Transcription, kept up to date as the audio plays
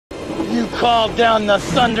You called down the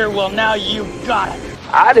thunder, well now you got it.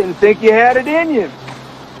 I didn't think you had it in you.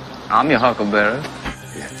 I'm your huckleberry.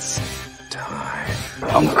 It's time.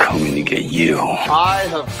 I'm coming to get you. I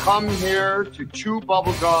have come here to chew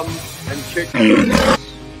bubblegum and kick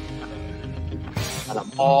and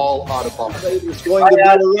I'm all out of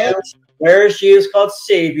bubblegum. Where is Jesus called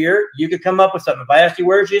Savior? You could come up with something. If I asked you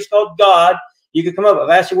where is Jesus called God, you could come up with. If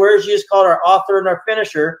I asked you where is Jesus called our author and our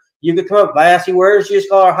finisher, you could come up with. If I asked you where is Jesus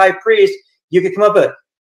called our high priest, you could come up with it.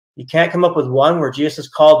 You can't come up with one where Jesus is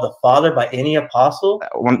called the Father by any apostle?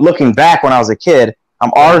 When looking back when I was a kid,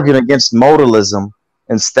 I'm arguing against modalism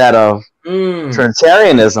instead of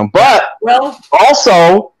Trinitarianism. But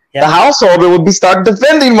also, the householder would be start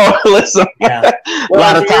defending modalism a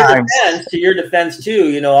lot of times. To your defense, too,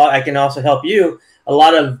 you know, I can also help you. A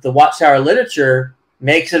lot of the Watchtower literature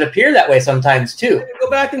makes it appear that way sometimes, too.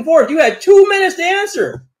 Go back and forth. You had 2 minutes to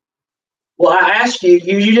answer. Well, I asked you,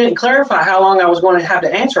 you didn't clarify how long I was going to have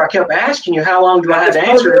to answer. I kept asking you, how long do I have to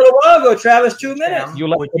answer? A little while ago, Travis, 2 minutes.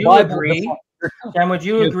 Would you agree? Sam, would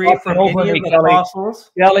you agree from any of the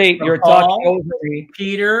apostles? Kelly, you're talking over me.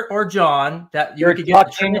 Peter or John, that you're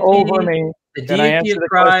talking over me. The deity of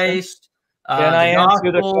Christ, the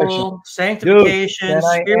gospel, sanctification,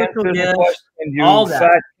 spiritual gifts, all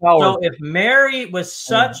that. So if Mary was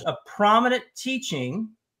such a prominent teaching,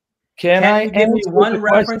 can you give me one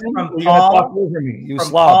reference from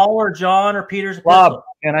Paul or John or Peter's epistle?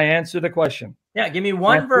 Can I answer the question? Yeah, give me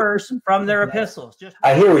one verse from their epistles.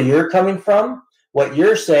 I hear where you're coming from. What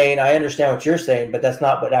you're saying, I understand what you're saying, but that's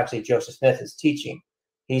not what actually Joseph Smith is teaching.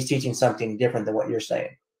 He's teaching something different than what you're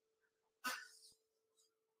saying.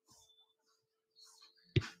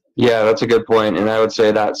 Yeah, that's a good point. And I would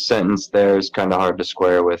say that sentence there is kind of hard to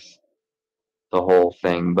square with the whole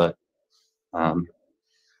thing, but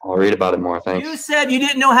I'll read about it more. Thanks. You said you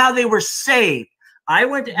didn't know how they were saved. I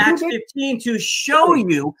went to Acts 15 to show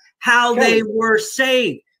you how they were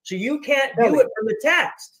saved. So you can't do it from the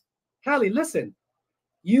text. Kelly, listen.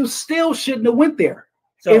 You still shouldn't have went there.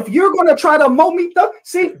 So if you're going to try to mow me up,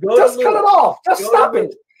 see, just cut it off. Just stop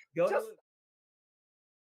it.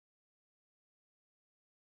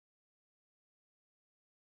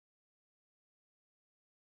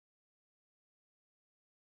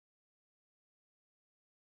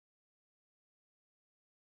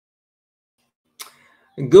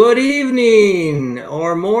 Good evening,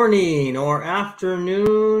 or morning, or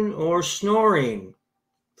afternoon, or snoring,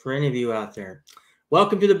 for any of you out there.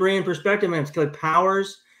 Welcome to the Berean Perspective. My name is Kelly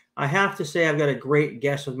Powers. I have to say I've got a great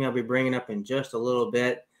guest with me I'll be bringing up in just a little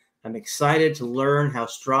bit. I'm excited to learn how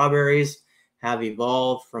strawberries have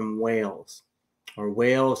evolved from whales, or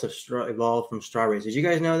whales have evolved from strawberries. Did you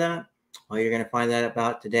guys know that? Well, you're going to find that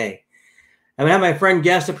out today. I'm going to have my friend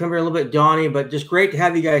guest up here a little bit, Donnie, but just great to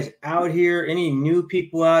have you guys out here. Any new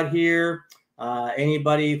people out here,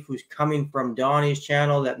 anybody who's coming from Donnie's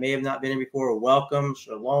channel that may have not been in before, welcome,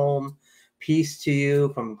 shalom, peace to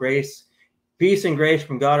you from grace, peace and grace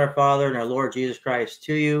from God our Father and our Lord Jesus Christ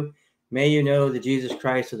to you. May you know the Jesus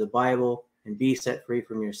Christ of the Bible and be set free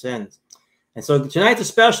from your sins. And so tonight's a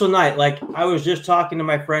special night. Like I was just talking to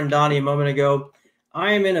my friend Donnie a moment ago,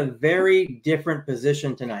 I am in a very different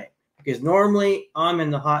position tonight. Because normally I'm in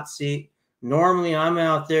the hot seat. Normally I'm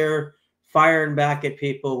out there firing back at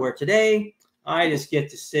people, where today I just get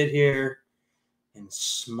to sit here and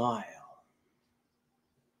smile.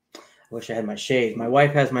 I wish I had my shades. My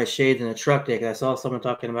wife has my shades in the truck today because I saw someone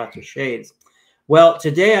talking about their shades. Well,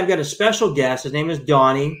 today I've got a special guest. His name is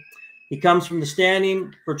Donnie. He comes from the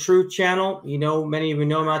Standing for Truth channel. You know, many of you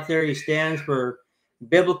know him out there. He stands for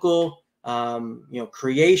biblical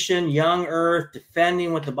creation, young earth,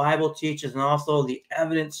 defending what the Bible teaches, and also the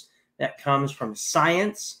evidence that comes from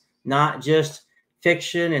science, not just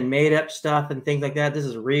fiction and made up stuff and things like that. This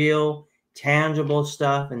is real, tangible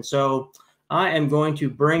stuff. And so I am going to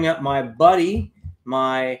bring up my buddy,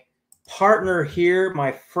 my partner here,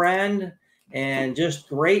 my friend, and just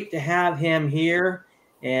great to have him here.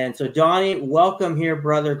 And so Donnie, welcome here,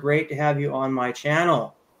 brother. Great to have you on my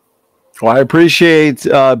channel. Well, I appreciate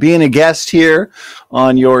being a guest here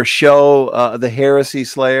on your show, The Heresy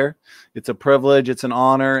Slayer. It's a privilege. It's an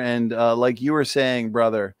honor. And like you were saying,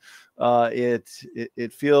 brother,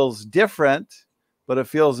 it feels different, but it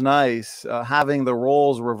feels nice having the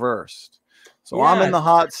roles reversed. So yeah. I'm in the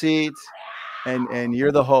hot seat and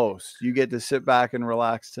you're the host. You get to sit back and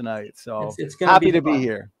relax tonight. So it's happy to be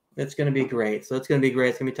here. It's going to be great. So it's going to be great.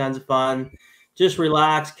 It's going to be tons of fun. Just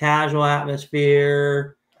relax, casual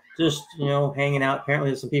atmosphere. Just, you know, hanging out. Apparently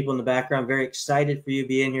there's some people in the background very excited for you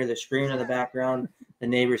being here. They're screaming in the background. The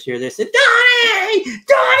neighbors here. They said, Donnie!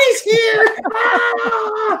 Donnie's here!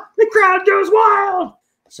 Ah! The crowd goes wild.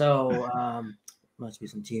 So must be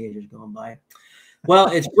some teenagers going by. Well,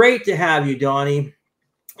 it's great to have you, Donny,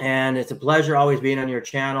 and it's a pleasure always being on your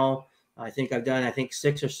channel. I think I've done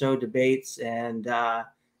 6 or so debates, and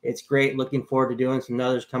it's great. Looking forward to doing some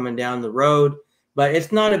others coming down the road. But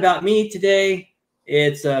it's not about me today.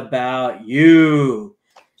 It's about you.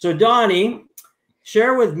 So, Donny,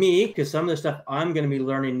 share with me, because some of the stuff I'm going to be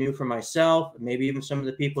learning new for myself, maybe even some of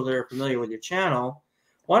the people that are familiar with your channel.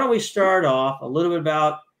 Why don't we start off a little bit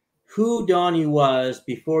about who Donny was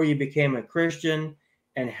before you became a Christian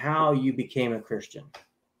and how you became a Christian?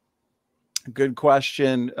 Good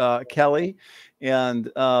question, Kelly. And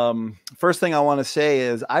first thing I want to say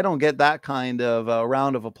is I don't get that kind of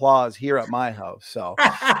round of applause here at my house. So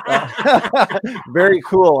very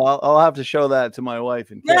cool. I'll have to show that to my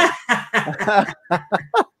wife and kids.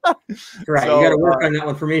 Right. So, you got to work on that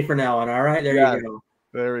one for me for now on. All right. There you go.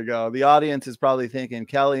 There we go. The audience is probably thinking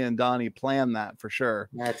Kelly and Donny planned that for sure.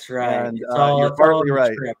 That's right. And you're partly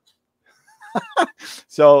right.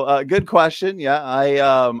 So good question. Yeah,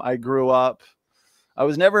 I grew up. I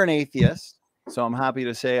was never an atheist, so I'm happy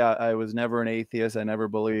to say I was never an atheist. I never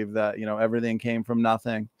believed that everything came from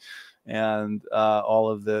nothing, and all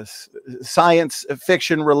of this science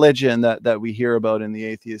fiction religion that we hear about in the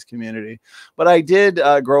atheist community. But I did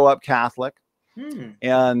grow up Catholic,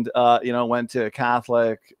 and went to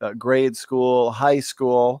Catholic grade school, high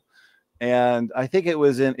school. And I think it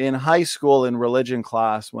was in high school in religion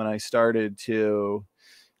class when I started to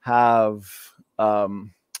have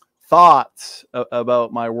thoughts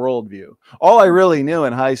about my worldview. All I really knew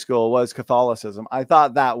in high school was Catholicism. I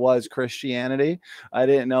thought that was Christianity. I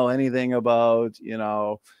didn't know anything about,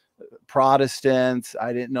 Protestants.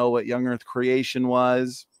 I didn't know what young earth creation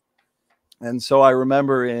was. And so I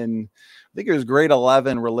remember I think it was grade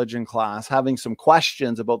 11 religion class, having some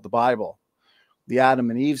questions about the Bible. The Adam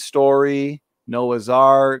and Eve story, Noah's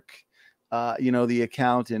Ark, the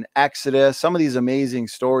account in Exodus, some of these amazing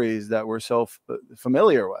stories that we're so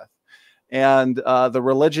familiar with. And the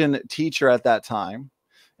religion teacher at that time,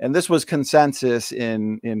 and this was consensus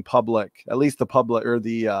in public, at least the public or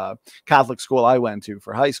the Catholic school I went to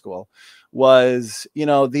for high school, was,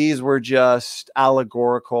 these were just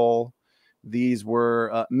allegorical. These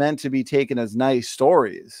were meant to be taken as nice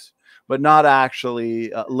stories, but not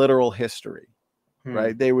actually literal history.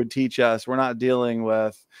 Right. They would teach us we're not dealing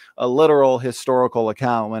with a literal historical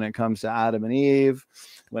account when it comes to Adam and Eve,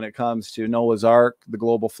 when it comes to Noah's Ark, the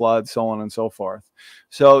global flood, so on and so forth.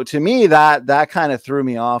 So to me, that kind of threw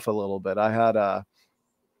me off a little bit. I had a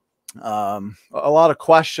lot of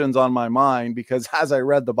questions on my mind because as I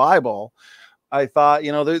read the Bible, I thought,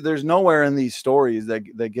 there's nowhere in these stories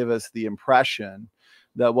that give us the impression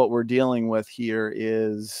that what we're dealing with here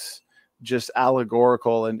is just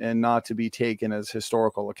allegorical and not to be taken as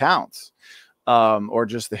historical accounts, or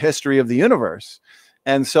just the history of the universe.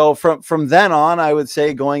 And so from then on, I would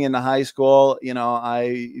say going into high school,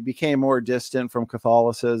 I became more distant from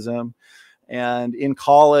Catholicism. And in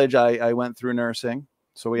college, I went through nursing.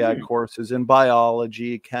 So we had courses in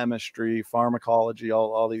biology, chemistry, pharmacology,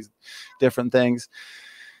 all these different things.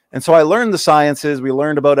 And so I learned the sciences. We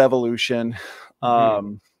learned about evolution.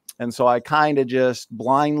 And so I kind of just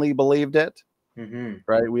blindly believed it,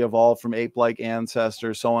 right? We evolved from ape-like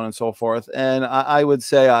ancestors, so on and so forth. And I would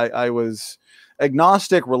say I was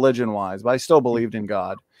agnostic religion-wise, but I still believed in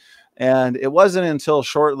God. And it wasn't until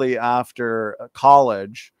shortly after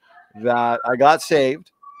college that I got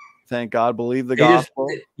saved. Thank God, believe the gospel.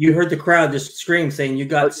 You heard the crowd just scream saying you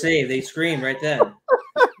got saved. They screamed right then.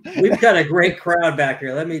 We've got a great crowd back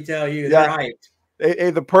here. Let me tell you, they're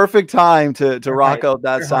hyped. The perfect time to rock out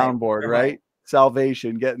that soundboard, right?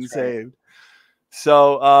 Salvation, getting saved.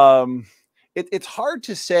 So it's hard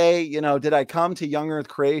to say, did I come to young earth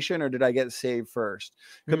creation or did I get saved first?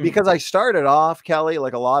 Because I started off, Kelly,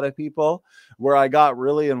 like a lot of people, where I got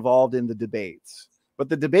really involved in the debates. But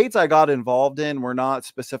the debates I got involved in were not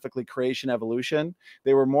specifically creation evolution.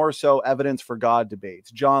 They were more so evidence for God debates.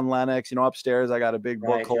 John Lennox, upstairs I got a big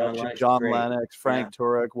book collection. John Lennox, Frank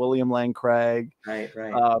Turek, William Lane Craig.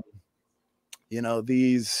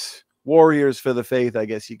 These warriors for the faith, I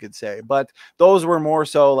guess you could say. But those were more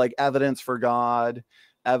so like evidence for God,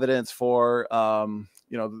 evidence for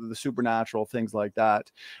the supernatural, things like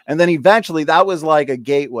that. And then eventually that was like a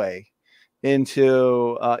gateway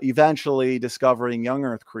into eventually discovering young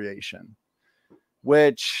earth creation,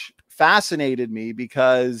 which fascinated me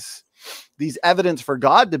because these evidence for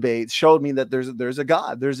God debates showed me that there's a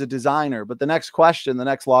God, there's a designer. But the next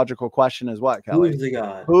logical question is what, Kelly? Who's the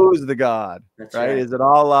God? Who's the God? That's right? Is it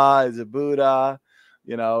Allah? Is it Buddha?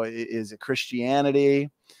 Is it Christianity?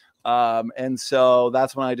 And so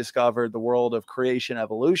that's when I discovered the world of creation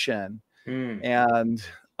evolution, and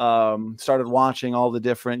started watching all the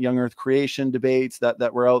different young earth creation debates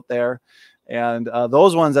that were out there. And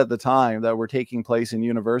those ones at the time that were taking place in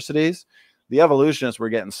universities, the evolutionists were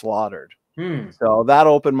getting slaughtered. So that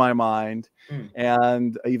opened my mind.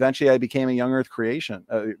 And eventually I became a young earth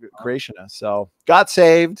creationist. So got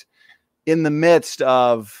saved in the midst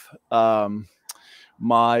of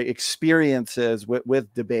my experiences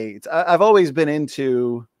with debates. I've always been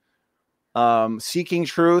into seeking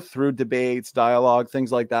truth through debates, dialogue,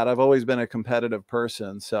 things like that. I've always been a competitive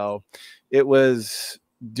person. So it was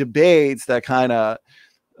debates that kind of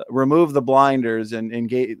removed the blinders and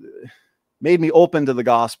made me open to the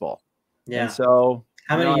gospel. Yeah. And so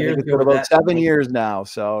how many years ago? About 7 years now.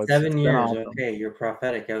 So 7 years. Awesome. Okay, you're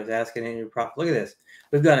prophetic. I was asking in your Look at this.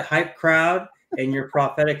 We've got a hype crowd, and you're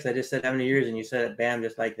prophetics. I just said how many years, and you said it, bam,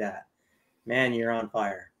 just like that. Man, you're on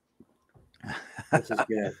fire. This is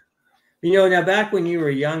good. You know, now back when you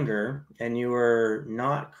were younger and you were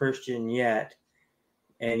not Christian yet,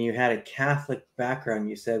 and you had a Catholic background,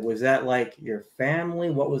 you said, was that like your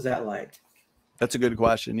family? What was that like? That's a good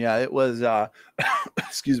question. Yeah, it was,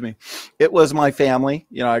 excuse me. It was my family.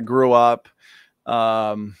 You know, I grew up,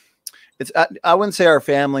 I wouldn't say our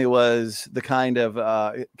family was the kind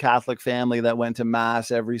of Catholic family that went to mass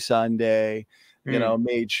every Sunday, you know,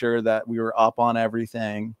 made sure that we were up on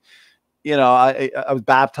everything. You know, I was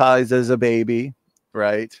baptized as a baby,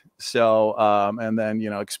 right? So, and then, you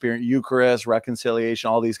know, experience Eucharist, reconciliation,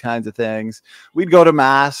 all these kinds of things. We'd go to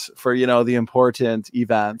mass for, you know, the important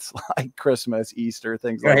events like Christmas, Easter,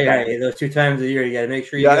 things like that. Right. Those 2 times a year, you got to make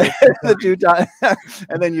sure you the 2 times,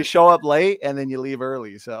 and then you show up late and then you leave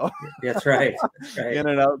early. So that's right. That's right. In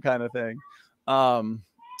and out kind of thing.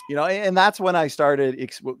 You know, and that's when I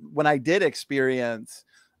started, when I did experience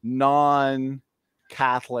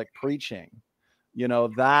non-Catholic preaching. You know,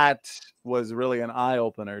 that was really an eye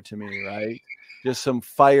opener to me, right? Just some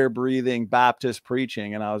fire breathing Baptist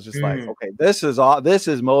preaching. And I was just like, okay, this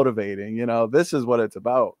is motivating, you know, this is what it's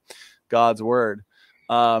about, God's word.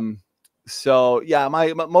 So yeah,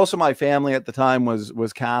 most of my family at the time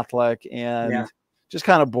was Catholic, and just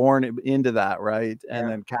kind of born into that. Right. And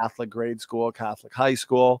then Catholic grade school, Catholic high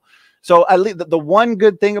school. So at least the one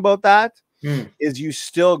good thing about that is you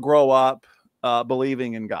still grow up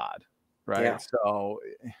believing in God. Right. Yeah. So,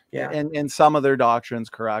 and some of their doctrines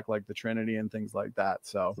correct, like the Trinity and things like that.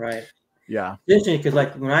 So, right. Yeah. It's interesting because,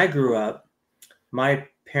 like, when I grew up, my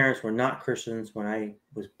parents were not Christians when I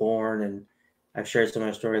was born. And I've shared some of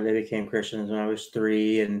my story. They became Christians when I was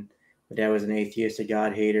 3. And my dad was an atheist, a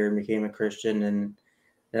God hater, and became a Christian. And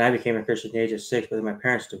then I became a Christian at the age of 6. But then my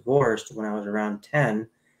parents divorced when I was around 10.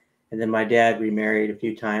 And then my dad remarried a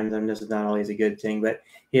few times. And this is not always a good thing, but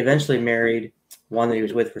he eventually married one that he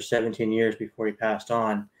was with for 17 years before he passed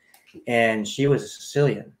on. And she was a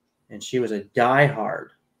Sicilian, and she was a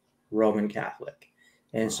diehard Roman Catholic.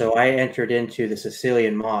 And so I entered into the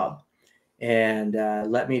Sicilian mob. And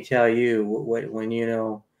let me tell you, when you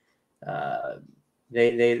know,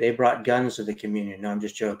 they brought guns to the communion. No, I'm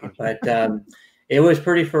just joking. But it was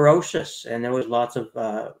pretty ferocious, and there was lots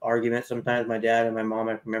of arguments. Sometimes my dad and my mom,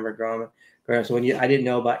 I remember growing up. So I didn't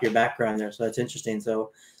know about your background there, so that's interesting.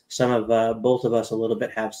 So some of both of us a little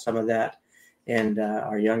bit have some of that in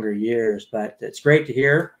our younger years, but it's great to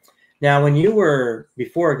hear. Now, when you were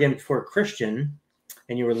before Christian,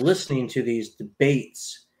 and you were listening to these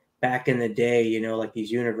debates back in the day, you know, like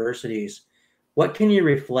these universities, what can you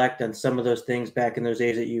reflect on some of those things back in those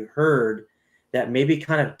days that you heard that maybe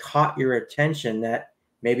kind of caught your attention that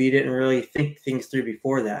maybe you didn't really think things through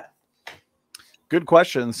before that? Good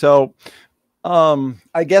question. So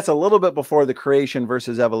I guess a little bit before the creation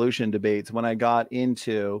versus evolution debates, when I got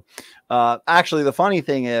into, actually the funny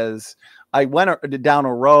thing is I went down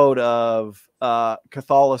a road of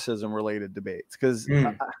Catholicism related debates because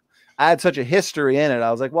I had such a history in it.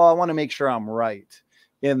 I was like, well, I want to make sure I'm right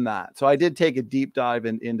in that. So I did take a deep dive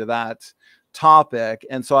into that topic.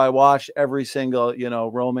 And so I watched every single, you know,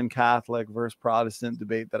 Roman Catholic versus Protestant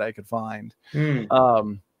debate that I could find.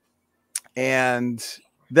 And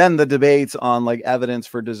then the debates on like evidence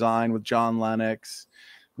for design with John Lennox,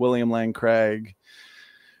 William Lane Craig,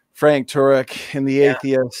 Frank Turek, and the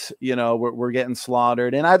atheists, you know, were getting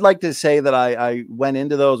slaughtered. And I'd like to say that I went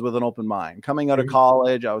into those with an open mind. Coming out of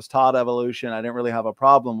college, I was taught evolution. I didn't really have a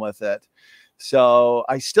problem with it. So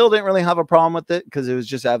I still didn't really have a problem with it because it was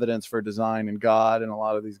just evidence for design and God. And a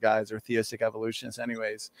lot of these guys are theistic evolutionists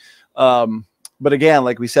anyways. But again,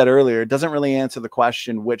 like we said earlier, it doesn't really answer the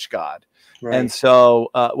question, which God. Right. And so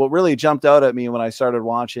what really jumped out at me when I started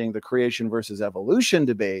watching the creation versus evolution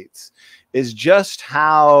debates is just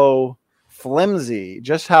how flimsy,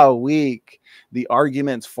 just how weak the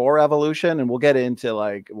arguments for evolution. And we'll get into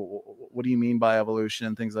like, what do you mean by evolution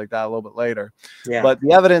and things like that a little bit later. Yeah. But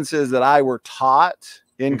the evidences that I were taught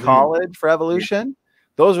in college for evolution,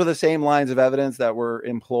 those were the same lines of evidence that were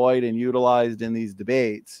employed and utilized in these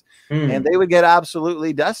debates. And they would get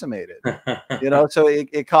absolutely decimated, you know, so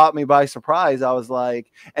it caught me by surprise. I was like,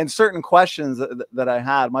 and certain questions that I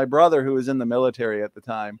had, my brother, who was in the military at the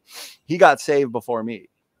time, he got saved before me.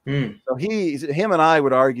 So him and I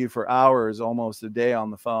would argue for hours, almost a day on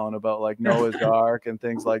the phone about like Noah's Ark and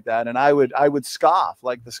things like that. And I would scoff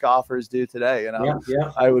like the scoffers do today. You know,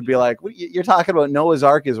 I would be like, you're talking about Noah's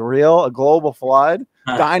Ark is real, a global flood,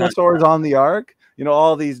 dinosaurs on the Ark. You know,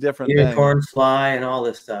 all these different unicorns things. fly and all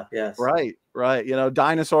this stuff. Yes. Right. You know,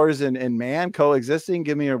 dinosaurs and man coexisting.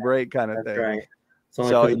 Give me a break, kind of thing. Right.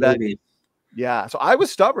 So yeah. So I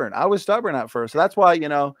was stubborn. At first. So that's why, you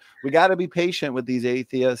know, we got to be patient with these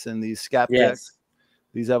atheists and these skeptics,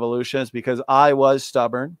 these evolutionists, because I was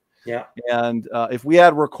stubborn. Yeah. And if we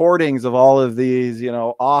had recordings of all of these, you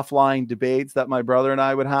know, offline debates that my brother and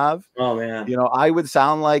I would have, oh man, you know, I would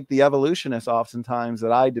sound like the evolutionists oftentimes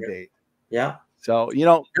that I debate. Yeah. So, you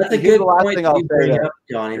know, that's a good point you bring up,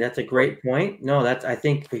 Donnie. That's a great point. No, I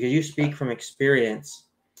think because you speak from experience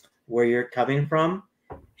where you're coming from,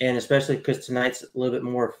 and especially because tonight's a little bit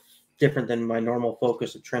more different than my normal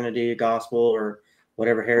focus of Trinity, gospel, or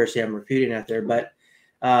whatever heresy I'm refuting out there. But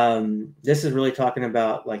this is really talking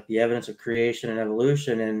about like the evidence of creation and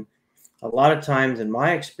evolution. And a lot of times in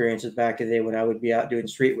my experiences back in the day when I would be out doing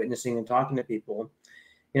street witnessing and talking to people,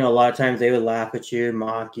 you know, a lot of times they would laugh at you,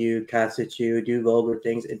 mock you, cuss at you, do vulgar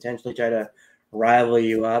things, intentionally try to rival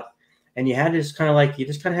you up. And you had to just kind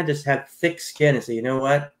of had to have thick skin and say, you know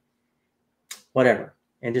what, whatever.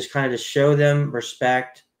 And just kind of just show them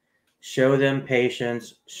respect, show them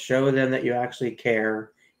patience, show them that you actually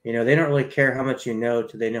care. You know, they don't really care how much you know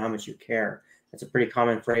till they know how much you care. That's a pretty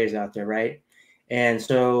common phrase out there, right? And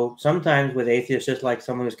so sometimes with atheists, just like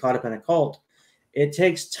someone who's caught up in a cult, it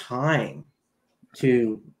takes time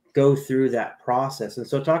to go through that process. And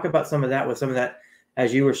so talk about some of that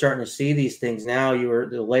as you were starting to see these things now,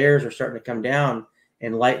 the layers are starting to come down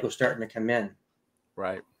and light was starting to come in.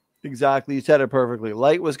 Right. Exactly. You said it perfectly.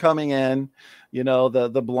 Light was coming in, you know,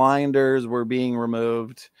 the blinders were being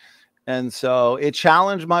removed. And so it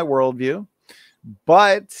challenged my worldview,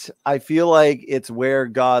 but I feel like it's where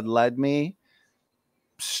God led me,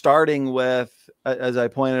 starting with, as I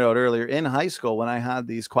pointed out earlier, in high school when I had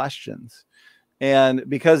these questions. And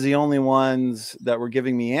because the only ones that were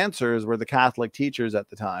giving me answers were the Catholic teachers at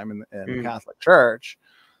the time and the Catholic Church,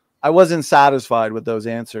 I wasn't satisfied with those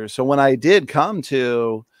answers. So when I did come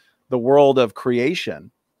to the world of creation,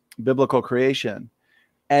 biblical creation,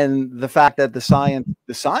 and the fact that the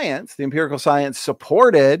empirical science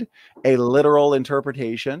supported a literal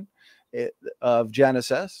interpretation of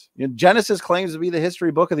Genesis. You know, Genesis claims to be the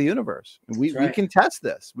history book of the universe. We can test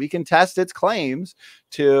this. We can test its claims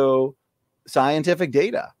to scientific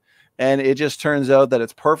data. And it just turns out that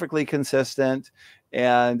it's perfectly consistent.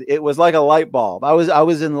 And it was like a light bulb. I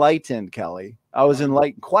was enlightened, Kelly. I was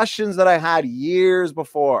enlightened. Questions that I had years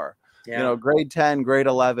before, you know, grade 10, grade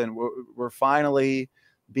 11, were finally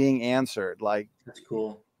being answered. Like, that's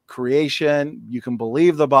cool. Creation, you can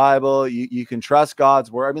believe the Bible, you can trust God's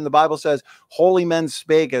word. I mean, the Bible says holy men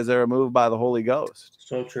spake as they were moved by the Holy Ghost.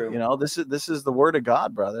 So true. You know, this is the word of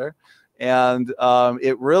God, brother. And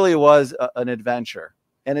it really was an adventure.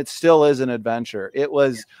 And it still is an adventure.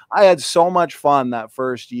 I had so much fun that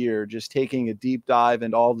first year, just taking a deep dive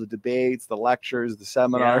into all the debates, the lectures, the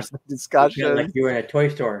seminars, the discussions. Like you were in a toy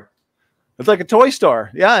store. It's like a toy store.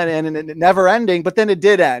 Yeah. And it never ending, but then it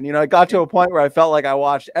did end. You know, it got to a point where I felt like I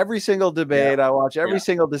watched every single debate. I watched every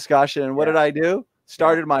single discussion. And what did I do?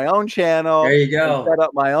 Started my own channel. There you go. Set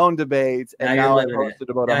up my own debates. And now I've hosted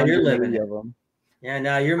about 180 of them. Yeah,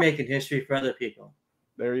 now you're making history for other people.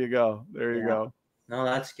 There you go. There you go. No,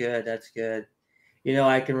 that's good. That's good. You know,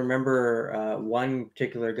 I can remember one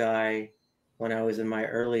particular guy when I was in my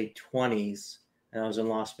early 20s, and I was in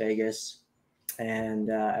Las Vegas, and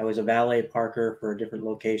I was a valet parker for different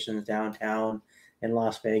locations downtown in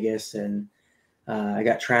Las Vegas, and I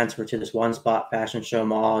got transferred to this one spot fashion show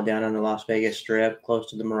mall down on the Las Vegas Strip, close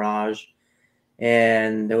to the Mirage,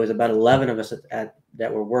 and there was about 11 of us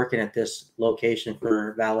that were working at this location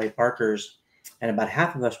for valet parkers, and about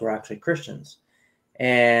half of us were actually Christians.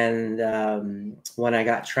 And when I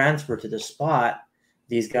got transferred to the spot,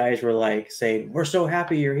 these guys were like saying, "We're so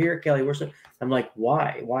happy you're here, Kelly. We're so." I'm like,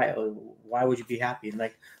 "Why? Why would you be happy?" And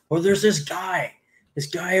like, "Well, there's this guy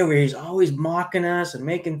over here. He's always mocking us and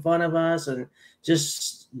making fun of us and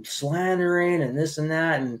just slandering and this and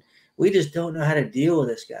that, and we just don't know how to deal with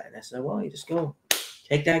this guy." And I said, "Well, you just go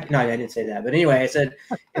take that." No, I didn't say that, but anyway, I said,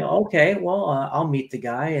 "Okay, well, I'll meet the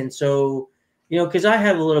guy." And so, because I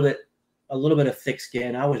have a little bit of thick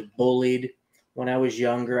skin. I was bullied when I was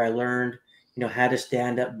younger. I learned, how to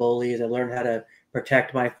stand up bullies. I learned how to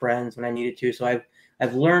protect my friends when I needed to. So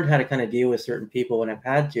I've learned how to kind of deal with certain people when I've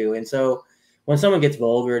had to. And so when someone gets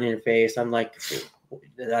vulgar in your face, I'm like,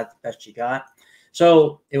 that's the best you got.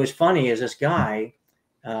 So it was funny is this guy,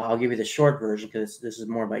 I'll give you the short version because this is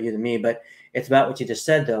more about you than me, but it's about what you just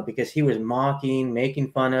said though, because he was mocking,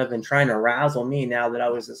 making fun of, and trying to razzle me now that I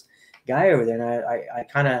was this guy over there. And I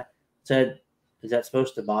kind of said, "Is that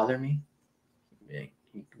supposed to bother me?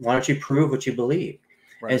 Why don't you prove what you believe?"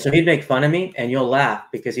 Right. And so he'd make fun of me, and you'll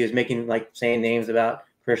laugh because he was making saying names about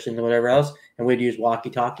Christians and whatever else, and we'd use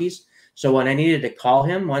walkie-talkies. So when I needed to call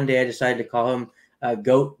him, one day I decided to call him a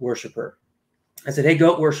goat worshiper. I said, "Hey,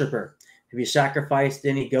 goat worshiper, have you sacrificed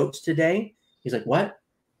any goats today?" He's like, "What?"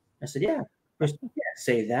 I said, "Yeah." I said, "Yeah,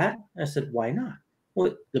 say that." I said, "Why not?"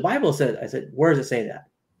 "Well, the Bible said." I said, "Where does it say that?"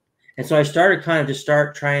 And so I started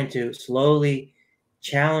trying to slowly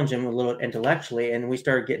challenge him a little intellectually, and we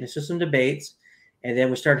started getting into some debates, and then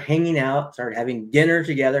we started hanging out, started having dinner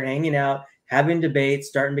together, hanging out, having debates,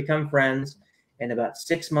 starting to become friends. And about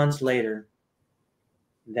 6 months later,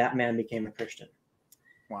 that man became a Christian.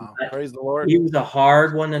 Wow. But praise the Lord. He was a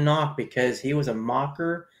hard one to knock because he was a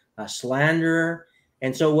mocker, a slanderer.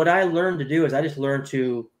 And so what I learned to do is I just learned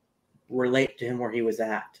to relate to him where he was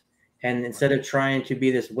at. And instead of trying to be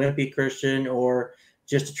this wimpy Christian or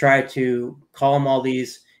just to try to call him all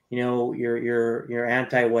these, you're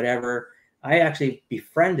anti whatever, I actually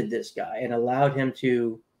befriended this guy and allowed him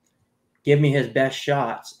to give me his best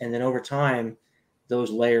shots. And then over time, those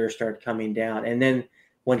layers started coming down. And then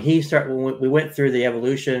when we went through the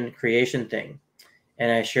evolution creation thing,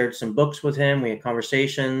 and I shared some books with him, we had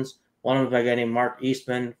conversations. One of them, a guy named Mark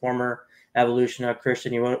Eastman, former evolutionary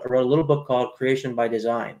Christian, he wrote a little book called Creation by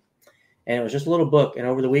Design. And it was just a little book. And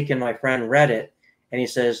over the weekend, my friend read it, and he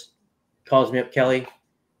calls me up, "Kelly,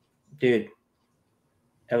 dude,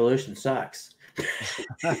 evolution sucks."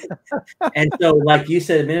 And so, like you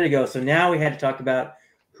said a minute ago, so now we had to talk about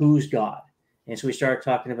who's God. And so we started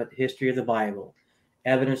talking about the history of the Bible,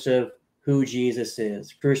 evidence of who Jesus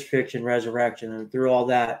is, crucifixion, resurrection, and through all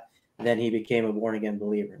that, then he became a born-again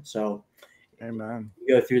believer. And so, amen.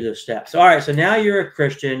 You go through those steps. All right, so now you're a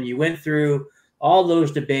Christian. You went through all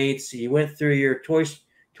those debates. You went through your toy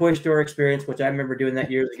store experience, which I remember doing that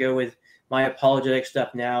years ago with my apologetic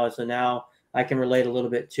stuff now. And so now I can relate a little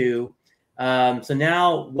bit too. So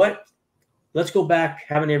now let's go back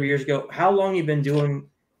how many years ago, how long you've been doing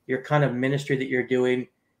your kind of ministry that you're doing?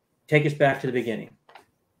 Take us back to the beginning.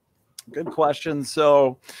 Good question.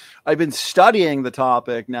 So I've been studying the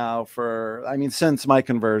topic now since my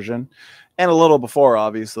conversion, and a little before,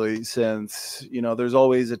 obviously, since, there's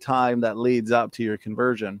always a time that leads up to your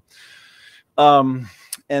conversion.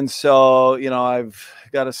 And so, I've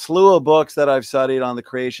got a slew of books that I've studied on the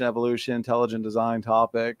creation, evolution, intelligent design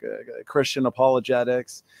topic, Christian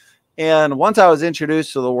apologetics. And once I was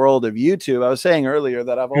introduced to the world of YouTube, I was saying earlier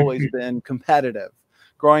that I've always been competitive.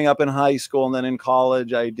 Growing up in high school and then in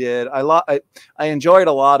college, I enjoyed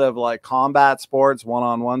a lot of combat sports,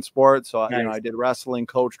 one-on-one sports. So nice. I did wrestling,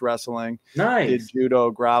 coached wrestling, nice. Did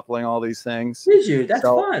judo, grappling, all these things. Did you? That's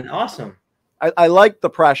fun. Awesome. I like the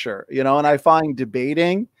pressure, and I find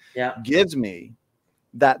debating gives me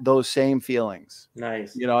those same feelings.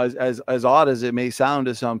 Nice. As odd as it may sound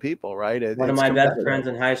to some people, right? One of my best friends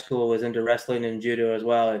in high school was into wrestling and judo as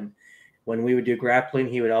well. And when we would do grappling,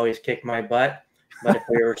 he would always kick my butt. But if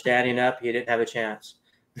we were standing up, he didn't have a chance.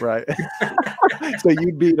 Right. So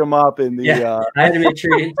you beat him up in the. I had to make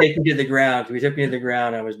sure he didn't take me to the ground. If he took me to the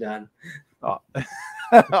ground, I was done. Oh.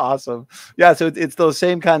 Awesome. Yeah. So it's those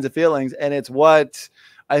same kinds of feelings. And it's what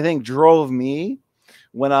I think drove me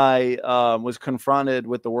when I was confronted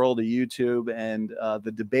with the world of YouTube and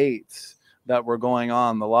the debates that were going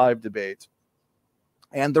on, the live debates.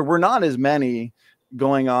 And there were not as many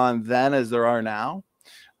going on then as there are now.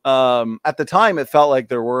 At the time, it felt like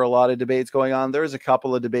there were a lot of debates going on. There's a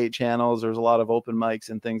couple of debate channels. There's a lot of open mics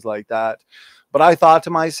and things like that. But I thought to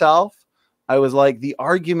myself, I was like, the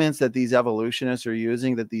arguments that these evolutionists are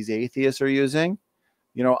using, that these atheists are using,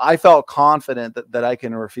 I felt confident that I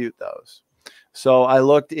can refute those. So I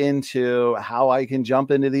looked into how I can jump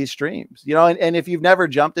into these streams, and if you've never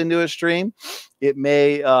jumped into a stream, it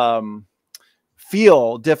may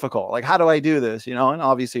feel difficult. Like, how do I do this? You know, and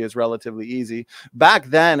obviously it's relatively easy. Back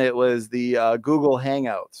then it was the Google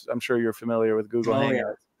Hangouts. I'm sure you're familiar with Google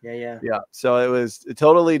Hangouts. Yeah. So it was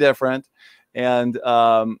totally different. And,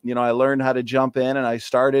 you know, I learned how to jump in, and I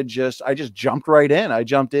just jumped right in. I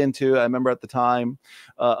jumped into, I remember at the time,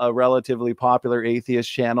 a relatively popular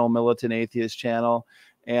atheist channel, militant atheist channel.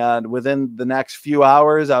 And within the next few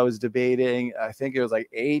hours, I was debating, I think it was like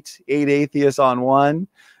eight atheists on one.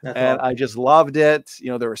 That's and awesome. I just loved it.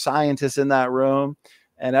 You know, there were scientists in that room.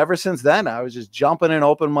 And ever since then, I was just jumping in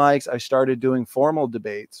open mics. I started doing formal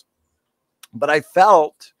debates. But I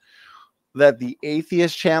felt that the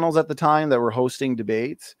atheist channels at the time that were hosting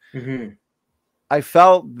debates, I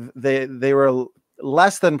felt they were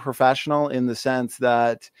less than professional, in the sense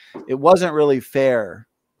that it wasn't really fair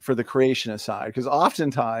for the creationist side. Because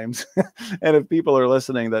oftentimes, and if people are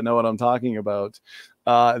listening that know what I'm talking about,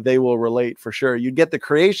 they will relate for sure. You'd get the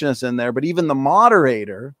creationists in there, but even the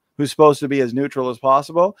moderator, who's supposed to be as neutral as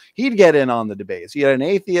possible, he'd get in on the debates. You had an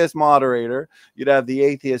atheist moderator, you'd have the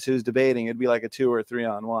atheist who's debating. It'd be like a 2 or 3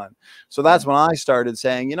 on 1. So that's when I started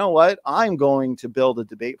saying, you know what? I'm going to build a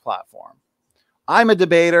debate platform. I'm a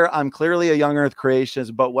debater. I'm clearly a young earth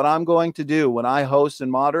creationist, but what I'm going to do when I host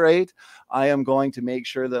and moderate, I am going to make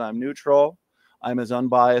sure that I'm neutral. I'm as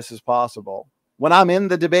unbiased as possible. When I'm in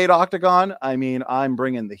the debate octagon, I mean, I'm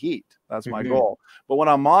bringing the heat. That's my goal. But when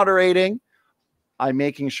I'm moderating, I'm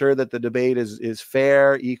making sure that the debate is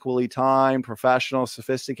fair, equally timed, professional,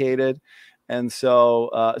 sophisticated. And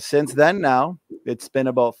so since then now, it's been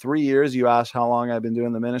about 3 years. You asked how long I've been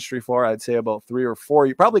doing the ministry for. I'd say about 3 or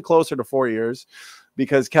 4, probably closer to 4 years,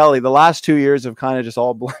 because Kelly, the last 2 years have kind of just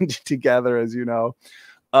all blended together, as you know.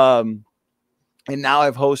 And now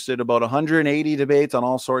I've hosted about 180 debates on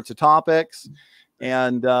all sorts of topics.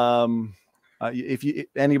 And if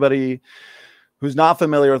anybody who's not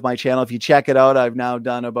familiar with my channel, if you check it out, I've now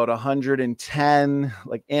done about 110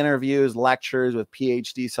 like interviews, lectures with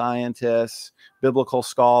PhD scientists, biblical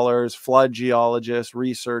scholars, flood geologists,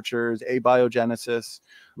 researchers, abiogenesis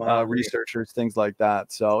researchers, things like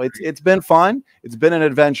that. So it's been fun. It's been an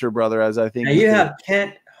adventure, brother, as I think. Now you have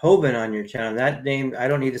Kent Hovind on your channel. That name, I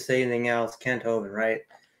don't need to say anything else. Kent Hovind, right?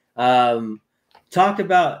 Talk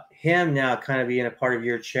about him now kind of being a part of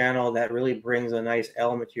your channel. That really brings a nice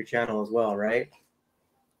element to your channel as well, right?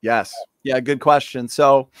 Yes. Yeah, good question.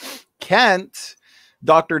 So Kent,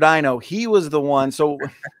 Dr. Dino, he was the one. So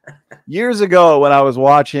years ago when I was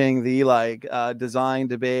watching the design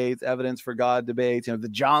debates, evidence for God debates, you know, the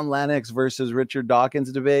John Lennox versus Richard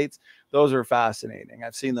Dawkins debates, those are fascinating.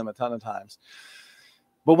 I've seen them a ton of times.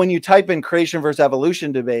 But when you type in creation versus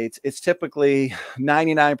evolution debates, it's typically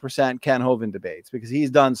 99% Ken Hovind debates, because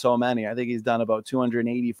he's done so many. I think he's done about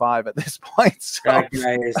 285 at this point. So. That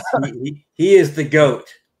guy he is the GOAT.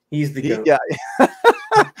 He's the GOAT. Yeah.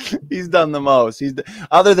 He's done the most.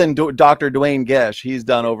 Other than Dr. Dwayne Gish, he's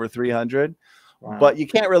done over 300. Wow. But you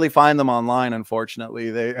can't really find them online,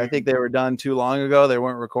 unfortunately. I think they were done too long ago. They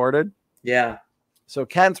weren't recorded. Yeah. So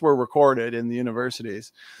Kent's were recorded in the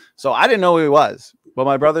universities. So I didn't know who he was. But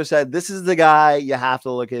my brother said, this is the guy you have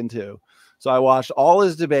to look into. So I watched all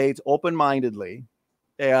his debates open-mindedly.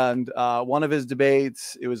 And one of his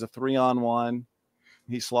debates, it was a 3-on-1.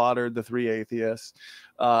 He slaughtered the 3 atheists.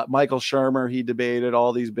 Michael Shermer, he debated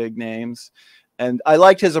all these big names. And I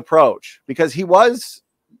liked his approach because he was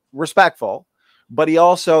respectful, but he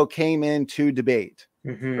also came in to debate.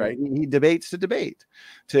 Right? He debates to debate,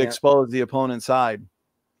 to expose the opponent's side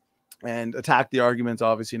and attack the arguments,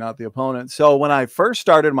 obviously not the opponent. So when I first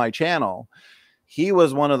started my channel, he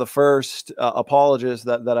was one of the first apologists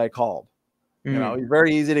that I called. You know, he's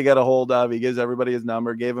very easy to get a hold of. He gives everybody his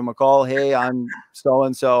number, gave him a call. Hey, I'm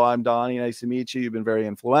so-and-so. I'm Donnie. Nice to meet you. You've been very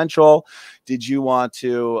influential. Did you want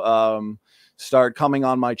to start coming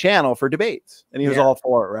on my channel for debates? And he was all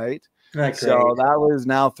for it, right? So that was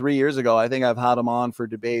now 3 years ago. I think I've had him on for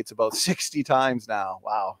debates about 60 times now.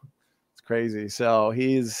 Wow. It's crazy. So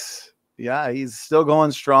he's still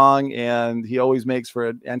going strong, and he always makes for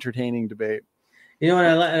an entertaining debate. You know what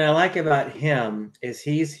I like about him is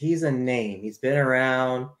he's a name. He's been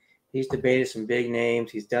around. He's debated some big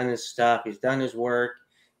names. He's done his stuff. He's done his work.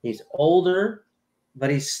 He's older,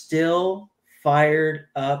 but he's still fired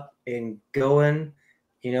up and going,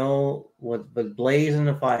 you know, with blazing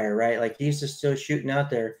the fire, right? Like he's just still shooting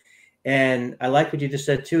out there. And I like what you just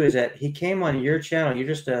said too, is that he came on your channel. You're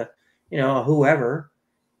just a whoever,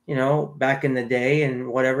 you know, back in the day and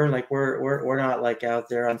whatever. Like we're not like out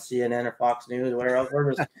there on CNN or Fox News or whatever else.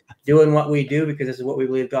 We're just doing what we do because this is what we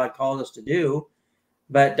believe God called us to do.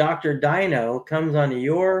 But Dr. Dino comes onto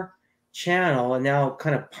your channel and now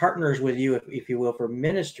kind of partners with you, if you will, for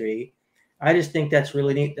ministry. I just think that's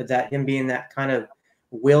really neat that him being that kind of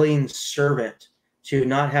willing servant to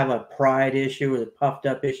not have a pride issue or a puffed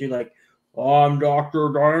up issue like, oh, I'm Dr.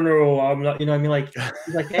 Dino. I'm not, you know what I mean? Like,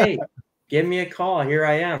 he's like, hey, give me a call. Here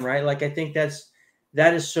I am, right? Like, I think that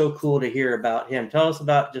is so cool to hear about him. Tell us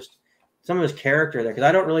about just some of his character there, because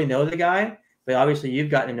I don't really know the guy, but obviously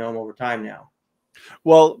you've gotten to know him over time now.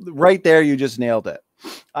 Well, right there, you just nailed it.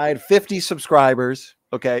 I had 50 subscribers.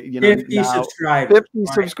 Okay, 50 subscribers. 50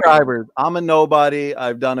 subscribers. I'm a nobody.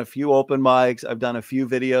 I've done a few open mics. I've done a few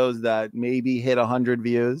videos that maybe hit 100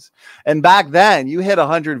 views. And back then, you hit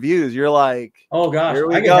 100 views. You're like, oh gosh, here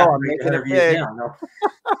we go. I'm making it big.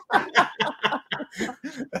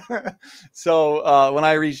 So when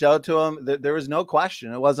I reached out to him, there was no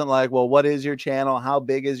question. It wasn't like, well, what is your channel? How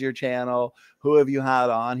big is your channel? Who have you had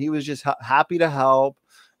on? He was just happy to help.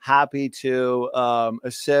 Happy to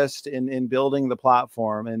assist in building the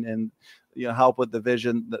platform and help with the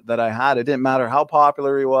vision that I had. It didn't matter how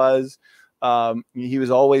popular he was. He was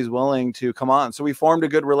always willing to come on. So we formed a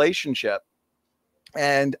good relationship.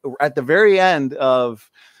 And at the very end of,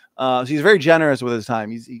 so he's very generous with his time.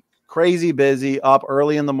 He's crazy busy, up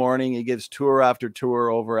early in the morning. He gives tour after tour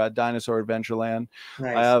over at Dinosaur Adventureland.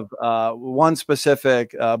 Nice. I have one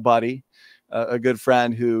specific buddy, a good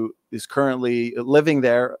friend who is currently living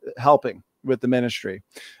there, helping with the ministry.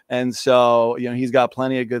 And so, he's got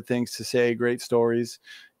plenty of good things to say, great stories.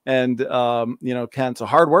 And, Kent's a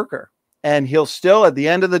hard worker, and he'll still, at the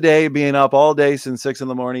end of the day, being up all day since 6 in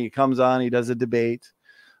the morning, he comes on, he does a debate,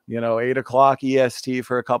 8 o'clock EST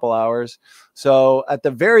for a couple hours. So at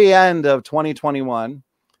the very end of 2021,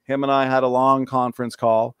 him and I had a long conference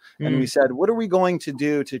call, and we said, what are we going to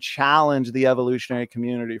do to challenge the evolutionary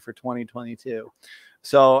community for 2022?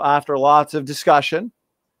 So after lots of discussion,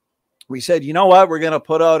 we said, you know what? We're going to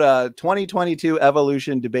put out a 2022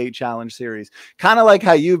 Evolution Debate Challenge series, kind of like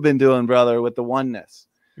how you've been doing, brother, with the oneness,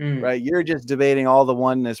 right? You're just debating all the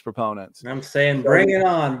oneness proponents. I'm saying, bring it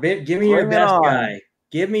on. Give me your best guy.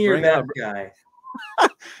 Give me your best guy.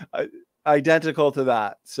 Identical to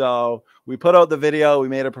that. So we put out the video, we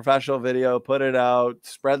made a professional video, put it out,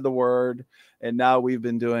 spread the word. And now we've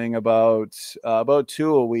been doing about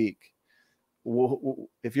 2 a week.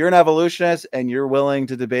 If you're an evolutionist and you're willing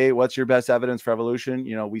to debate what's your best evidence for evolution,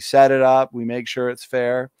 we set it up, we make sure it's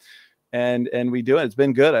fair, and we do it. It's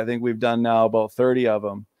been good. I think we've done now about 30 of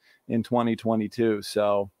them in 2022.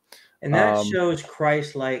 So, and that shows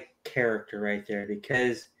Christ-like character right there,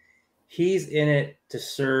 because he's in it to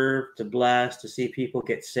serve, to bless, to see people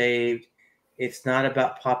get saved. It's not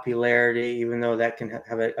about popularity, even though that can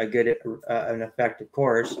have a good an effect, of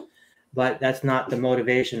course. But that's not the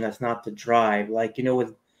motivation. That's not the drive. Like,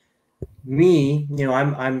 with me,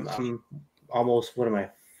 I'm almost, what am I,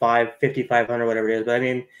 5,500, whatever it is. But I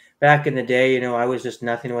mean, back in the day, I was just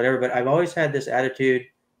nothing, whatever. But I've always had this attitude.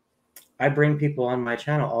 I bring people on my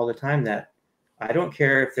channel all the time that I don't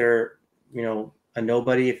care if they're, a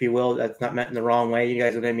nobody, if you will. That's not meant in the wrong way. You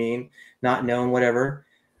guys know what I mean? Not known, whatever.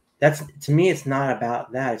 That's, to me, it's not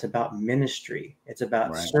about that. It's about ministry. It's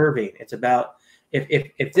about serving. It's about,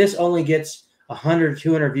 if this only gets 100,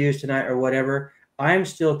 200 views tonight or whatever, I'm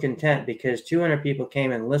still content, because 200 people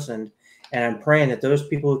came and listened, and I'm praying that those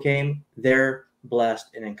people who came, they're blessed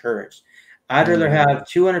and encouraged. I'd rather have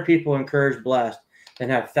 200 people encouraged, blessed, than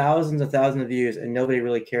have thousands and thousands of views and nobody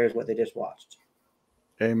really cares what they just watched.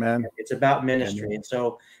 Amen. It's about ministry. Amen. And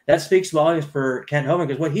so that speaks volumes for Kent Hovind,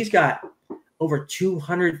 because he's got over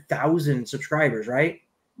 200,000 subscribers, right?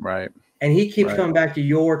 Right. And he keeps coming back to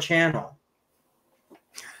your channel.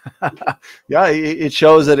 Yeah, it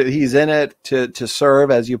shows that he's in it to serve,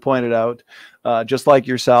 as you pointed out, just like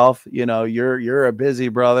yourself. You're a busy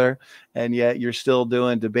brother, and yet you're still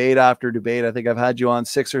doing debate after debate. I think I've had you on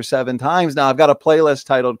 6 or 7 times now. I've got a playlist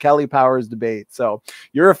titled Kelly Powers Debate. So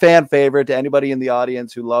you're a fan favorite. To anybody in the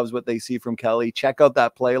audience who loves what they see from Kelly, check out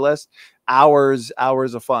that playlist. Hours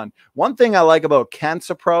of fun. One thing I like about Kent's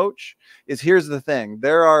approach is, here's the thing: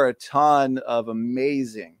 there are a ton of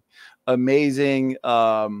amazing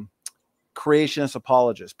creationist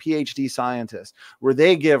apologists, PhD scientists, where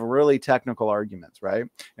they give really technical arguments, right?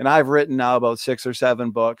 And I've written now about 6 or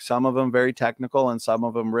 7 books, some of them very technical and some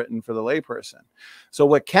of them written for the layperson. So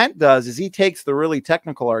what Kent does is he takes the really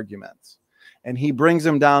technical arguments and he brings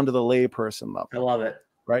them down to the layperson level. I love it.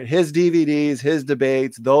 Right. His DVDs, his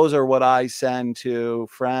debates, those are what I send to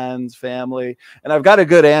friends, family. And I've got a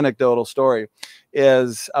good anecdotal story.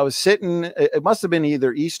 Is I was sitting, it must have been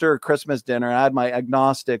either Easter or Christmas dinner. I had my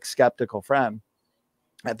agnostic, skeptical friend.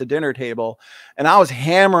 at the dinner table, and I was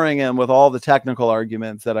hammering him with all the technical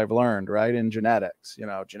arguments that I've learned, right, in genetics, you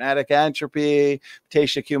know, genetic entropy,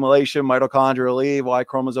 mutation accumulation, mitochondrial leave, Y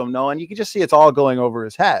chromosome no, and you can just see it's all going over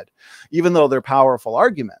his head, even though they're powerful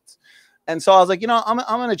arguments. And so I was like, you know, I'm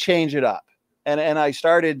going to change it up. And I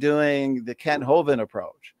started doing the Kent Hovind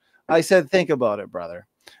approach. I said, think about it, brother.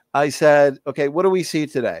 I said, okay, what do we see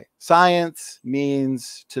today? Science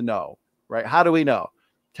means to know, right? How do we know?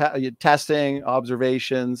 Testing,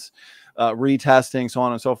 observations, retesting, so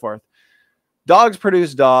on and so forth. Dogs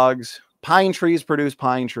produce dogs. Pine trees produce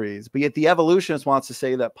pine trees. But yet the evolutionist wants to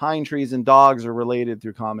say that pine trees and dogs are related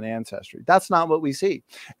through common ancestry. That's not what we see.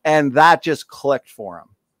 And that just clicked for him.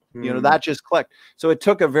 You know, that just clicked. So it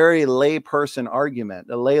took a very lay person argument,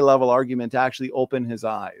 a lay level argument to actually open his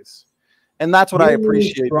eyes. And that's what I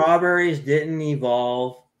appreciate. Strawberries didn't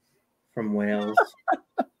evolve from whales.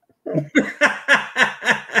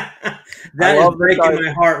 That is breaking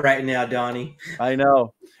my heart right now, Donnie. I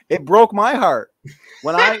know. It broke my heart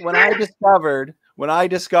when I discovered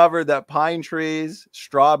that pine trees,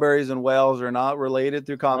 strawberries, and whales are not related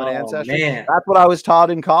through common ancestry. Man. That's what I was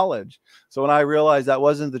taught in college. So when I realized that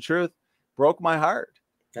wasn't the truth, broke my heart.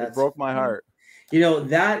 It broke my heart. You know,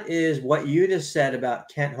 that is what you just said about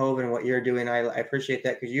Kent Hovind and what you're doing. I appreciate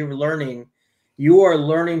that, because you are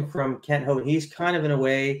learning from Kent Hovind. He's kind of, in a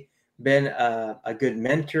way, been a good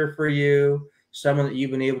mentor for you, someone that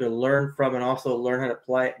you've been able to learn from and also learn how to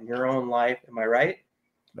apply it in your own life. Am I right?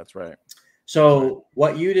 That's right. So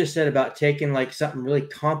what you just said about taking like something really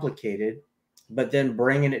complicated, but then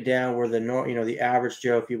bringing it down where the average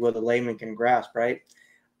Joe, if you will, the layman can grasp, right?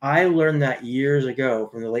 I learned that years ago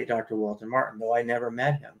from the late Dr. Walter Martin, though I never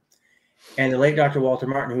met him. And the late Dr. Walter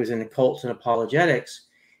Martin, who was in cults and apologetics,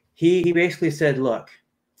 he basically said, look,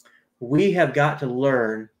 we have got to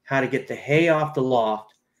learn how to get the hay off the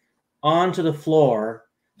loft onto the floor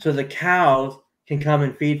so the cows can come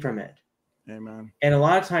and feed from it. Amen. And a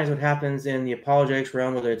lot of times what happens in the apologetics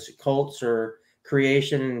realm, whether it's cults or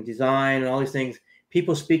creation and design and all these things,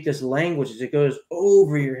 people speak this language as it goes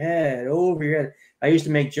over your head, over your head. I used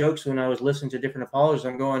to make jokes when I was listening to different apologists.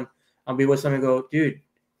 I'll be with someone and go, dude,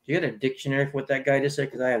 do you got a dictionary for what that guy just said?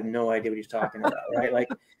 Because I have no idea what he's talking about, right? Like,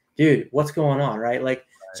 dude, what's going on, right? Like,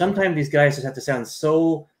 sometimes these guys just have to sound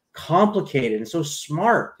so complicated and so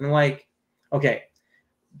smart. And like, okay,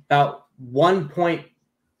 about 1.1%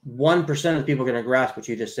 of the people are going to grasp what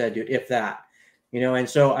you just said, dude, if that. You know, and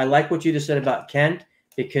so I like what you just said about Kent,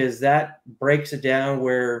 because that breaks it down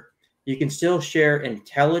where you can still share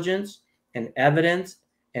intelligence and evidence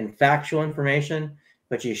and factual information,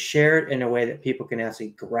 but you share it in a way that people can actually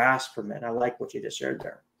grasp from it. And I like what you just shared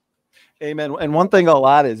there. Amen. And one thing I'll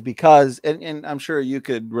add is because, and I'm sure you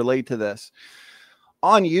could relate to this,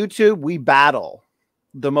 on YouTube, we battle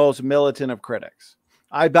the most militant of critics.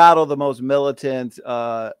 I battle the most militant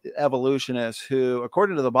evolutionists who,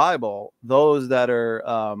 according to the Bible, those that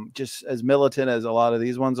are just as militant as a lot of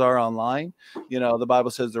these ones are online, you know, the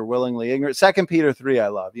Bible says they're willingly ignorant. 2 Peter 3, I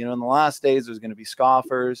love. You know, in the last days, there's going to be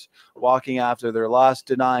scoffers walking after their lust,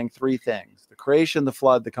 denying three things: the creation, the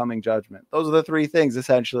flood, the coming judgment. Those are the three things,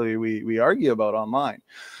 essentially, we argue about online.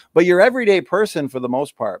 But your everyday person, for the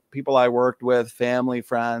most part, people I worked with, family,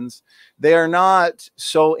 friends, they are not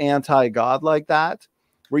so anti-God like that,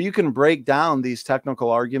 where you can break down these technical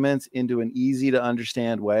arguments into an easy to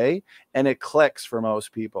understand way, and it clicks for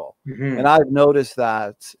most people. Mm-hmm. And I've noticed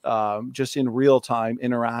that just in real time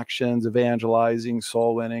interactions, evangelizing,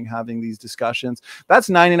 soul winning, having these discussions, that's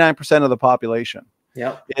 99% of the population.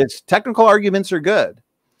 Yep. It's technical arguments are good,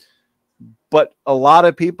 but a lot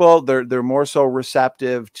of people, they're more so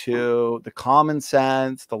receptive to the common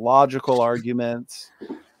sense, the logical arguments,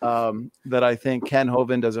 that I think Ken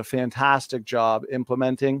Hovind does a fantastic job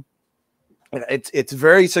implementing. It's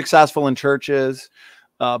very successful in churches,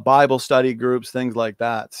 Bible study groups, things like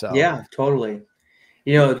that. So yeah, totally.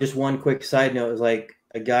 You know, just one quick side note is like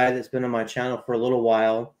a guy that's been on my channel for a little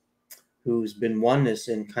while, who's been oneness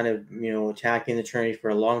and kind of, you know, attacking the Trinity for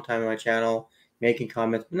a long time on my channel, making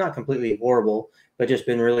comments, not completely horrible, but just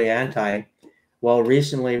been really anti. Well,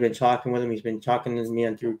 recently I've been talking with him. He's been talking to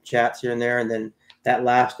me through chats here and there, and then that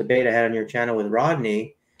last debate I had on your channel with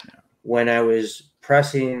Rodney, when I was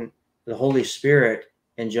pressing the Holy Spirit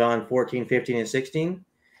in John 14, 15, and 16,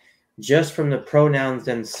 just from the pronouns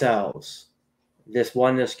themselves, this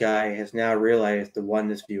oneness guy has now realized the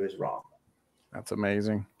oneness view is wrong. That's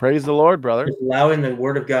amazing. Praise the Lord, brother. Just allowing the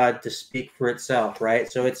word of God to speak for itself,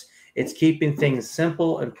 right? So it's keeping things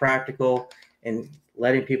simple and practical and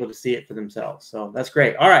letting people to see it for themselves. So that's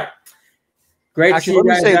great. All right. Great. Actually, let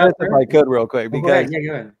me say this if I could real quick, because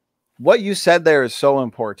go ahead. What you said there is so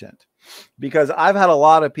important. because I've had a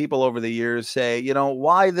lot of people over the years say, you know,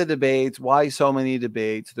 why the debates? Why so many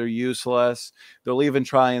debates? They're useless. They'll even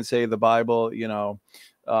try and say the Bible, you know,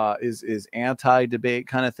 is anti-debate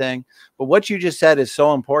kind of thing. But what you just said is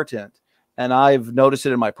so important. And I've noticed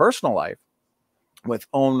it in my personal life with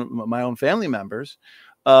my own family members,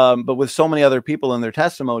 but with so many other people in their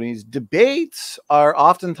testimonies. Debates are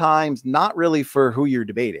oftentimes not really for who you're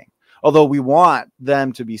debating, although we want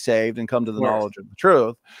them to be saved and come to the knowledge of the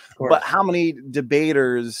truth. But how many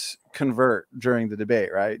debaters convert during the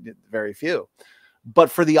debate, right? Very few. But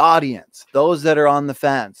for the audience, those that are on the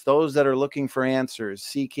fence, those that are looking for answers,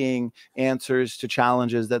 seeking answers to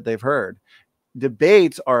challenges that they've heard,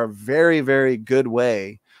 debates are a very, very good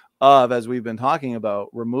way of, as we've been talking about,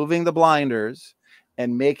 removing the blinders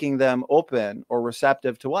and making them open or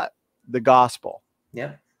receptive to what? The gospel.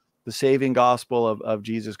 Yeah. The saving gospel of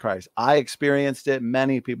Jesus Christ. I experienced it.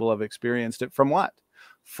 Many people have experienced it from what?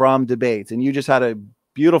 From debates. And you just had a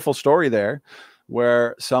beautiful story there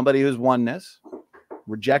where somebody who's oneness,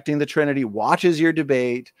 rejecting the Trinity, watches your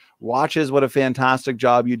debate, watches what a fantastic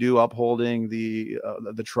job you do upholding the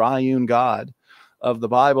triune God of the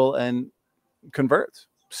Bible, and converts,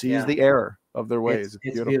 sees the error of their ways.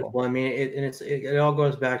 It's beautiful. I mean, it all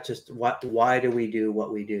goes back just why do we do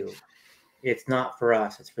what we do? It's not for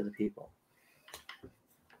us, it's for the people.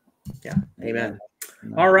 Yeah. Amen.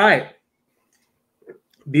 All right.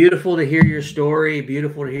 Beautiful to hear your story.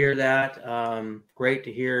 Beautiful to hear that. Great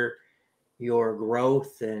to hear your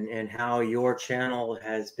growth and how your channel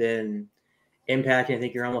has been impacting. I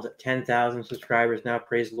think you're almost at 10,000 subscribers now.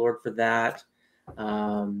 Praise the Lord for that.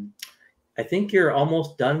 I think you're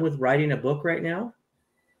almost done with writing a book right now.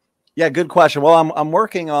 Yeah, good question. Well, I'm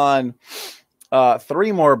working on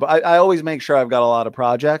 3 more, but I always make sure I've got a lot of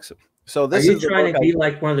projects. So this Are you trying to be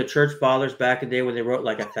like one of the church fathers back in the day when they wrote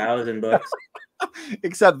like 1,000 books?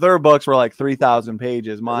 Except their books were like 3,000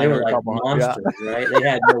 pages. Mine were like monsters, right? They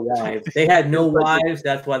had no wives. They had no wives.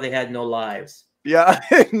 That's why they had no lives. Yeah,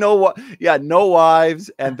 no wives,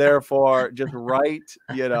 and therefore just write.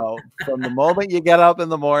 You know, from the moment you get up in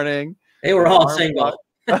the morning, they were all single.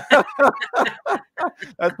 That's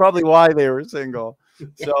probably why they were single.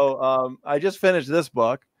 So I just finished this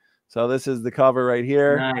book. So this is the cover right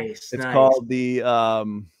here. Nice. It's called the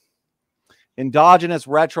Endogenous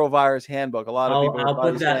Retrovirus Handbook. A lot of people. I'll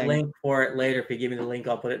put that link for it later. If you give me the link,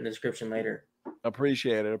 I'll put it in the description later.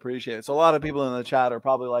 Appreciate it. So a lot of people in the chat are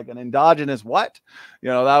probably like, an endogenous what? You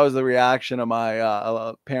know, that was the reaction of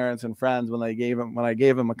my parents and friends when I gave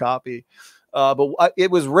them a copy. But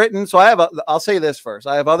it was written. So I'll say this first.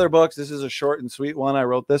 I have other books. This is a short and sweet one. I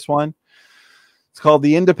wrote this one. It's called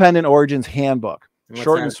the Independent Origins Handbook.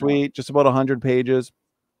 Short and sweet, just about 100 pages.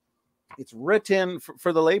 It's written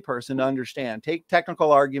for the layperson to understand. Take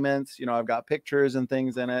technical arguments. You know, I've got pictures and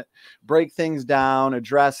things in it. Break things down.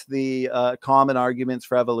 Address the common arguments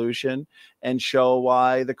for evolution, and show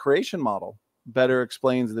why the creation model better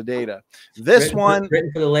explains the data. This one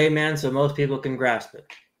written for the layman, so most people can grasp it.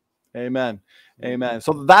 Amen. Amen.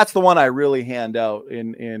 So that's the one I really hand out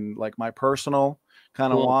in like my personal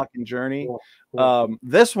kind of walk and journey. Cool.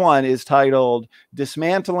 This one is titled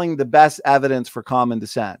Dismantling the Best Evidence for Common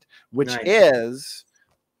Descent, which is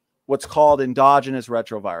what's called endogenous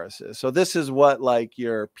retroviruses. So this is what like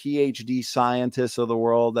your PhD scientists of the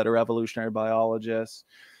world that are evolutionary biologists,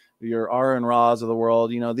 your R and Ra's of the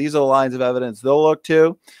world, you know, these are the lines of evidence they'll look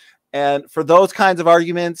to. And for those kinds of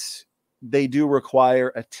arguments, they do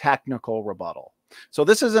require a technical rebuttal. So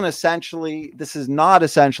this is not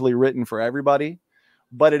essentially written for everybody,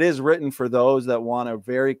 but it is written for those that want a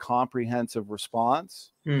very comprehensive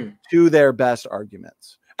response to their best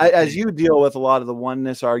arguments. As you deal with a lot of the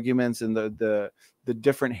oneness arguments and the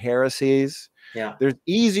different heresies, there's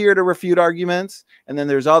easier to refute arguments. And then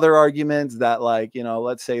there's other arguments that, like, you know,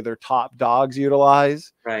 let's say their top dogs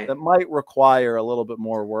utilize that might require a little bit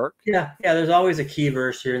more work. Yeah. There's always a key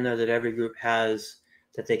verse here and there that every group has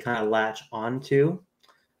that they kind of latch onto.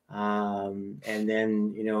 And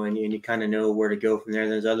then, you know, and you kind of know where to go from there.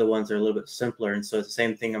 There's other ones that are a little bit simpler. And so it's the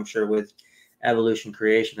same thing, I'm sure, with evolution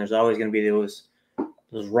creation. There's always going to be those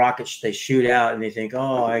rockets they shoot out and they think,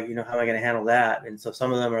 oh, how am I going to handle that? And so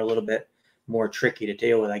some of them are a little bit more tricky to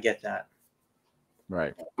deal with. I get that.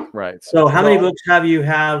 Right. So how many books have you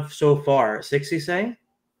so far? 6, you say?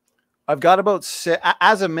 I've got about 6.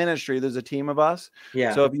 As a ministry, there's a team of us.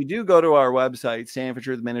 Yeah. So if you do go to our website,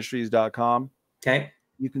 standfortruthministries.com, okay,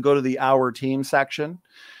 you can go to the Our Team section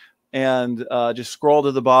and just scroll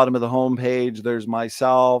to the bottom of the homepage. There's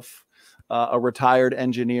myself, a retired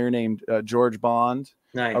engineer named George Bond,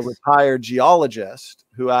 a retired geologist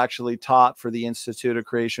who actually taught for the Institute of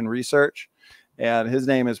Creation Research, And his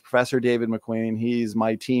name is Professor David McQueen. He's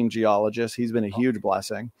my team geologist. He's been a huge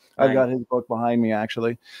blessing. I've got his book behind me,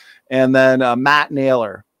 actually. And then Matt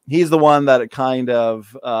Naylor. He's the one that it kind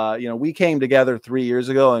of, we came together 3 years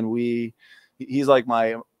ago, and he's like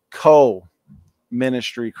my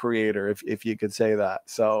co-ministry creator, if you could say that.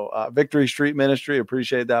 So Victory Street Ministry,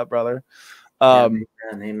 appreciate that, brother.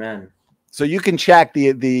 Amen. So you can check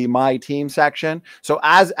the my team section. So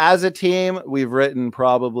as a team, we've written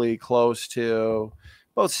probably close to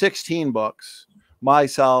about 16 books.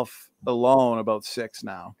 Myself alone, about 6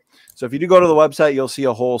 now. So if you do go to the website, you'll see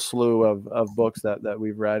a whole slew of books that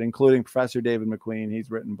we've read, including Professor David McQueen. He's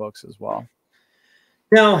written books as well.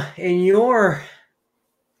 Now, in your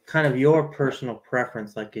personal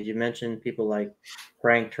preference, like as you mentioned, people like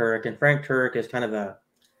Frank Turek, and Frank Turek is kind of a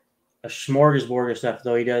smorgasbord of stuff,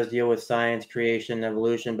 though he does deal with science, creation,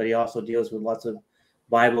 evolution, but he also deals with lots of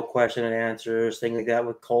Bible question and answers, things like that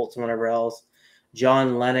with cults and whatever else.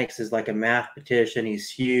 John Lennox is like a mathematician. He's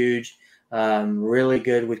huge, really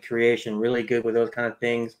good with creation, really good with those kind of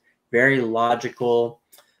things, very logical.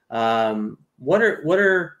 What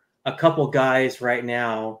are a couple guys right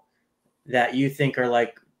now that you think are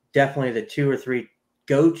like definitely the 2 or 3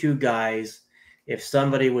 go-to guys if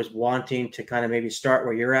somebody was wanting to kind of maybe start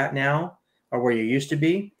where you're at now or where you used to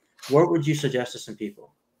be? What would you suggest to some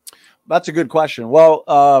people? That's a good question. Well,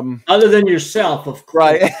 other than yourself, of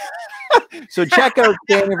course. Right. So check out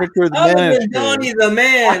Standing for Truth Other than Donny the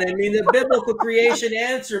man. I mean, the biblical creation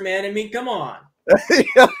answer, man. I mean, come on.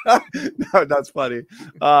 No, that's funny.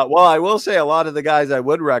 Well, I will say a lot of the guys I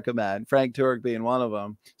would recommend, Frank Turek being one of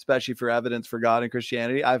them, especially for evidence for God and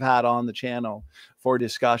Christianity, I've had on the channel for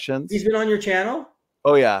discussions. He's been on your channel?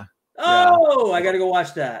 Oh, yeah. Oh, yeah. I got to go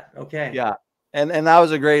watch that. Okay. Yeah. And that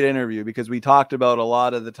was a great interview because we talked about a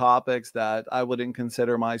lot of the topics that I wouldn't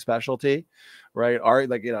consider my specialty, right?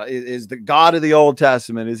 Is the God of the Old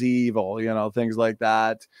Testament, is he evil? Things like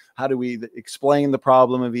that. How do we explain the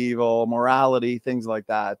problem of evil, morality, things like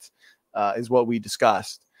that, is what we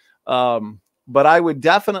discussed. But I would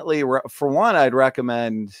definitely, for one, I'd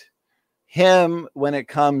recommend him when it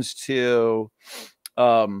comes to,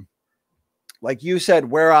 like you said,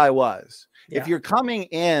 where I was. Yeah. If you're coming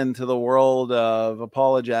into the world of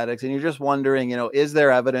apologetics and you're just wondering, is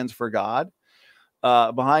there evidence for God?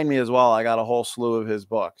 Behind me as well, I got a whole slew of his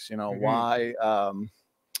books. Why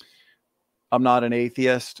I'm not an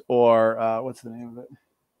atheist, or what's the name of it?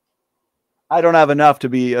 I don't have enough to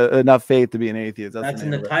be enough faith to be an atheist. That's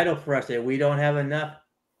in the title for us. We don't have enough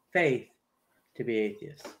faith to be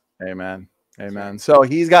atheists. Amen. Amen. So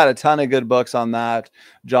he's got a ton of good books on that.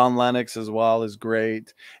 John Lennox as well is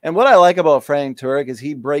great. And what I like about Frank Turek is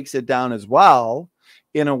he breaks it down as well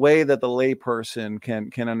in a way that the layperson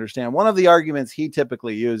can understand. One of the arguments he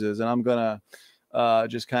typically uses, and I'm going to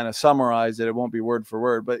just kind of summarize it. It won't be word for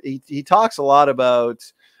word, but he talks a lot about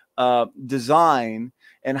design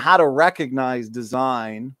and how to recognize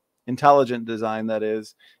design, intelligent design, that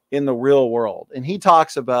is, in the real world. And he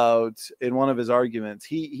talks about, in one of his arguments,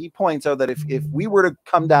 he points out that if we were to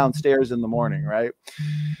come downstairs in the morning, right,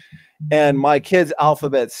 and my kid's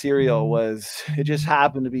alphabet cereal it just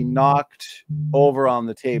happened to be knocked over on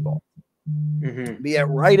the table. But yet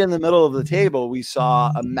right in the middle of the table, we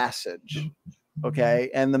saw a message. Okay.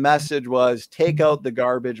 And the message was, take out the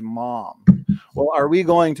garbage, Mom. Well, are we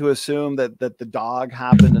going to assume that the dog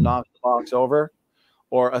happened to knock the box over?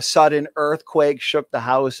 Or a sudden earthquake shook the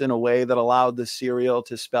house in a way that allowed the cereal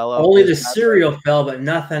to spell out? Only the cereal fell, but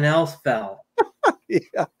nothing else fell.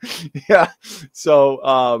 Yeah.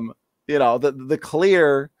 So, the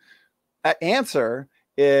clear answer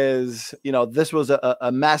is, this was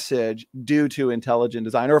a message due to intelligent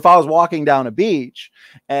design. Or if I was walking down a beach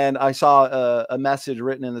and I saw a message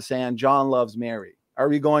written in the sand, John loves Mary. Are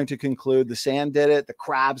we going to conclude the sand did it? The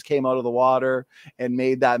crabs came out of the water and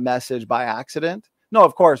made that message by accident? No,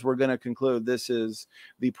 of course, we're going to conclude this is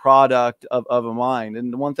the product of a mind.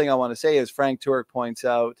 And the one thing I want to say is Frank Turek points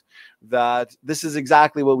out that this is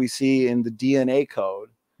exactly what we see in the DNA code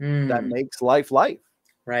that makes life life.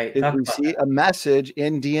 Right. We see a message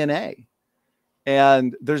in DNA.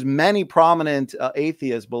 And there's many prominent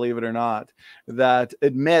atheists, believe it or not, that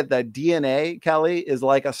admit that DNA, Kelly, is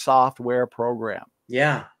like a software program.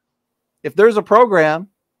 Yeah. If there's a program,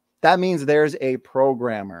 that means there's a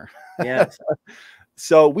programmer. Yes.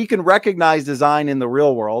 So we can recognize design in the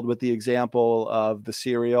real world with the example of the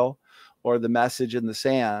cereal or the message in the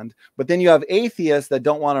sand. But then you have atheists that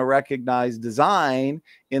don't want to recognize design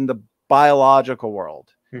in the biological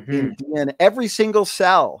world. in DNA. Every single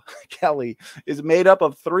cell, Kelly, is made up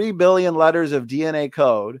of 3 billion letters of DNA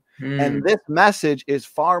code. And this message is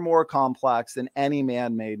far more complex than any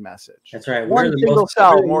man-made message. That's right. One single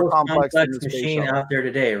cell more complex than the machine out there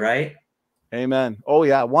today, right? Amen. Oh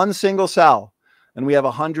yeah, one single cell, and we have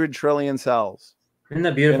 100 trillion cells. Isn't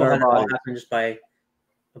that beautiful how it all happened just by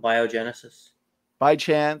biogenesis? By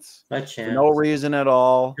chance. By chance. For no reason at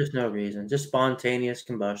all. There's no reason. Just spontaneous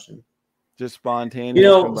combustion. Just spontaneous. You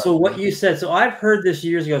know, combustion. so what you said, so I've heard this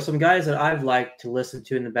years ago, some guys that I've liked to listen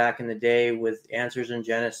to in the back in the day with Answers in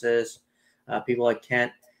Genesis, people like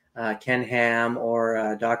Ken Ham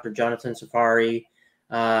or Dr. Jonathan Safari.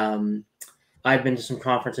 I've been to some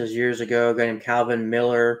conferences years ago, a guy named Calvin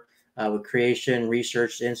Miller with Creation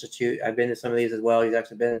Research Institute. I've been to some of these as well. He's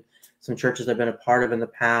actually been in some churches I've been a part of in the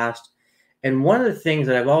past. And one of the things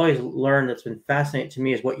that I've always learned that's been fascinating to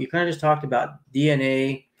me is what you kind of just talked about,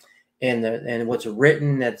 DNA and what's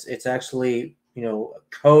written. It's actually, you know,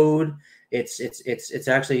 code. It's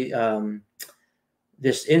actually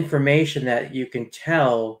this information that you can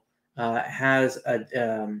tell has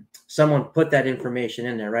someone put that information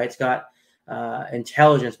in there, right? It's got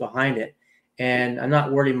intelligence behind it. And I'm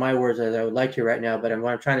not wording my words as I would like to right now, but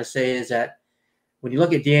what I'm trying to say is that when you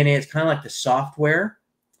look at DNA, it's kind of like the software,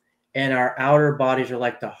 and our outer bodies are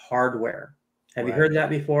like the hardware. Have you heard that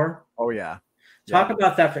before? Oh yeah. Talk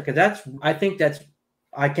about that, because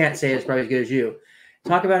I can't say it's probably as good as you.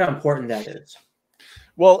 Talk about how important that is.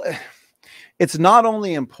 Well, it's not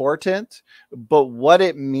only important, but what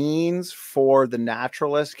it means for the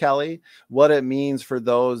naturalist, Kelly, what it means for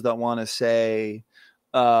those that want to say,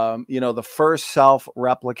 you know, the first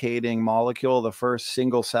self-replicating molecule, the first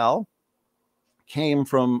single cell, came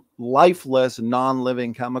from lifeless,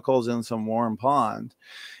 non-living chemicals in some warm pond.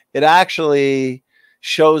 It actually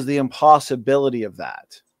shows the impossibility of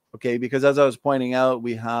that. Okay, because as I was pointing out,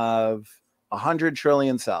 we have 100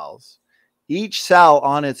 trillion cells, each cell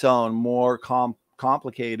on its own more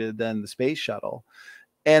complicated than the space shuttle.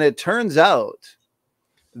 And it turns out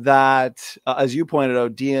that, as you pointed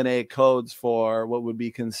out, DNA codes for what would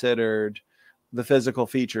be considered the physical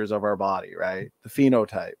features of our body, right? The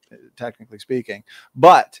phenotype, technically speaking.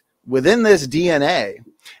 But within this DNA,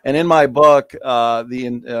 and in my book,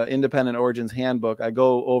 the Independent Origins Handbook, I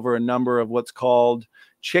go over a number of what's called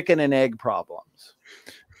chicken and egg problems.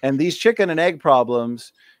 And these chicken and egg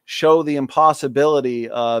problems show the impossibility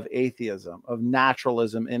of atheism, of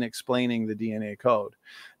naturalism in explaining the DNA code.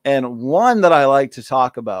 And one that I like to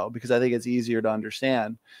talk about, because I think it's easier to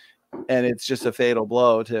understand, and it's just a fatal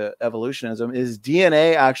blow to evolutionism, is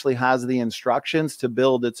DNA actually has the instructions to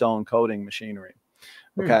build its own coding machinery.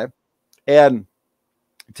 Okay. And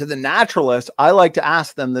to the naturalist, I like to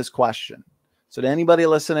ask them this question. So to anybody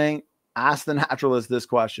listening, ask the naturalist this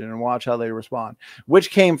question and watch how they respond. Which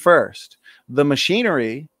came first? The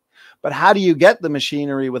machinery, but how do you get the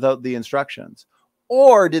machinery without the instructions?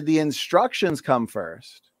 Or did the instructions come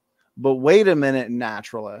first? But wait a minute,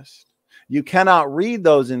 naturalist. You cannot read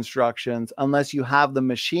those instructions unless you have the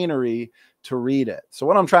machinery to read it. So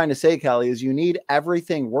what I'm trying to say, Kelly, is you need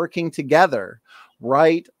everything working together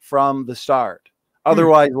right from the start.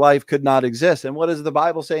 Otherwise, life could not exist. And what does the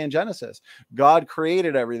Bible say in Genesis? God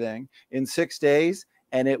created everything in 6 days,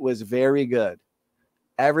 and it was very good.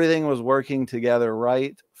 Everything was working together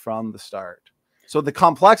right from the start. So the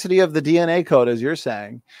complexity of the DNA code, as you're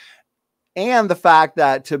saying, and the fact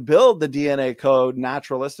that to build the DNA code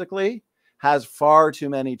naturalistically has far too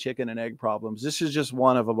many chicken and egg problems. This is just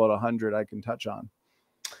one of about 100 I can touch on.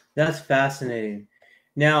 That's fascinating.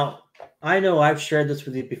 Now, I know I've shared this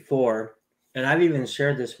with you before, and I've even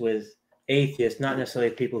shared this with atheists, not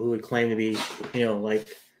necessarily people who would claim to be, you know, like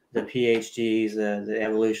the PhDs, the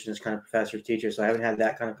evolutionists kind of professors, teachers. So I haven't had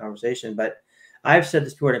that kind of conversation, but I've said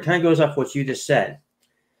this before, and it kind of goes off what you just said.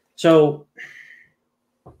 So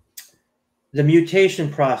the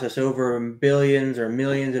mutation process over billions or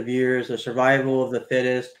millions of years, the survival of the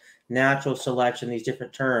fittest, natural selection, these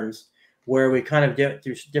different terms, where we kind of get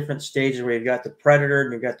through different stages where you've got the predator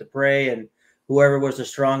and you've got the prey, and whoever was the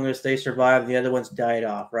strongest, they survived, the other ones died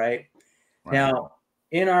off, right? Now,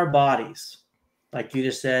 in our bodies, like you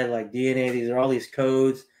just said, like DNA, these are all these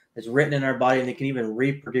codes that's written in our body, and they can even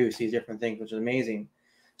reproduce these different things, which is amazing.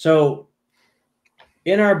 So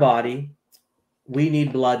in our body, we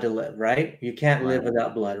need blood to live, right? You can't live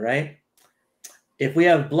without blood, right? If we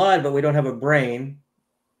have blood, but we don't have a brain,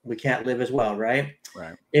 we can't live as well, right?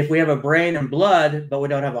 Right. If we have a brain and blood, but we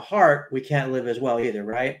don't have a heart, we can't live as well either,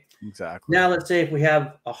 right? Exactly. Now, let's say if we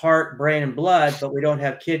have a heart, brain, and blood, but we don't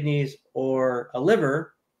have kidneys or a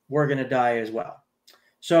liver, we're going to die as well.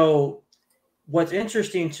 So what's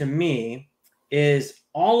interesting to me is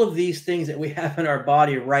all of these things that we have in our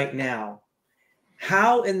body right now.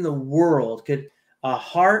 How in the world could a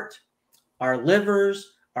heart, our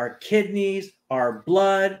livers, our kidneys, our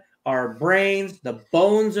blood, our brains, the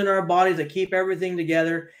bones in our bodies that keep everything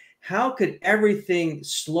together, how could everything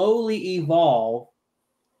slowly evolve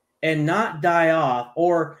and not die off?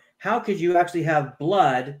 Or how could you actually have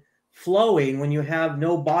blood flowing when you have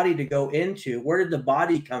no body to go into? Where did the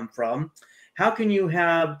body come from? How can you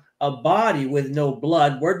have a body with no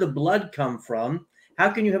blood? Where'd the blood come from?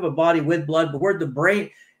 How can you have a body with blood, but where'd the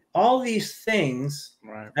brain? All these things,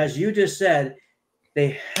 as you just said,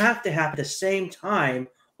 they have to happen at the same time,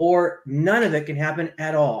 or none of it can happen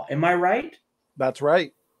at all. Am I right? That's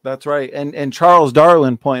right. That's right. And Charles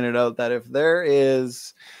Darwin pointed out that if there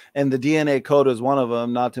is, and the DNA code is one of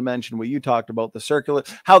them, not to mention what you talked about,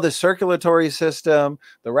 how the circulatory system,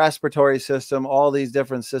 the respiratory system, all these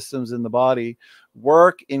different systems in the body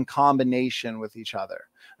work in combination with each other.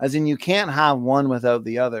 As in, you can't have one without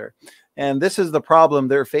the other. And this is the problem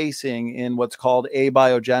they're facing in what's called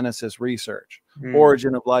abiogenesis research,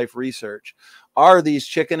 origin of life research, are these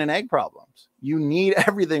chicken and egg problems. You need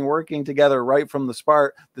everything working together right from the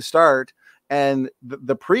start, and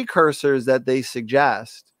the precursors that they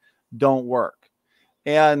suggest don't work.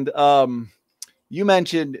 And you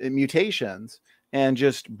mentioned mutations and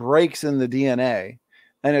just breaks in the DNA.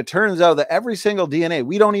 And it turns out that every single DNA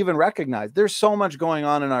we don't even recognize. There's so much going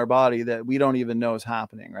on in our body that we don't even know is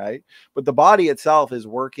happening, right? But the body itself is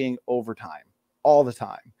working overtime all the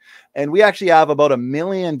time. And we actually have about 1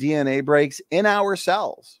 million DNA breaks in our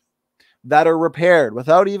cells that are repaired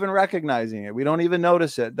without even recognizing it. We don't even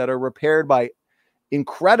notice it, that are repaired by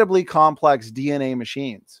incredibly complex DNA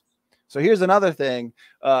machines. So here's another thing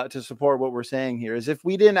to support what we're saying here is if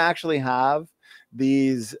we didn't actually have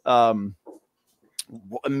these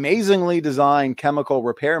amazingly designed chemical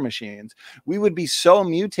repair machines, we would be so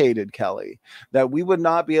mutated, Kelly, that we would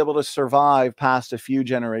not be able to survive past a few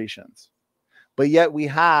generations. But yet we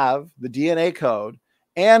have the DNA code,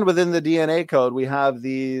 and within the DNA code, we have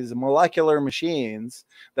these molecular machines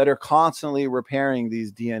that are constantly repairing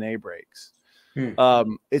these DNA breaks.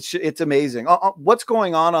 It's amazing. What's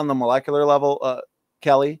going on the molecular level,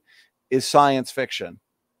 Kelly, is science fiction.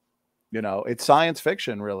 You know, it's science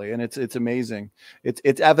fiction, really, and it's amazing.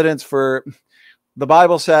 It's evidence for the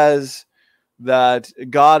Bible says that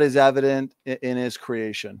God is evident in His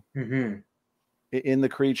creation, in the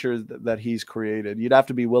creatures that He's created. You'd have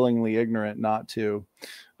to be willingly ignorant not to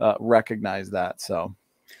recognize that. So,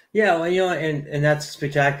 yeah, well, you know, and that's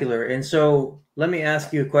spectacular. And so, let me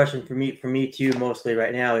ask you a question for me to you mostly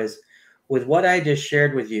right now is with what I just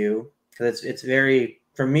shared with you, because it's very,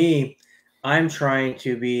 for me, I'm trying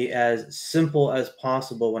to be as simple as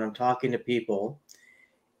possible when I'm talking to people.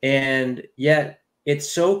 And yet it's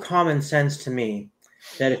so common sense to me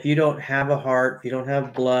that if you don't have a heart, if you don't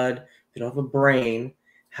have blood, if you don't have a brain,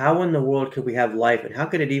 how in the world could we have life? And how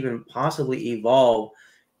could it even possibly evolve,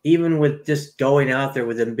 even with just going out there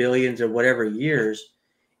within billions or whatever years?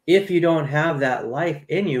 If you don't have that life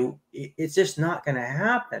in you, it's just not going to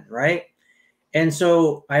happen, right? And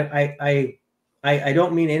so I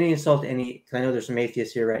don't mean any insult to any, because I know there's some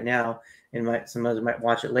atheists here right now, and some others might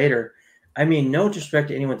watch it later. I mean, no disrespect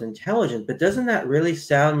to anyone's intelligence, but doesn't that really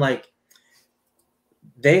sound like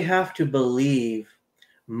they have to believe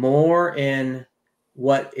more in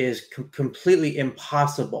what is completely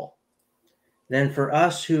impossible than for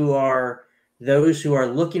us who are those who are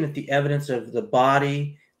looking at the evidence of the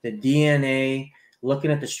body, the DNA, looking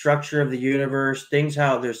at the structure of the universe, things,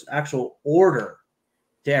 how there's actual order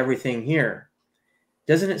to everything here.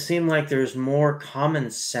 Doesn't it seem like there's more common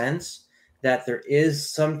sense that there is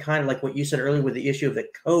some kind of, like what you said earlier with the issue of the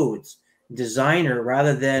codes, designer,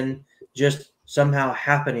 rather than just somehow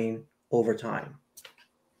happening over time?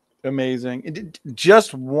 Amazing.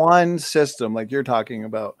 Just one system like you're talking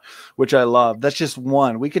about, which I love. That's just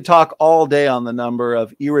one. We could talk all day on the number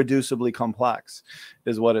of irreducibly complex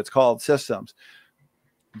is what it's called, systems.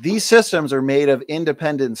 These systems are made of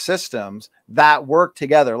independent systems that work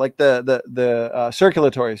together, like the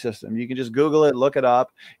circulatory system. You can just Google it, look it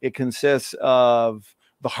up. It consists of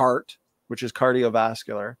the heart, which is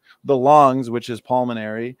cardiovascular, the lungs, which is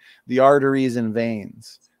pulmonary, the arteries and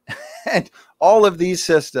veins. And all of these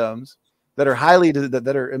systems that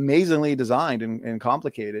are amazingly designed and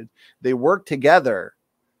complicated, they work together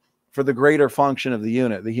for the greater function of the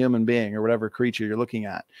unit, the human being or whatever creature you're looking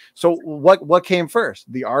at. So what came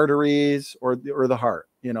first, the arteries or the heart?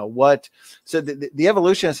 You know what? So the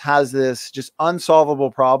evolutionist has this just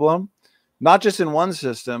unsolvable problem, not just in one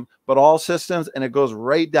system, but all systems, and it goes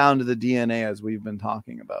right down to the DNA, as we've been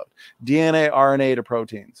talking about. DNA, RNA to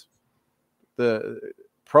proteins. the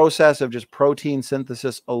process of just protein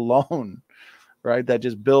synthesis alone, right, that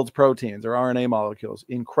just builds proteins or RNA molecules,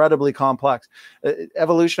 incredibly complex.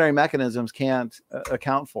 Evolutionary mechanisms can't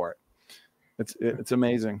account for it. It's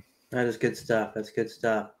amazing. That is good stuff. That's good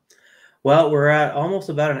stuff. Well, we're at almost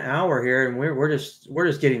about an hour here, and we're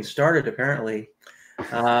just getting started. Apparently,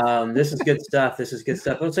 this is good stuff. This is good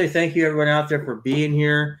stuff. Let's say thank you everyone out there for being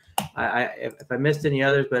here. If I missed any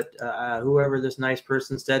others, but whoever this nice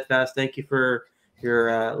person, Steadfast, thank you for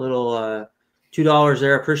your little $2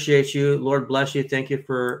 there. Appreciate you. Lord bless you. Thank you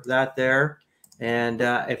for that there. And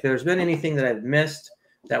if there's been anything that I've missed,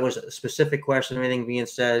 that was a specific question, anything being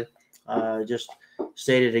said, just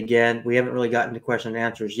state it again. We haven't really gotten to question and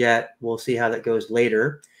answers yet. We'll see how that goes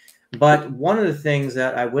later. But one of the things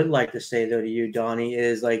that I would like to say, though, to you, Donny,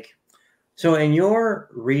 is like, so in your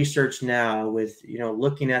research now with,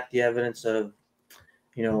 looking at the evidence of,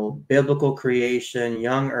 biblical creation,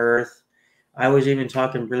 young earth, I was even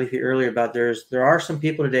talking briefly earlier about there are some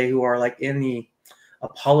people today who are like in the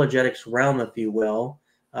apologetics realm, if you will.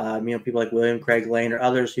 People like William Craig Lane or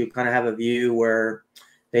others who kind of have a view where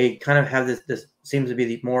they kind of have this seems to be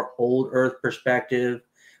the more old earth perspective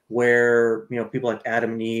where, people like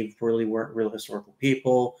Adam and Eve really weren't real historical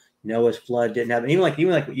people. Noah's flood didn't happen. Even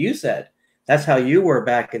like what you said, that's how you were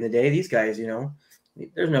back in the day. These guys,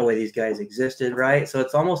 there's no way these guys existed, right? So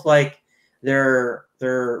it's almost like they're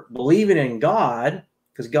believing in God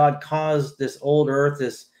because God caused this old earth,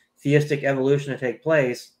 this theistic evolution to take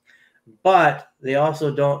place, but they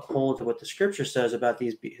also don't hold to what the scripture says about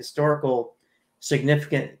these historical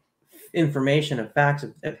significant information and facts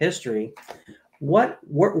of history.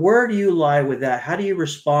 Where do you lie with that? How do you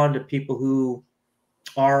respond to people who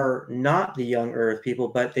are not the young earth people,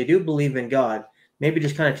 but they do believe in God? Maybe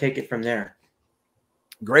just kind of take it from there.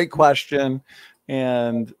 Great question.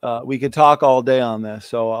 And we could talk all day on this.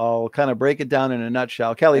 So I'll kind of break it down in a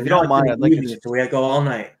nutshell. Kelly, if you don't mind, I'd like to... So we have to go all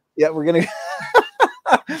night. Yeah, we're going to...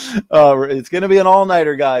 it's going to be an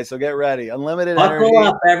all-nighter, guys. So get ready. Unlimited Buckle energy.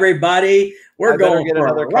 up, everybody. We're going for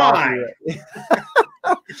another ride.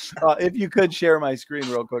 If you could share my screen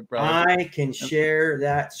real quick, brother. I can share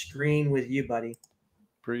that screen with you, buddy.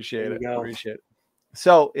 Appreciate it. Appreciate it.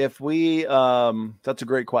 So if we, that's a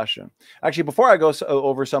great question. Actually, before I go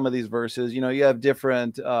over some of these verses, you have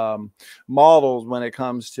different models when it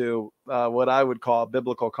comes to what I would call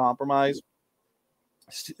biblical compromise,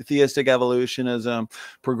 theistic evolutionism,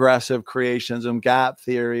 progressive creationism, gap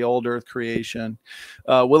theory, old earth creation.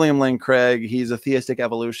 William Lane Craig, he's a theistic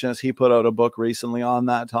evolutionist. He put out a book recently on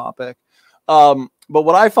that topic. But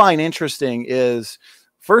what I find interesting is,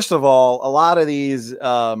 first of all, a lot of these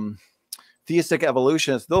theistic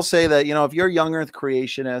evolutionists, they'll say that, if you're a young earth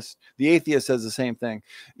creationist, the atheist says the same thing.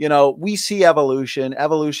 We see evolution.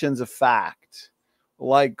 Evolution's a fact,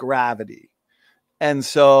 like gravity. And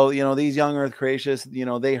so, these young earth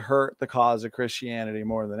creationists, they hurt the cause of Christianity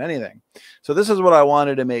more than anything. So this is what I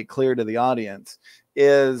wanted to make clear to the audience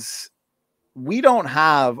is we don't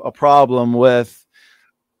have a problem with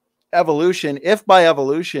evolution. If by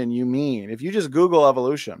evolution, you mean, if you just Google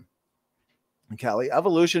evolution, Kelly,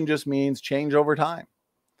 evolution just means change over time.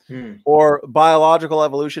 Or biological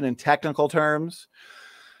evolution in technical terms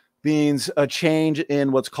means a change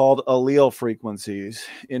in what's called allele frequencies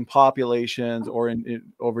in populations or in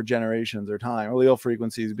over generations or time. Allele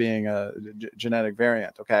frequencies being a genetic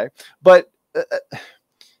variant, okay? But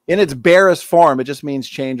in its barest form, it just means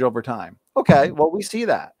change over time. Okay, well, we see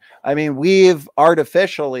that. I mean, we've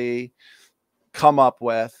artificially come up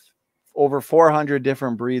with over 400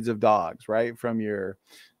 different breeds of dogs, right? From your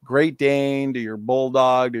Great Dane to your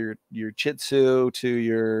Bulldog to your Shih Tzu to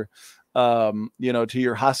your to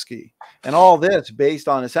your Husky, and all this based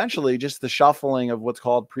on essentially just the shuffling of what's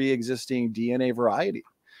called pre-existing DNA variety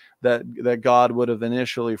that God would have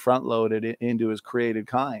initially front-loaded into his created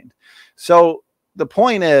kind. So the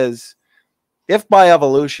point is, if by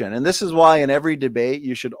evolution, and this is why in every debate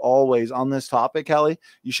you should always, on this topic, Kelly,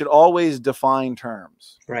 you should always define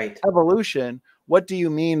terms. Right. Evolution, what do you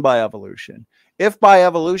mean by evolution? If by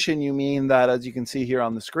evolution you mean that, as you can see here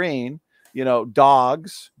on the screen,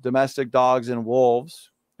 dogs, domestic dogs and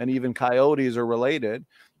wolves, and even coyotes are related.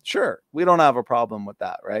 Sure, we don't have a problem with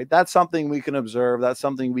that, right? That's something we can observe. That's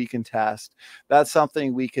something we can test. That's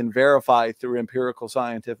something we can verify through empirical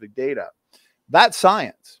scientific data. That's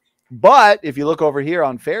science. But if you look over here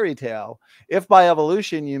on fairy tale, if by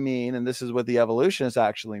evolution you mean, and this is what the evolutionists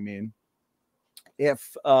actually mean,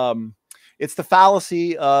 if it's the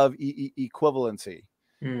fallacy of equivalency.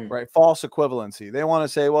 Right. False equivalency. They want to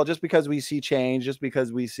say, well, just because we see change, just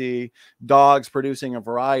because we see dogs producing a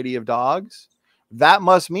variety of dogs, That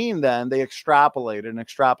must mean then they extrapolated an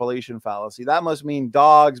extrapolation fallacy. That must mean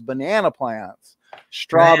dogs, banana plants,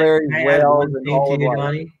 strawberries, whales, and all of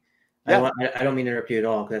life. Yeah. I don't mean to interrupt you at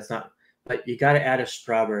all, because that's not. But you got to add a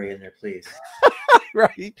strawberry in there, please.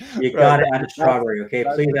 Right. You got to add a strawberry, okay?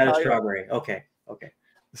 Please add a strawberry. Okay. Okay.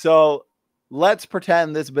 So let's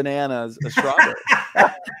pretend this banana is a strawberry.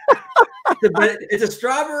 It's a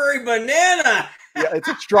strawberry banana. Yeah, it's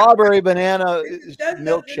a strawberry banana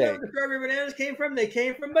milkshake. The strawberry bananas came from? They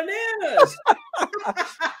came from bananas.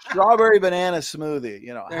 Strawberry banana smoothie.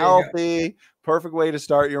 You know, healthy, perfect way to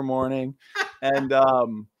start your morning. And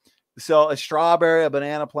so a strawberry, a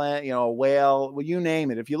banana plant, you know, a whale, well, you name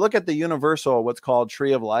it. If you look at the universal, what's called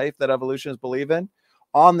tree of life that evolutionists believe in,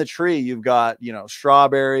 on the tree, you've got, you know,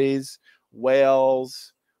 strawberries,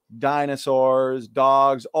 whales, dinosaurs,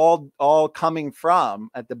 dogs, all coming from,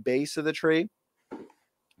 at the base of the tree,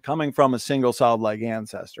 coming from a single celled like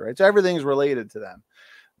ancestor, right? So everything's related to them.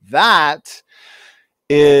 That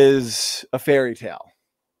is a fairy tale.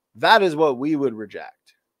 That is what we would reject.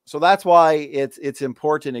 So that's why it's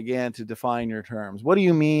important, again, to define your terms. What do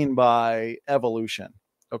you mean by evolution?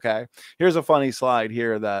 Okay, here's a funny slide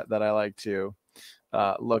here that I like to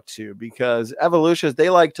look to, because evolutionists, they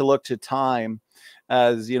like to look to time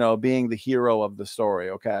as, you know, being the hero of the story.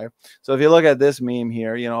 Okay, so if you look at this meme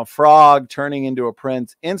here, you know, a frog turning into a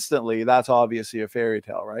prince instantly, that's obviously a fairy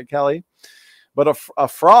tale, right, Kelly? But a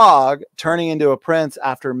frog turning into a prince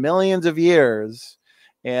after millions of years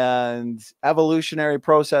and evolutionary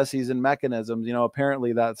processes and mechanisms, you know,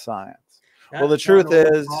 apparently that's science. Well, the truth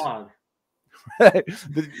is,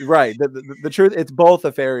 right, the truth, it's both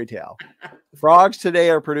a fairy tale. Frogs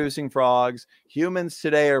today are producing frogs. Humans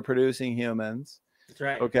today are producing humans. That's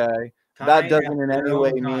right. Okay. That doesn't in any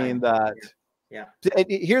way mean that. Yeah.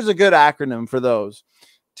 Here's a good acronym for those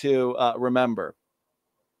to remember,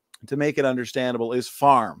 to make it understandable, is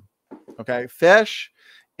FARM. Okay. Fish,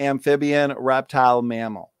 amphibian, reptile,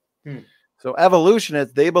 mammal. So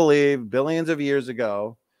evolutionists, they believe billions of years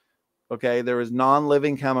ago, okay, there was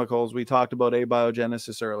non-living chemicals. We talked about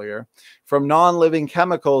abiogenesis earlier. From non-living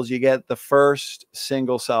chemicals, you get the first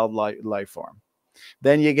single-celled life form.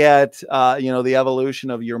 Then you get, you know, the evolution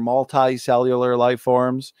of your multicellular life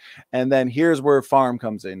forms. And then here's where farm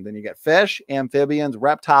comes in. Then you get fish, amphibians,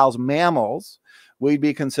 reptiles, mammals. We'd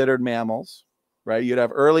be considered mammals, right? You'd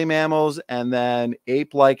have early mammals and then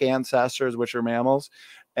ape-like ancestors, which are mammals,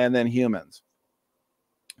 and then humans.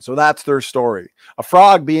 So that's their story. A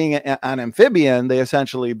frog being an amphibian, they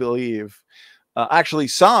essentially believe, actually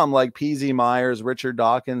some like P.Z. Myers, Richard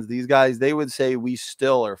Dawkins, these guys, they would say we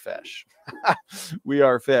still are fish. We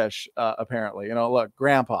are fish, apparently. You know, look,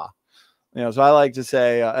 grandpa. You know, so I like to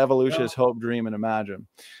say evolutionists hope, dream, and imagine.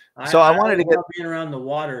 So I wanted to get being around the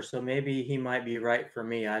water, so maybe he might be right for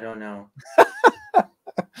me. I don't know.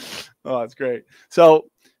 Oh, that's great. So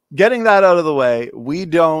getting that out of the way, we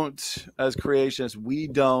don't, as creationists, we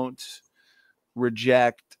don't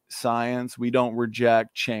reject science. We don't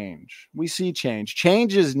reject change. We see change.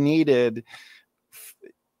 Change is needed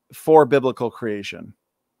for biblical creation,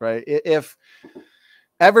 right? If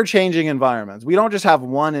ever-changing environments, we don't just have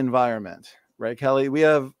one environment, right, Kelly? We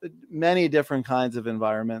have many different kinds of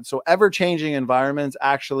environments. So ever-changing environments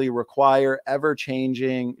actually require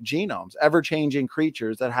ever-changing genomes, ever-changing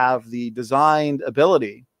creatures that have the designed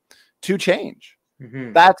ability to change.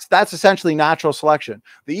 That's essentially natural selection.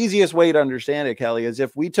 The easiest way to understand it, Kelly, is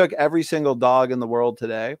if we took every single dog in the world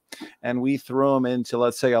today and we threw them into,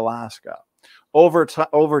 let's say, Alaska.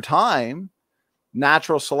 Over time,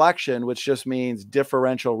 natural selection, which just means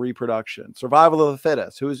differential reproduction, survival of the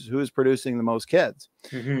fittest, who's producing the most kids.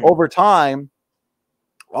 Over time,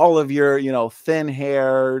 all of your, you know,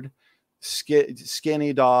 thin-haired,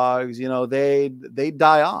 skinny dogs, you know, they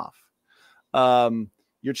die off.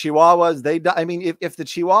 Your Chihuahuas, they die. I mean, if the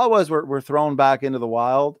Chihuahuas were thrown back into the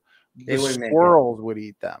wild, the squirrels would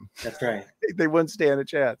eat them. That's right. They wouldn't stand a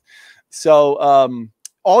chance. So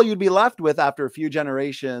all you'd be left with after a few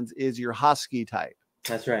generations is your husky type.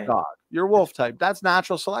 That's right. Dog, your wolf type. That's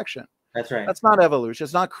natural selection. That's right. That's not evolution.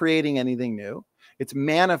 It's not creating anything new. It's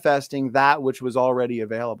manifesting that which was already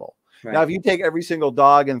available. Right. Now, if you take every single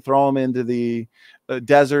dog and throw them into the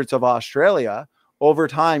deserts of Australia, over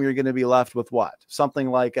time, you're going to be left with what?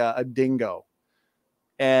 Something like a dingo.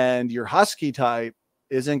 And your husky type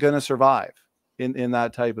isn't going to survive in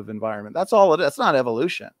that type of environment. That's all it is. It's not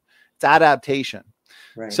evolution. It's adaptation.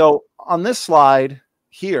 Right. So on this slide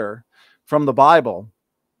here from the Bible,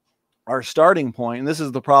 our starting point, and this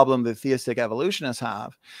is the problem that theistic evolutionists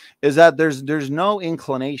have, is that there's no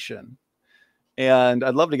inclination. And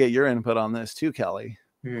I'd love to get your input on this too, Kelly.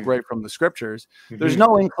 right from the scriptures. There's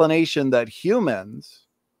no inclination that humans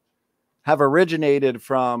have originated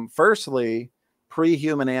from, firstly,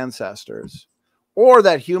 pre-human ancestors, or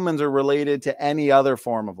that humans are related to any other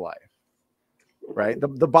form of life, right?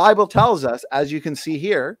 The Bible tells us, as you can see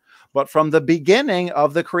here, but from the beginning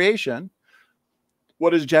of the creation,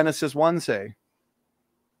 what does Genesis 1 say?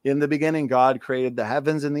 In the beginning, God created the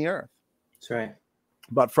heavens and the earth. That's right.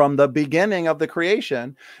 But from the beginning of the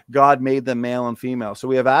creation, God made them male and female. So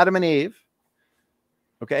we have Adam and Eve.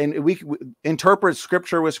 Okay, and we interpret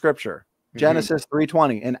scripture with scripture. Genesis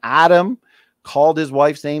 3:20. And Adam called his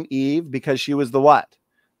wife's name Eve because she was the what?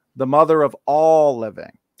 The mother of all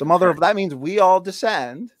living. The mother of, that means we all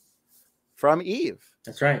descend from Eve.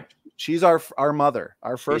 That's right. She's our mother,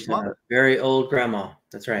 our first mother. Very old grandma.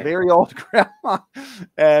 That's right. Very old grandma.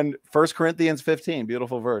 And 1 Corinthians 15,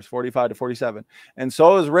 beautiful verse, 45 to 47. And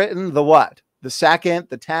so is written the what? The second,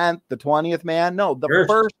 the 10th, the 20th man? No, the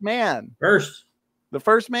first man. The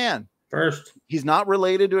first man. He's not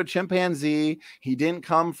related to a chimpanzee. He didn't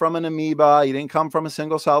come from an amoeba. He didn't come from a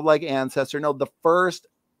single-celled like ancestor. No, the first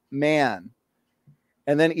man.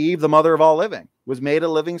 And then Eve, the mother of all living, was made a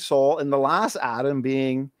living soul. And the last Adam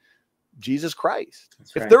being Jesus Christ.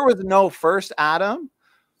 If there was no first Adam,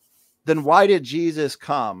 then why did Jesus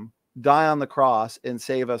come, die on the cross, and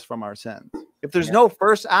save us from our sins? If there's no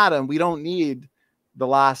first Adam, we don't need the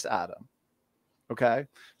last Adam. Okay?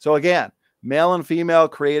 So again, male and female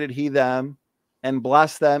created he them and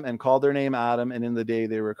blessed them and called their name Adam, and in the day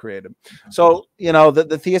they were created. So, you know,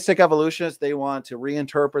 the theistic evolutionists, they want to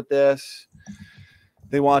reinterpret this.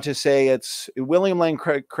 They want to say it's, William Lane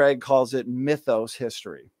Craig calls it mythos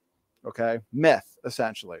history. Okay? Myth,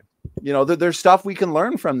 essentially. You know, there's stuff we can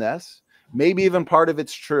learn from this. Maybe even part of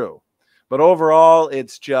it's true. But overall,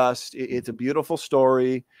 it's just, it's a beautiful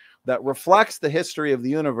story that reflects the history of the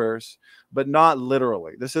universe, but not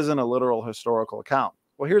literally. This isn't a literal historical account.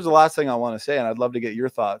 Well, here's the last thing I want to say, and I'd love to get your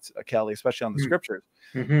thoughts, Kelly, especially on the scriptures,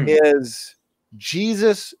 is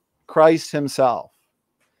Jesus Christ himself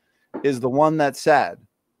is the one that said,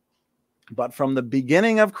 but from the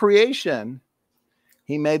beginning of creation,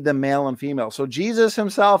 he made them male and female. So Jesus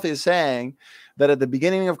himself is saying that at the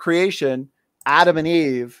beginning of creation, Adam and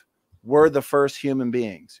Eve were the first human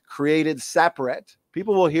beings, created separate.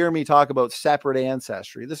 People will hear me talk about separate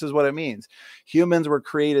ancestry. This is what it means. Humans were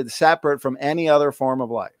created separate from any other form of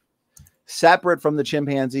life, separate from the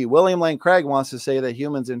chimpanzee. William Lane Craig wants to say that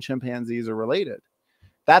humans and chimpanzees are related.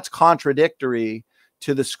 That's contradictory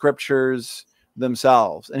to the scriptures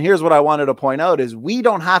themselves. And here's what I wanted to point out is we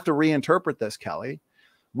don't have to reinterpret this, Kelly.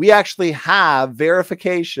 We actually have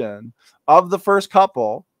verification of the first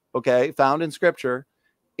couple, okay, found in scripture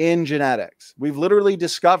in genetics. We've literally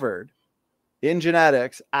discovered in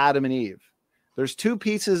genetics Adam and Eve. There's two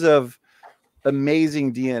pieces of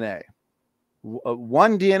amazing DNA.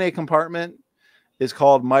 One DNA compartment is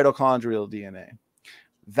called mitochondrial DNA.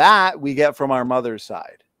 That we get from our mother's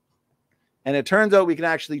side. And it turns out we can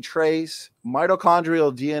actually trace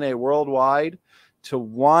mitochondrial DNA worldwide to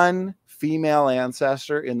one female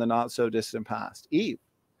ancestor in the not so distant past, Eve.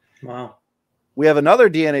 Wow. We have another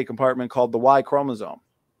DNA compartment called the Y chromosome.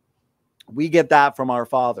 We get that from our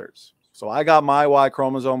fathers. So I got my Y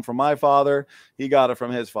chromosome from my father. He got it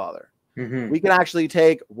from his father. We can actually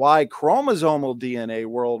take Y chromosomal DNA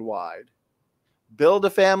worldwide, build a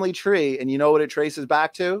family tree, and you know what it traces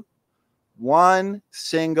back to? One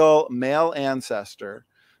single male ancestor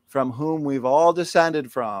from whom we've all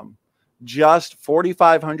descended from just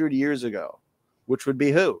 4,500 years ago, which would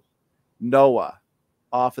be who? Noah,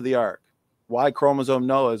 off of the ark. Y chromosome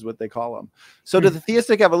Noah is what they call him. So to the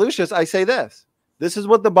theistic evolutionists, I say this. This is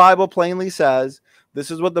what the Bible plainly says.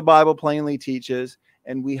 This is what the Bible plainly teaches.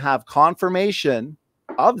 And we have confirmation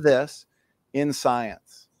of this in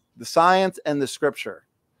science. The science and the scripture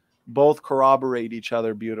both corroborate each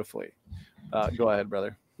other beautifully. Go ahead,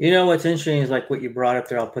 brother. You know, what's interesting is like what you brought up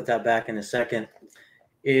there. I'll put that back in a second.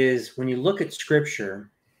 Is when you look at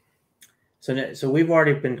scripture. So we've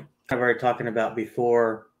already been kind of already talking about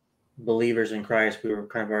before believers in Christ. We were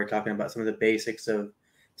kind of already talking about some of the basics of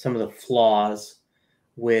some of the flaws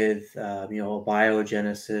with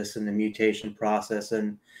biogenesis and the mutation process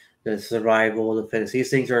and the survival of the fittest. These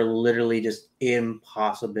things are literally just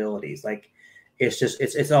impossibilities. Like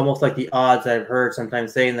it's almost like the odds I've heard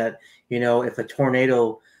sometimes saying that, you know, if a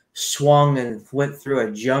tornado swung and went through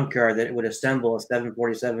a junkyard, that it would assemble a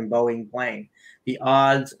 747 Boeing plane. The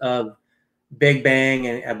odds of Big Bang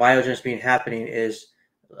and a biogenesis being happening is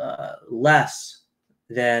less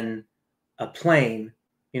than a plane.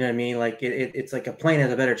 You know what I mean? Like it's like a plane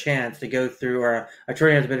has a better chance to go through, or a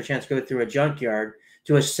tornado has a better chance to go through a junkyard.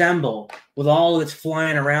 to assemble with all of its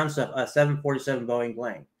flying around stuff a 747 Boeing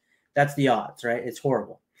plane. That's the odds, right? It's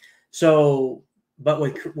horrible. So, but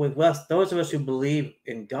with us, those of us who believe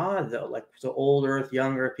in God, though, like so old Earth,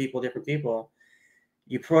 young Earth people, different people,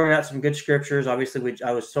 you pointed out some good scriptures. Obviously,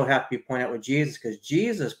 I was so happy you point out with Jesus, because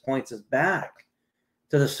Jesus points us back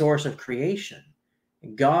to the source of creation.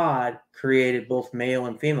 God created both male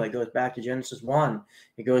and female. It goes back to Genesis 1.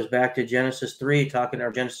 It goes back to Genesis 3,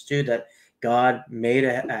 or Genesis 2, that God made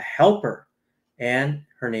a helper, and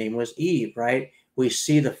her name was Eve, right? We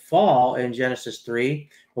see the fall in Genesis 3,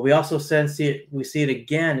 but we also see it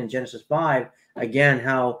again in Genesis 5, again,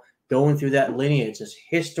 how going through that lineage, this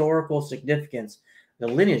historical significance, the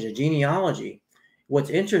lineage, the genealogy. What's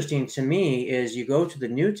interesting to me is you go to the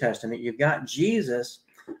New Testament, you've got Jesus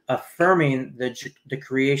affirming the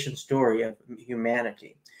creation story of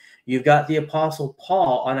humanity. You've got the Apostle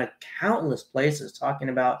Paul on a countless places talking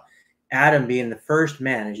about Adam being the first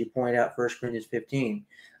man, as you point out, 1 Corinthians 15,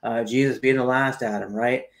 Jesus being the last Adam,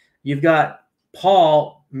 right? You've got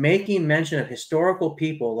Paul making mention of historical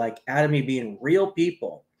people like Adam and Eve being real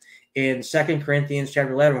people in 2 Corinthians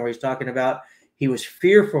chapter 11, where he's talking about he was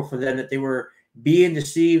fearful for them that they were being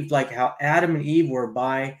deceived, like how Adam and Eve were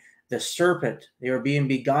by the serpent. They were being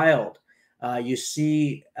beguiled. You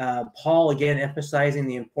see Paul again emphasizing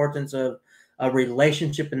the importance of a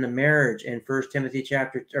relationship in the marriage in 1 Timothy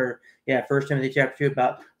chapter 2,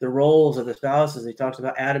 about the roles of the spouses. He talks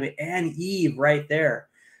about Adam and Eve right there.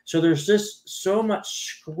 So there's just so much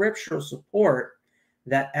scriptural support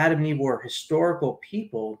that Adam and Eve were historical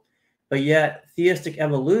people, but yet theistic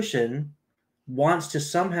evolution wants to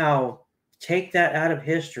somehow take that out of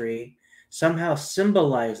history, somehow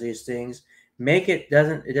symbolize these things, make it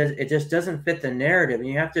just doesn't fit the narrative. And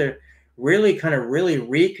you have to really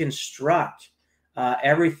reconstruct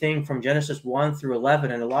everything from Genesis 1 through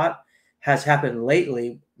 11. And a lot has happened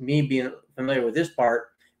lately, me being familiar with this part,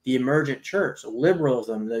 the emergent church,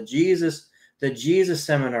 liberalism, the Jesus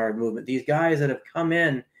seminar movement, these guys that have come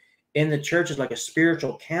in the churches like a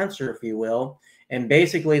spiritual cancer, if you will. And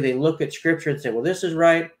basically they look at scripture and say, well, this is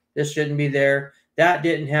right, this shouldn't be there, that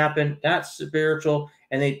didn't happen, that's spiritual.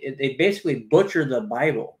 And they basically butcher the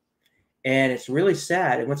Bible. And it's really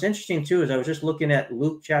sad. And what's interesting too is I was just looking at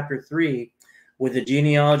Luke chapter 3 with the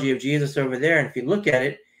genealogy of Jesus over there. And if you look at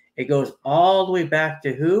it, it goes all the way back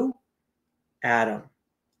to who? Adam.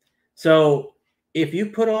 So if you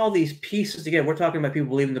put all these pieces together, we're talking about people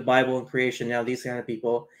believing the Bible and creation now, these kind of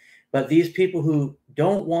people, but these people who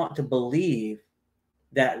don't want to believe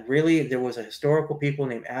that really there was a historical people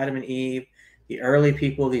named Adam and Eve, the early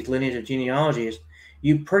people, these lineage of genealogies,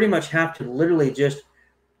 you pretty much have to literally just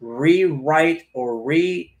rewrite or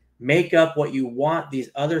remake up what you want these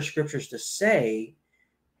other scriptures to say.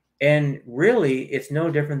 And really, it's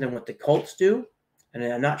no different than what the cults do. And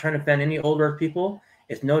I'm not trying to offend any old earth people.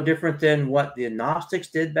 It's no different than what the Gnostics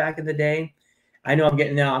did back in the day. I know I'm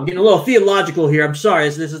getting a little theological here. I'm sorry.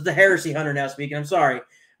 This is the heresy hunter now speaking. I'm sorry.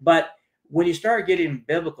 But when you start getting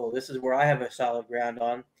biblical, this is where I have a solid ground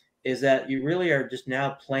on, is that you really are just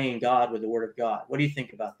now playing God with the word of God. What do you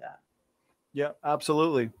think about that? Yeah,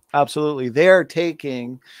 absolutely. Absolutely. They're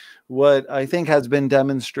taking what I think has been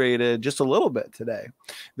demonstrated just a little bit today.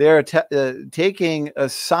 They're taking a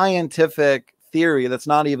scientific theory that's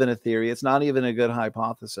not even a theory. It's not even a good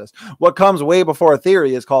hypothesis. What comes way before a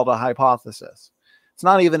theory is called a hypothesis. It's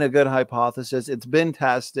not even a good hypothesis. It's been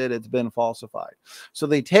tested. It's been falsified. So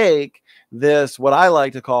they take this, what I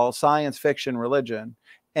like to call science fiction religion,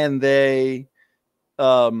 and they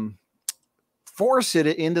force it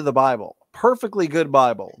into the Bible. Perfectly good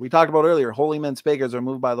Bible. We talked about earlier, holy men spake as are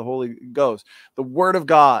moved by the Holy Ghost, the word of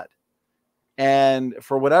God. And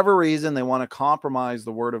for whatever reason, they want to compromise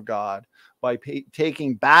the word of God by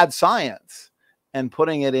taking bad science and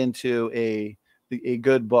putting it into a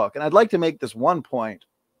good book. And I'd like to make this one point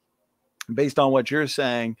based on what you're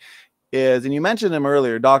saying is, and you mentioned him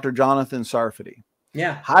earlier, Dr. Jonathan Sarfati.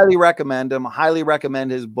 Yeah. Highly recommend him. Highly recommend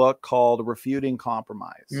his book called Refuting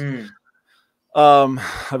Compromise.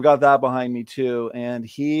 I've got that behind me too. And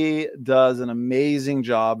he does an amazing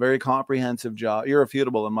job, very comprehensive job,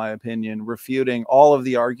 irrefutable in my opinion, refuting all of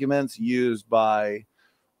the arguments used by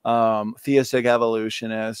theistic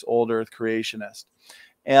evolutionists, old earth creationists.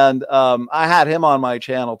 And I had him on my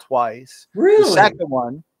channel twice. Really? The second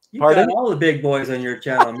one. You got all the big boys on your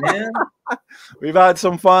channel, man. We've had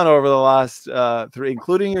some fun over the last 3,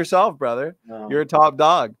 including yourself, brother. Oh. You're a top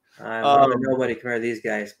dog. Nobody compared to these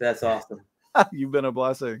guys. That's awesome. You've been a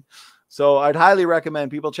blessing. So I'd highly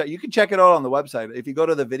recommend people check. You can check it out on the website. If you go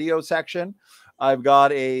to the video section, I've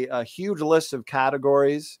got a huge list of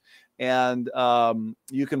categories And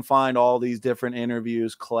you can find all these different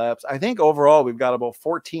interviews, clips. I think overall we've got about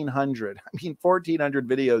 1,400. 1,400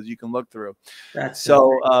 videos you can look through. That's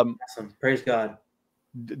so awesome. Praise God.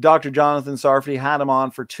 Dr. Jonathan Sarfati had him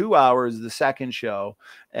on for 2 hours, the second show,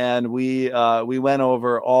 and we went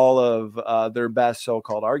over all of their best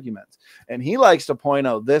so-called arguments. And he likes to point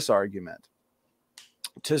out this argument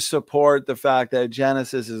to support the fact that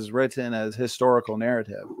Genesis is written as historical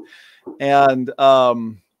narrative. And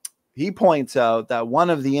he points out that one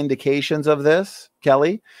of the indications of this,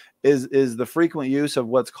 Kelly, is the frequent use of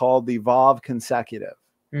what's called the Vav consecutive.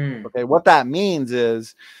 Okay, what that means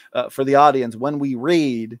is, for the audience, when we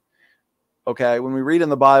read in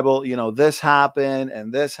the Bible, you know, this happened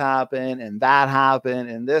and this happened and that happened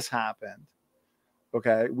and this happened.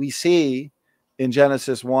 Okay, we see in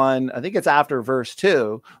Genesis 1, I think it's after verse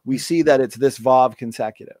 2, we see that it's this Vav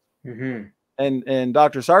consecutive. And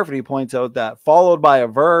Dr. Sarfati points out that followed by a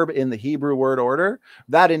verb in the Hebrew word order,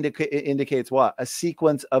 that indicates what? A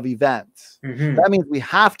sequence of events. That means we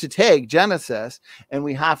have to take Genesis and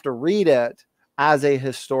we have to read it as a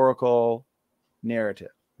historical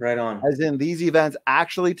narrative. Right on. As in, these events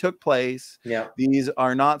actually took place. Yeah. These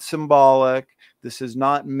are not symbolic. This is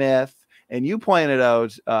not myth. And you pointed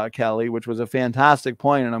out, Kelly, which was a fantastic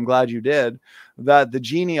point, and I'm glad you did, that the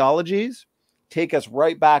genealogies take us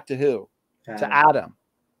right back to who? To Adam,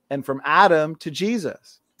 and from Adam to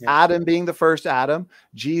Jesus. Adam being the first Adam,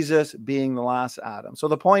 Jesus being the last Adam. So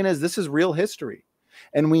the point is, this is real history,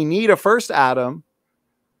 and we need a first Adam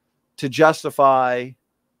to justify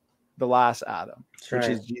the last Adam, which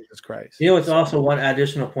is Jesus Christ. You know, it's also one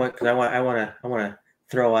additional point, because I want to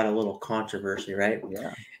throw out a little controversy, right?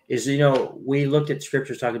 Yeah. Is, you know, we looked at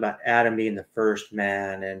scriptures talking about Adam being the first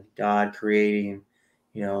man and God creating,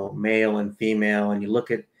 you know, male and female, and you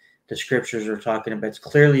look at the scriptures are talking about,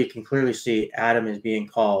 you can clearly see Adam is being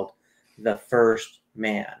called the first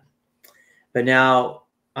man. But now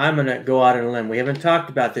I'm going to go out on a limb. We haven't talked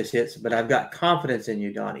about this yet, but I've got confidence in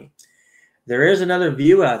you, Donnie. There is another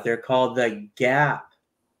view out there called the gap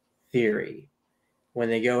theory, when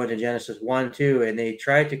they go into Genesis 1, 2, and they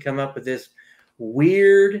try to come up with this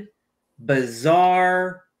weird,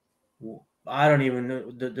 bizarre, I don't even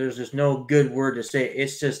know, there's just no good word to say.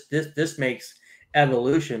 It's just, this makes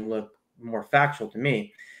evolution look more factual to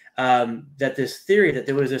me, that this theory that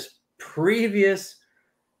there was this previous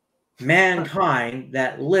mankind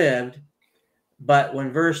that lived, but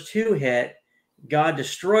when verse 2 hit, God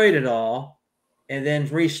destroyed it all and then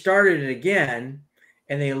restarted it again.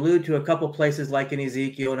 And they allude to a couple places like in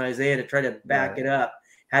Ezekiel and Isaiah to try to back it up.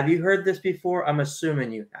 Have you heard this before? I'm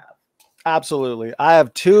assuming you have. Absolutely. I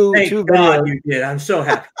have two videos. You did. I'm so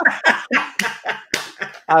happy.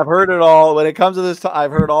 I've heard it all. When it comes to this,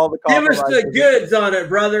 I've heard all the. Give us the goods on it,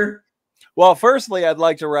 brother. Well, firstly, I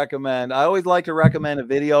always like to recommend a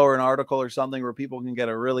video or an article or something where people can get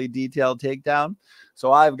a really detailed takedown.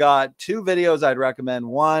 So I've got 2 videos I'd recommend.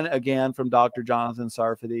 One, again, from Dr. Jonathan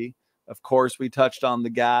Sarfati. Of course, we touched on the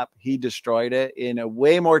gap. He destroyed it in a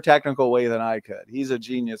way more technical way than I could. He's a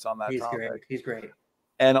genius on that topic. He's great.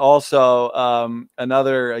 And also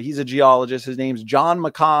he's a geologist. His name's John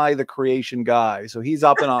Mackay, the creation guy. So he's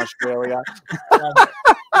up in Australia.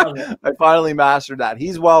 I finally mastered that.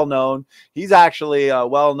 He's well known. He's actually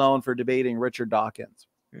well known for debating Richard Dawkins.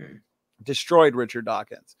 Destroyed Richard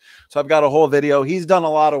Dawkins. So I've got a whole video. He's done a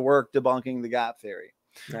lot of work debunking the gap theory.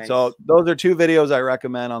 Nice. So those are 2 videos I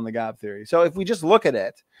recommend on the gap theory. So if we just look at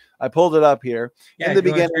it, I pulled it up here. In the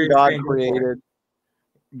beginning,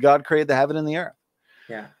 God created the heaven and the earth.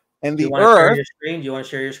 Yeah. And the earth. Do you want to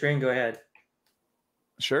share your screen? Go ahead.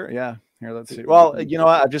 Sure. Yeah. Here, let's see. Well, you know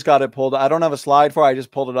what? I've just got it pulled. I don't have a slide for it. I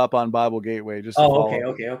just pulled it up on Bible Gateway. Just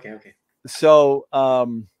okay. So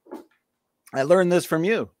I learned this from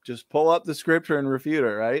you. Just pull up the scripture and refute it,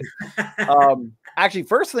 right? Actually,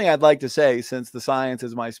 first thing I'd like to say, since the science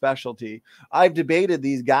is my specialty, I've debated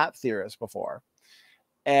these gap theorists before.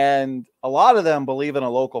 And a lot of them believe in a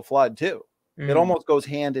local flood too. It almost goes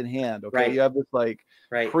hand in hand. Okay. Right. You have this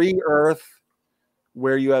pre-earth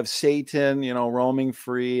where you have Satan, roaming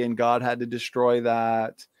free, and God had to destroy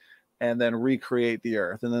that and then recreate the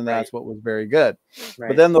earth. And then that's what was very good. Right.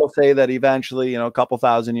 But then they'll say that eventually, a couple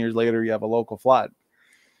thousand years later, you have a local flood.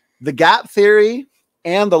 The gap theory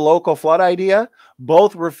and the local flood idea,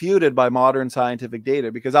 both refuted by modern scientific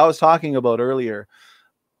data, because I was talking about earlier,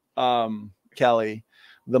 Kelly,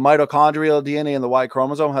 the mitochondrial DNA and the Y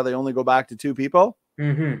chromosome, how they only go back to 2 people.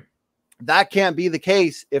 That can't be the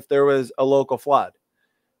case if there was a local flood,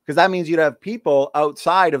 because that means you'd have people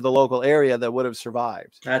outside of the local area that would have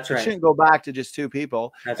survived. That's right. It shouldn't go back to just 2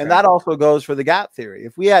 people. That also goes for the gap theory.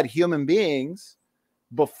 If we had human beings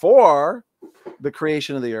before the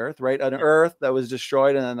creation of the earth, right? An earth that was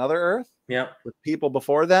destroyed and another earth, with people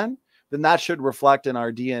before then that should reflect in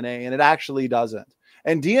our DNA, and it actually doesn't.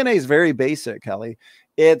 And DNA is very basic, Kelly.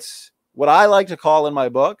 It's what I like to call in my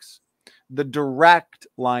books the direct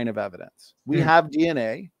line of evidence. We have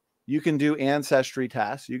DNA. You can do ancestry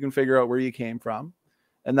tests. You can figure out where you came from,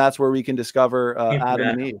 and that's where we can discover Adam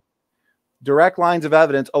and Eve. Direct lines of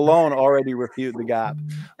evidence alone already refute the gap.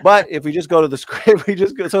 But if we just go to the script, we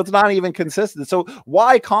just go, so it's not even consistent. So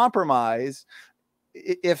why compromise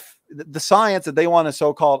if the science that they want to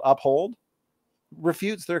so-called uphold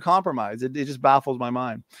refutes their compromise? It just baffles my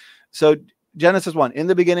mind. So Genesis 1, in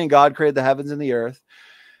the beginning, God created the heavens and the earth.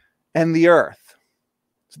 And the earth.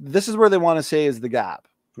 This is where they want to say is the gap.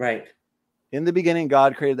 Right. In the beginning,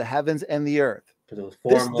 God created the heavens and the earth. It was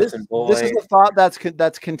formless and void. This is the thought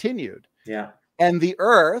that's continued. Yeah. And the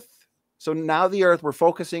earth, so now the earth, we're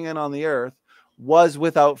focusing in on the earth, was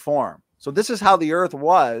without form. So this is how the earth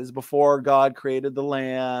was before God created the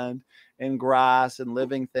land and grass and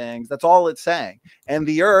living things. That's all it's saying. And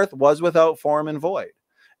the earth was without form and void.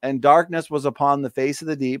 And darkness was upon the face of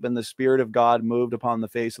the deep, and the Spirit of God moved upon the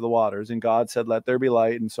face of the waters. And God said, let there be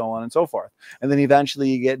light, and so on and so forth. And then eventually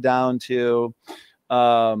you get down to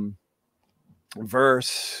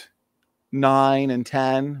verse 9 and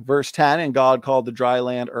 10. Verse 10, and God called the dry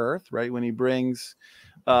land earth, right? When he brings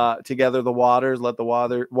together the waters, let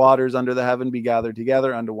the waters under the heaven be gathered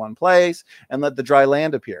together unto one place, and let the dry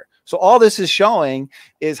land appear. So all this is showing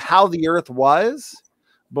is how the earth was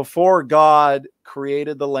before God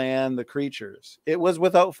created the land, the creatures. It was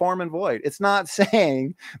without form and void. It's not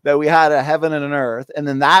saying that we had a heaven and an earth, and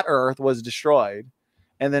then that earth was destroyed,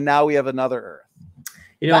 and then now we have another earth.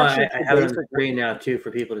 You know, I have it on the screen now too for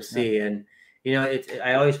people to see, and you know,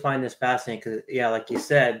 I always find this fascinating because, yeah, like you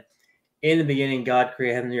said, in the beginning, God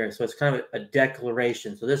created heaven and the earth. So it's kind of a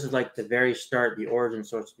declaration. So this is like the very start, the origin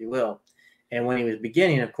source, if you will. And when he was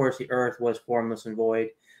beginning, of course, the earth was formless and void.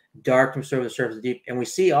 Darkness over the surface of the deep. And we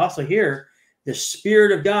see also here the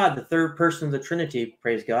Spirit of God, the third person of the Trinity,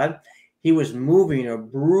 praise God. He was moving or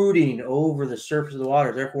brooding over the surface of the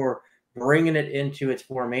water, therefore bringing it into its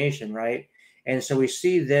formation, right? And so we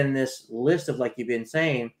see then this list of, like you've been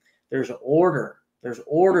saying, there's order. There's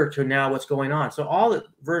order to now what's going on. So all that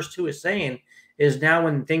verse 2 is saying is now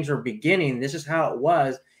when things are beginning, this is how it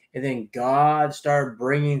was. And then God started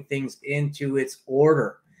bringing things into its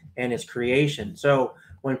order and its creation. So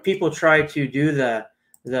when people try to do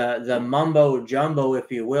the mumbo jumbo,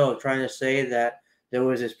 if you will, trying to say that there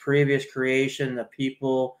was this previous creation, the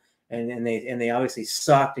people, and they obviously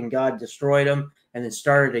sucked and God destroyed them and then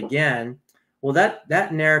started again. Well,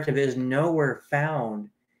 that narrative is nowhere found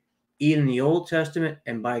in the Old Testament,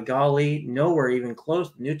 and by golly, nowhere even close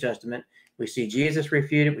to the New Testament. We see Jesus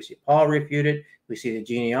refute it. We see Paul refute it. We see the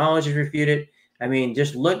genealogies refute it. I mean,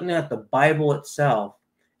 just looking at the Bible itself,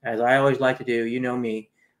 as I always like to do, you know me,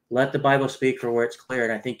 let the Bible speak for where it's clear,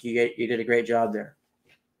 and I think you did a great job there.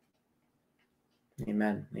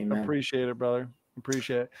 Amen. Amen. Appreciate it, brother.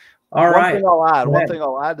 Appreciate it. All right. One thing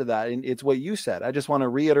I'll add to that, and it's what you said. I just want to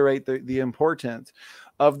reiterate the importance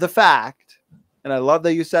of the fact, and I love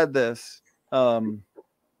that you said this,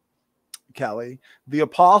 Kelly. The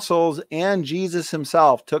apostles and Jesus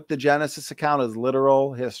himself took the Genesis account as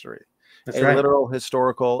literal history, literal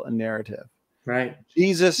historical narrative. Right.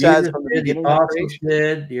 Jesus says from the beginning, the apostles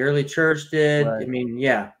did, the early church did. Right. I mean,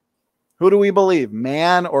 yeah. Who do we believe,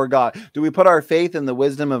 man or God? Do we put our faith in the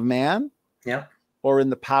wisdom of man? Yeah. Or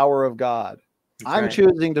in the power of God? I'm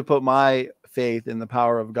choosing to put my faith in the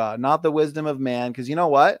power of God, not the wisdom of man, because you know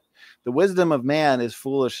what? The wisdom of man is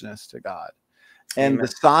foolishness to God. And the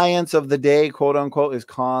science of the day, quote unquote, is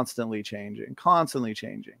constantly changing,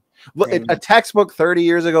 Look, a textbook 30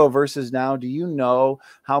 years ago versus now, do you know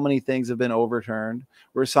how many things have been overturned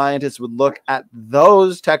where scientists would look at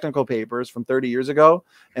those technical papers from 30 years ago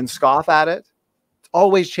and scoff at it? It's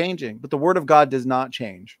always changing, but the word of God does not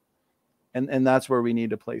change. And that's where we need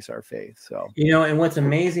to place our faith. So, you know, and what's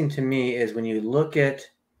amazing to me is when you look at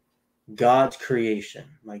God's creation,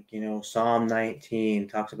 like, you know, Psalm 19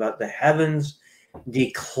 talks about the heavens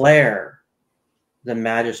declare the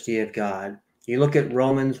majesty of God. You look at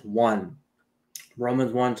Romans 1.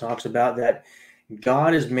 Romans 1 talks about that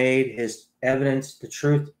God has made his evidence, the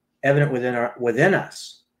truth, evident within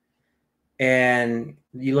us. And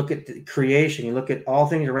you look at the creation, you look at all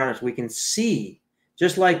things around us, we can see.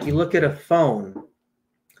 Just like you look at a phone,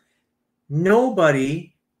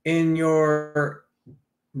 nobody in your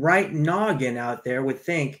right noggin out there would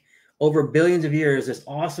think over billions of years, this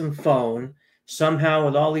awesome phone, somehow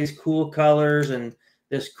with all these cool colors and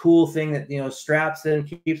this cool thing that, straps in,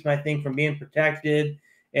 keeps my thing from being protected,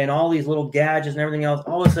 and all these little gadgets and everything else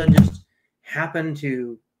all of a sudden just happen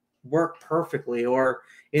to work perfectly. Or,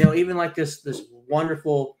 even like this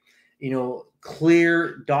wonderful,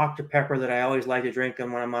 clear Dr. Pepper that I always like to drink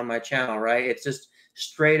when I'm on my channel, right? It's just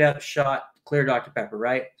straight up shot clear Dr. Pepper,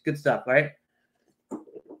 right? It's good stuff, right?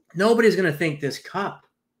 Nobody's going to think this cup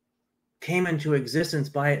came into existence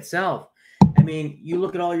by itself. I mean, you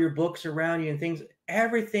look at all your books around you and things,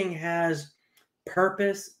 everything has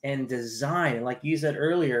purpose and design. And like you said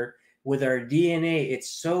earlier, with our DNA, it's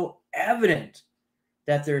so evident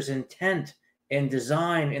that there's intent and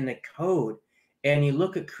design in the code. And you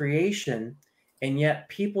look at creation, and yet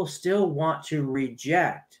people still want to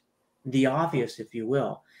reject the obvious, if you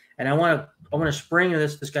will. And I want to spring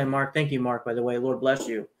this guy, Mark. Thank you, Mark, by the way. Lord bless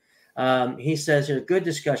you. He says here, good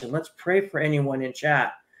discussion. Let's pray for anyone in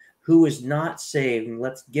chat who is not saved, and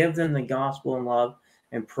let's give them the gospel and love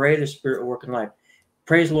and pray the Spirit will work in life.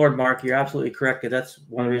 Praise the Lord, Mark. You're absolutely correct. That's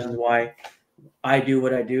one of the reasons why I do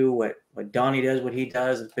what I do, what Donny does, what he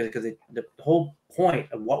does, because the whole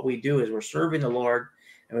point of what we do is we're serving the Lord,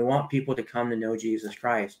 and we want people to come to know Jesus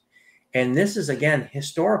Christ. And this is, again,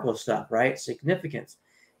 historical stuff, right? Significance.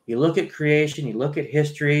 You look at creation, you look at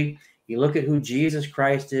history, you look at who Jesus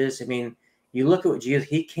Christ is. I mean, you look at what Jesus,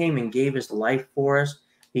 he came and gave his life for us.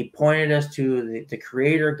 He pointed us to the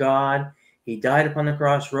Creator God. He died upon the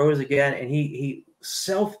cross, rose again, and he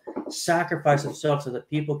self-sacrificed himself so that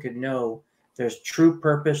people could know there's true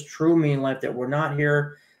purpose, true meaning in life, that we're not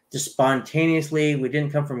here just spontaneously. We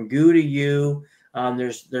didn't come from goo to you.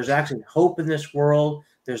 There's actually hope in this world.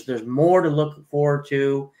 There's more to look forward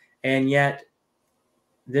to, and yet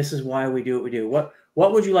this is why we do what we do.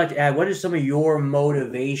 What would you like to add? What is some of your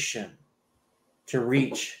motivation to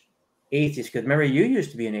reach atheists? Because remember, you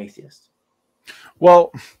used to be an atheist.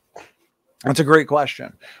 Well, that's a great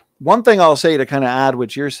question. One thing I'll say to kind of add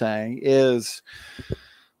what you're saying is,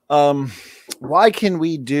 why can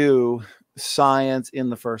we do science in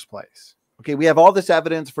the first place? Okay, we have all this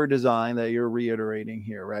evidence for design that you're reiterating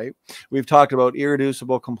here, right? We've talked about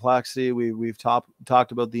irreducible complexity. We've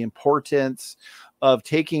talked about the importance of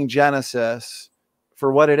taking Genesis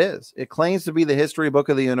for what it is. It claims to be the history book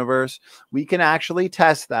of the universe. We can actually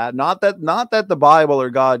test that. Not that the Bible or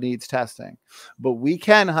God needs testing, but we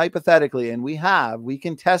can hypothetically, and we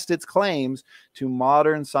can test its claims to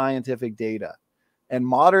modern scientific data. And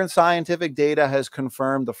modern scientific data has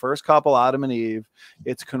confirmed the first couple, Adam and Eve.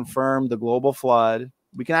 It's confirmed the global flood.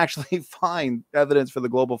 We can actually find evidence for the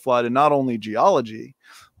global flood in not only geology,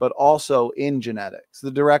 but also in genetics, the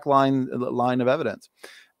direct line of evidence.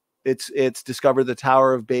 It's discovered the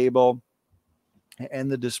Tower of Babel and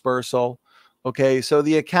the dispersal. Okay, so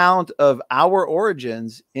the account of our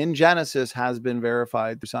origins in Genesis has been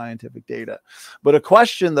verified through scientific data. But a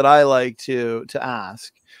question that I like to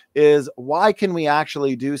ask is, why can we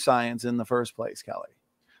actually do science in the first place, Kelly?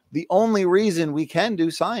 The only reason we can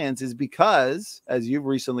do science is because, as you've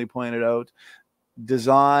recently pointed out,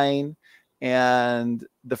 design and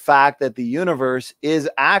the fact that the universe is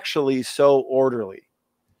actually so orderly.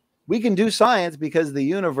 We can do science because the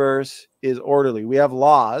universe is orderly. We have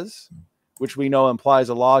laws, which we know implies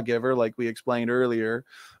a lawgiver, like we explained earlier.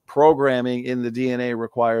 Programming in the DNA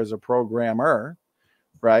requires a programmer,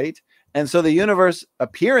 right? And so the universe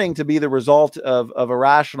appearing to be the result of a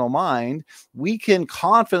rational mind, we can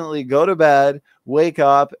confidently go to bed, wake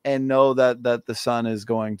up, and know that the sun is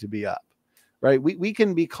going to be up, right? We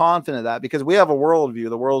can be confident of that because we have a worldview,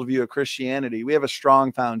 the worldview of Christianity. We have a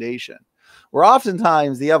strong foundation. Where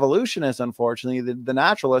oftentimes the evolutionists, unfortunately, the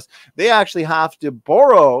naturalists, they actually have to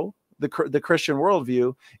borrow the Christian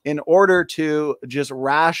worldview in order to just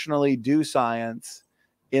rationally do science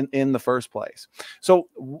in the first place. So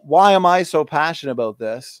why am I so passionate about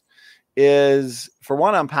this? Is, for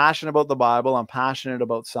one, I'm passionate about the Bible. I'm passionate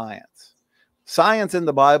about science. Science and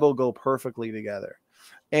the Bible go perfectly together.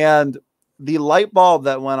 And the light bulb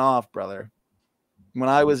that went off, brother, when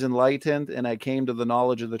I was enlightened and I came to the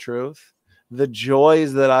knowledge of the truth, the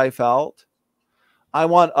joys that I felt, I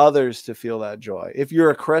want others to feel that joy. If you're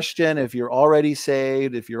a Christian, if you're already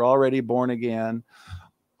saved, if you're already born again,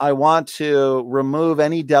 I want to remove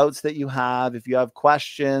any doubts that you have. If you have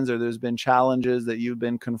questions or there's been challenges that you've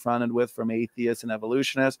been confronted with from atheists and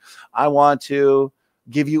evolutionists, I want to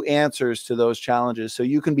give you answers to those challenges so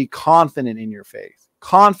you can be confident in your faith.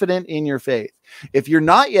 Confident in your faith. If you're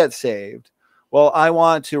not yet saved, well, I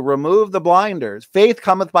want to remove the blinders. Faith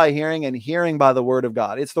cometh by hearing, and hearing by the word of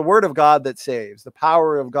God. It's the word of God that saves, the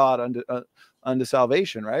power of God unto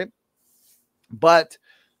salvation, right? But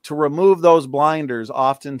to remove those blinders,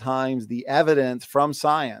 oftentimes the evidence from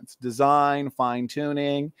science, design,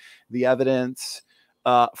 fine-tuning, the evidence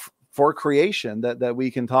for creation that we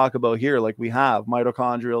can talk about here, like we have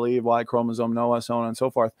mitochondrial Eve, Y chromosome, Noah, so on and so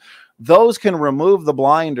forth. Those can remove the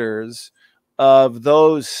blinders of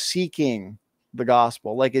those seeking the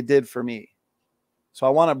gospel, like it did for me. So I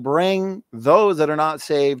want to bring those that are not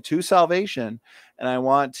saved to salvation, and I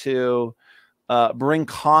want to bring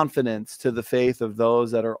confidence to the faith of those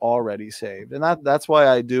that are already saved. And that's why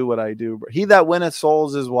I do what I do. He that winneth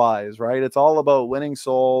souls is wise, right? It's all about winning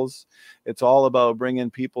souls. It's all about bringing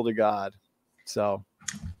people to God. So.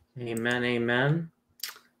 Amen. Amen.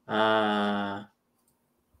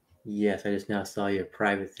 Yes, I just now saw your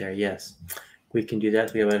private there. Yes, we can do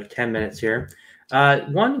that. So we have about 10 minutes here.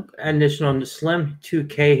 One additional Slim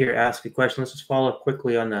 2K here asked a question. Let's just follow up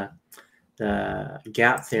quickly on the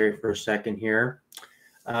gap theory for a second here.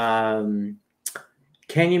 Can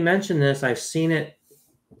you mention this? I've seen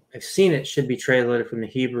it should be translated from the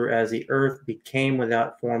Hebrew as the earth became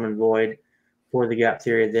without form and void for the gap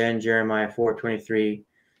theory. Then Jeremiah 4:23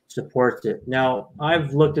 supports it. Now,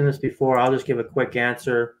 I've looked in this before. I'll just give a quick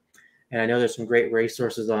answer. And I know there's some great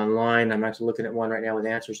resources online. I'm actually looking at one right now with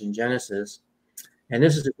answers in Genesis. And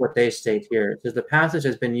this is what they state here. It says the passage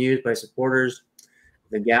has been used by supporters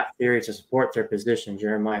of the gap theory to support their position.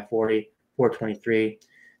 Jeremiah 4:23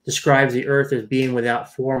 describes the earth as being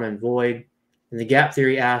without form and void. And the gap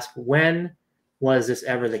theory asks, when was this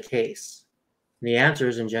ever the case? And the answer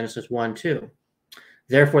is in Genesis 1:2.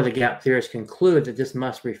 Therefore, the gap theorists conclude that this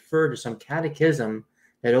must refer to some cataclysm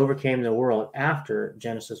that overcame the world after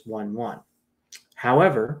Genesis 1:1.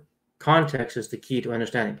 However, context is the key to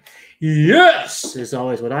understanding. Yes, is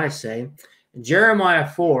always what I say. Jeremiah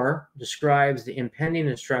 4 describes the impending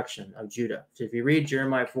destruction of Judah. So if you read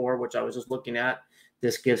Jeremiah 4, which I was just looking at,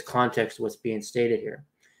 this gives context to what's being stated here.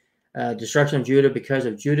 Destruction of Judah because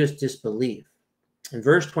of Judah's disbelief. In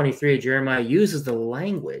verse 23, Jeremiah uses the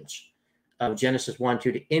language of Genesis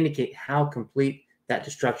 1:2 to indicate how complete that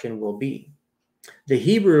destruction will be. The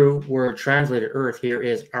Hebrew word translated earth here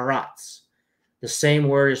is aratz. The same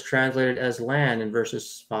word is translated as land in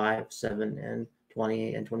verses 5, 7, and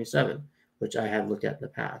 20 and 27, which I have looked at in the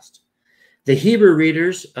past. The Hebrew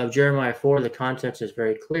readers of Jeremiah 4, the context is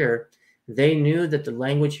very clear. They knew that the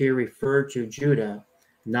language here referred to Judah,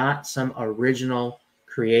 not some original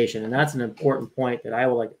creation. And that's an important point that I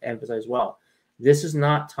would like to emphasize as well. This is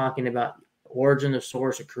not talking about origin, the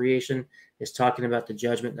source of creation. It's talking about the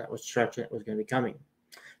judgment that was destruction that was going to be coming.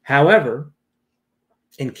 However,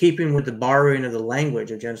 in keeping with the borrowing of the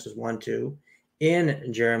language of Genesis 1:2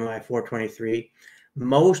 in Jeremiah 4:23,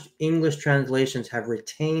 most English translations have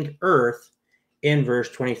retained earth in verse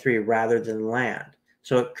 23 rather than land.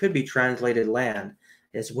 So it could be translated land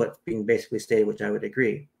is what's being basically stated, which I would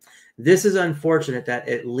agree. This is unfortunate that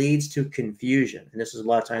it leads to confusion. And this is a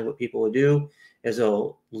lot of times what people will do is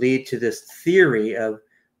they'll lead to this theory of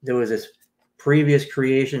there was this previous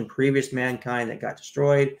creation, previous mankind that got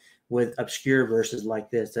destroyed, with obscure verses like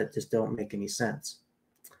this that just don't make any sense.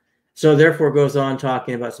 So therefore it goes on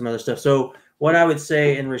talking about some other stuff. So what I would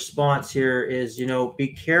say in response here is, be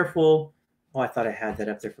careful. Oh, I thought I had that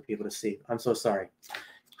up there for people to see. I'm so sorry.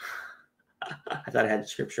 I thought I had the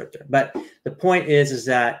scripture up there. But the point is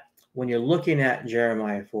that when you're looking at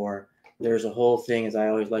Jeremiah 4, there's a whole thing, as I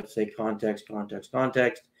always like to say, context, context,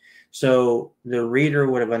 context. So the reader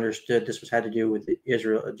would have understood this had to do with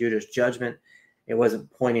Judah's judgment. It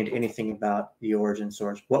wasn't pointing to anything about the origin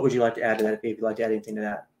source. What would you like to add to that, if you'd like to add anything to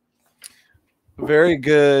that? Very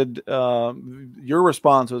good. Your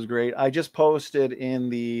response was great. I just posted in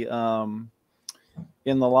the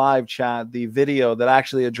live chat the video that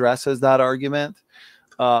actually addresses that argument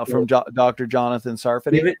from Dr. Jonathan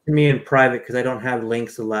Sarfati. Give it to me in private because I don't have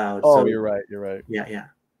links allowed. Oh, so, you're right. You're right. Yeah.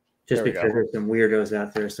 Just because there's some weirdos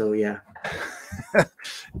out there. So yeah.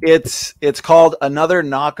 It's called Another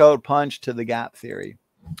Knockout Punch to the Gap Theory,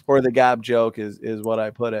 or the Gap Joke is what I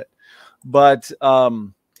put it. But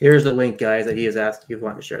here's the link, guys, that he has asked if you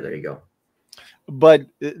want to share. There you go. But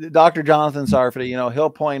Dr. Jonathan Sarfati, he'll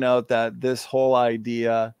point out that this whole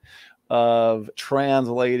idea of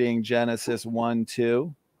translating Genesis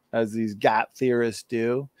 1:2, as these gap theorists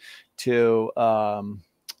do, to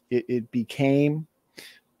it became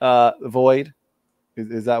void.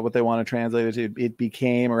 Is that what they want to translate it to? It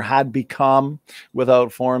became, or had become,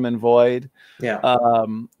 without form and void. Yeah.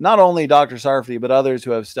 Not only Dr. Sarfati, but others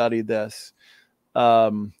who have studied this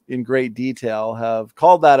in great detail have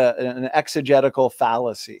called that an exegetical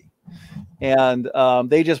fallacy. And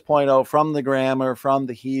they just point out from the grammar, from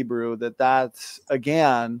the Hebrew, that that's,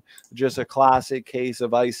 again, just a classic case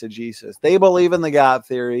of eisegesis. They believe in the God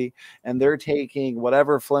theory, and they're taking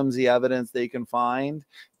whatever flimsy evidence they can find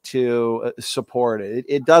to support it.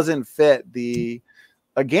 It doesn't fit the,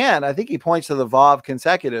 again, I think he points to the Vav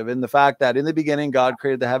consecutive in the fact that in the beginning, God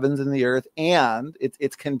created the heavens and the earth, and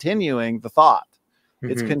it's continuing the thought.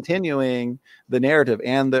 It's continuing the narrative,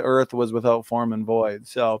 and the earth was without form and void.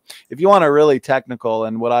 So if you want a really technical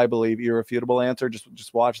and what I believe irrefutable answer,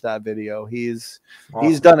 just watch that video. He's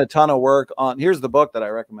done a ton of work on, here's the book that I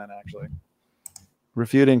recommend, actually.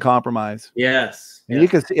 Refuting Compromise. Yes. And you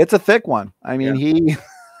can see it's a thick one. I mean,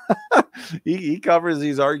 he covers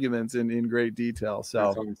these arguments in great detail. So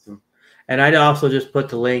that's awesome. And I'd also just put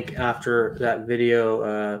the link after that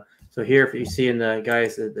video. So here, if you see in the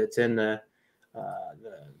guys that's in the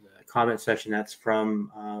comment section, that's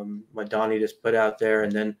from what Donnie just put out there,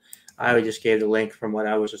 and then I just gave the link from what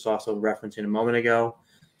I was just also referencing a moment ago.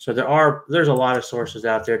 So there's a lot of sources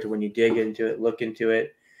out there to, when you dig into it, look into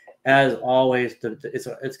it. As always,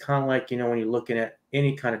 it's kind of like, you know, when you're looking at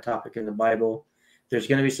any kind of topic in the Bible, there's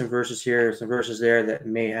going to be some verses here, some verses there that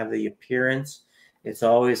may have the appearance. It's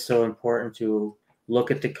always so important to look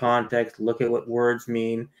at the context, look at what words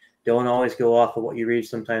mean. Don't always go off of what you read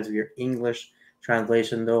sometimes of your English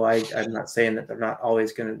translation, though I'm not saying that they're not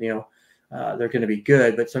always going to, you know, they're going to be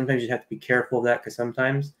good, but sometimes you have to be careful of that, because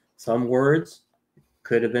sometimes some words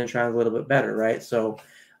could have been translated a little bit better, right? So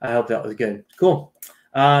I hope that was good. Cool.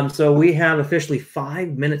 So we have officially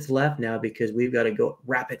 5 minutes left now, because we've got to go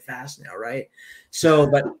rapid fast now, right? So,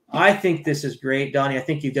 but I think this is great, Donnie. I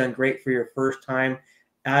think you've done great for your first time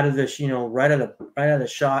out of this, you know, right out of the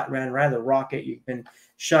shot, man, right out of the rocket. You've been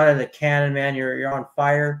shot out of the cannon, man. You're on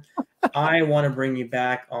fire. I want to bring you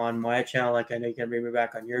back on my channel, like I know you can bring me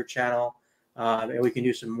back on your channel, and we can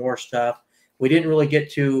do some more stuff. We didn't really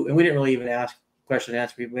get to, and we didn't really even ask question and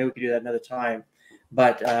answer. Maybe we could do that another time.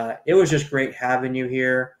 But it was just great having you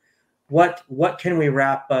here. What can we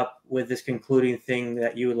wrap up with this concluding thing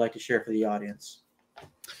that you would like to share for the audience?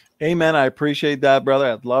 Amen. I appreciate that,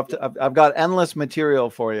 brother. I'd love to. I've got endless material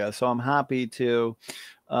for you, so I'm happy to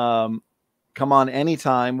come on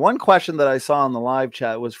anytime. One question that I saw in the live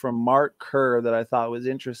chat was from Mark Kerr that I thought was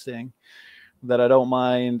interesting, that I don't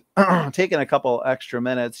mind taking a couple extra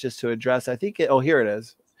minutes just to address. I think oh, here it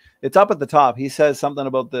is. It's up at the top. He says something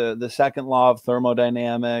about the second law of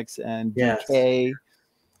thermodynamics and decay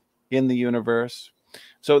in the universe.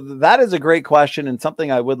 So that is a great question, and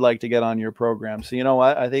something I would like to get on your program. So you know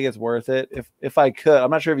what? I think it's worth it. If I could,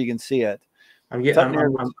 I'm not sure if you can see it. I'm getting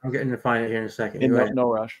to find it here in a second.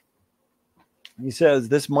 No rush. He says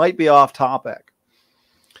this might be off topic,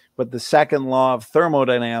 but the second law of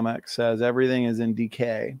thermodynamics says everything is in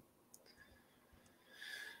decay.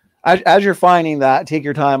 As you're finding that, take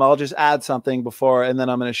your time. I'll just add something before, and then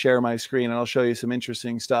I'm going to share my screen, and I'll show you some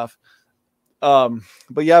interesting stuff. But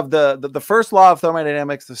you have the first law of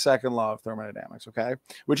thermodynamics, the second law of thermodynamics, okay?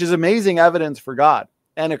 Which is amazing evidence for God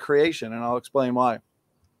and a creation, and I'll explain why.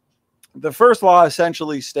 The first law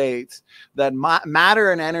essentially states that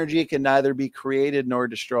matter and energy can neither be created nor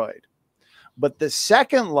destroyed. But the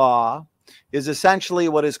second law is essentially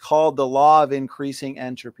what is called the law of increasing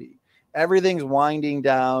entropy. Everything's winding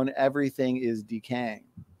down. Everything is decaying.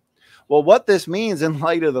 Well, what this means in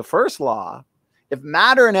light of the first law, if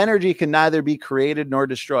matter and energy can neither be created nor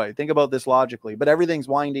destroyed, think about this logically, but everything's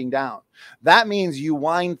winding down. That means you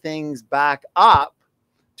wind things back up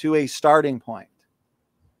to a starting point.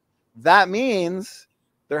 That means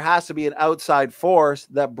there has to be an outside force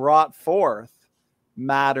that brought forth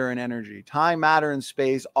matter and energy. Time, matter, and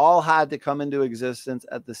space all had to come into existence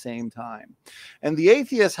at the same time. And the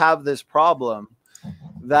atheists have this problem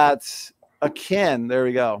that's akin, there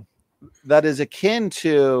we go, that is akin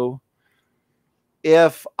to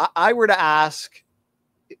if I were to ask,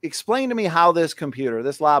 explain to me how this computer,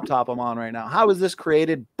 this laptop I'm on right now, how is this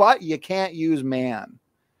created, but you can't use man?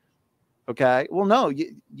 Okay, well, no,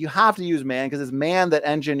 you have to use man because it's man that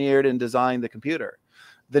engineered and designed the computer.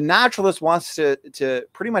 The naturalist wants to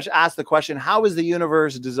pretty much ask the question, how is the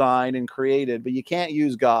universe designed and created, but you can't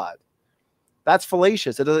use God? That's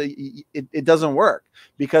fallacious. It doesn't work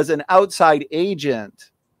because an outside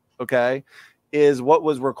agent, okay, is what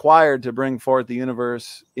was required to bring forth the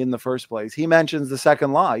universe in the first place. He mentions the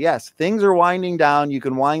second law. Yes, things are winding down. You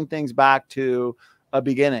can wind things back to a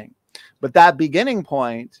beginning. But that beginning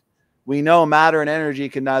point, we know matter and energy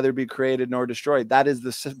can neither be created nor destroyed. That is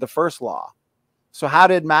the first law. So how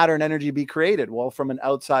did matter and energy be created? Well, from an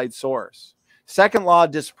outside source. Second law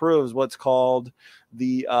disproves what's called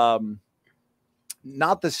the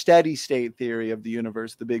not the steady state theory of the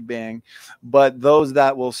universe, the Big Bang, but those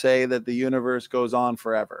that will say that the universe goes on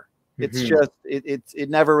forever. It's just, it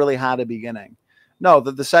never really had a beginning. No,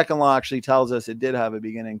 the second law actually tells us it did have a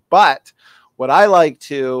beginning. But what I like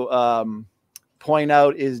to point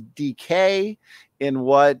out is decay in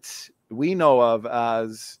what we know of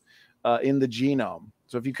as in the genome.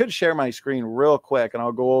 So if you could share my screen real quick, and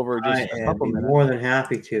I'll go over just a couple minutes. More than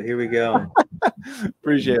happy to. Here we go.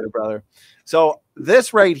 Appreciate it, brother. So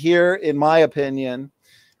this right here, in my opinion,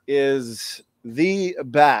 is the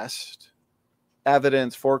best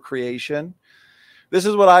evidence for creation. This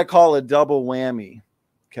is what I call a double whammy,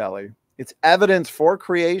 Kelly. It's evidence for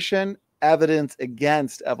creation, evidence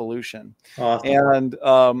against evolution. Awesome. And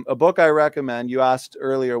a book I recommend, you asked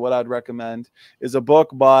earlier what I'd recommend, is a book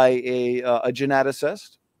by a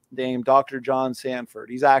geneticist named Dr. John Sanford.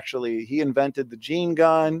 He invented the gene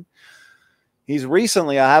gun. He's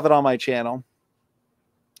recently, I have it on my channel,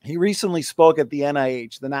 he recently spoke at the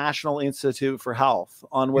NIH, the National Institute for Health,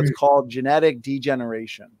 on what's called genetic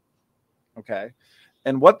degeneration. Okay.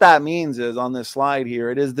 And what that means is, on this slide here,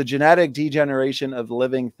 it is the genetic degeneration of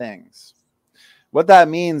living things. What that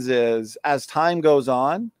means is, as time goes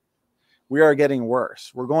on, we are getting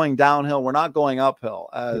worse. We're going downhill. We're not going uphill,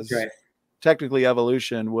 as technically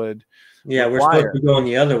evolution would require. We're supposed to be going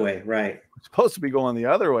the other way, right? We're supposed to be going the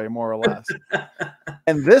other way, more or less.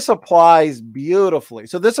 And this applies beautifully.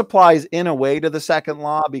 So this applies in a way to the second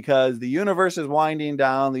law, because the universe is winding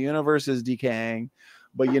down, the universe is decaying.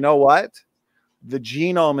 But you know what? The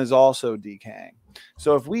genome is also decaying.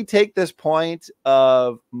 So if we take this point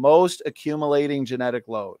of most accumulating genetic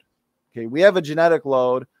load, okay, we have a genetic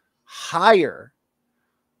load higher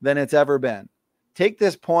than it's ever been. Take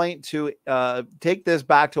this point to take this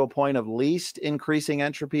back to a point of least increasing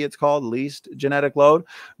entropy. It's called least genetic load.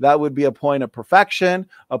 That would be a point of perfection,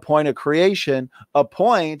 a point of creation, a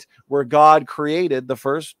point where God created the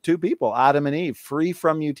first two people, Adam and Eve, free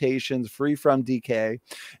from mutations, free from decay.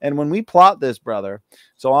 And when we plot this, brother,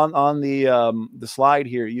 so on the slide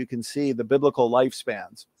here, you can see the biblical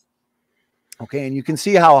lifespans. Okay, and you can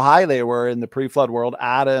see how high they were in the pre-flood world.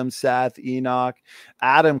 Adam, Seth, Enoch,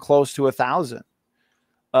 Adam close to 1,000.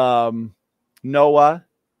 Noah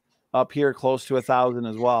up here close to 1,000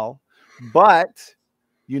 as well. But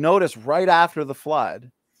you notice right after the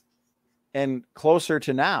flood and closer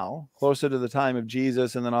to now, closer to the time of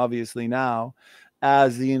Jesus, and then obviously now,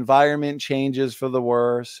 as the environment changes for the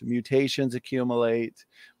worse, mutations accumulate,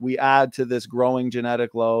 we add to this growing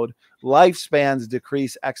genetic load, lifespans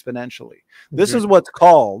decrease exponentially. This is what's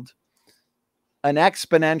called an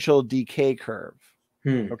exponential decay curve.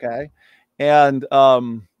 Okay. And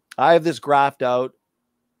I have this graphed out.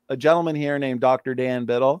 A gentleman here named Dr. Dan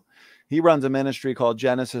Biddle, he runs a ministry called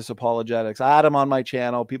Genesis Apologetics. I had him on my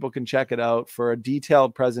channel. People can check it out for a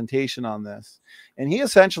detailed presentation on this. And he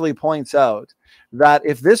essentially points out that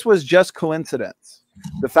if this was just coincidence,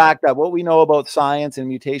 the fact that what we know about science and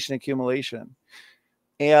mutation accumulation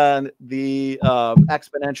and the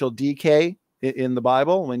exponential decay in the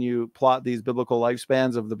Bible, when you plot these biblical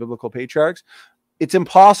lifespans of the biblical patriarchs, it's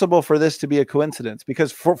impossible for this to be a coincidence,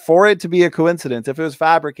 because for it to be a coincidence, if it was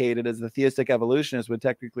fabricated, as the theistic evolutionists would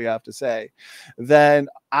technically have to say, then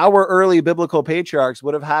our early biblical patriarchs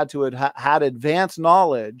would have had to have had advanced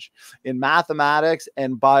knowledge in mathematics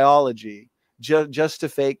and biology just to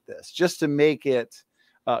fake this, just to make it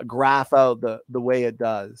graph out the way it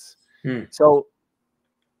does. So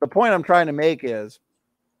the point I'm trying to make is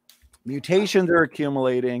mutations are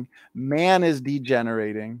accumulating, man is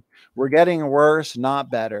degenerating, we're getting worse, not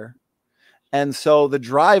better. And so the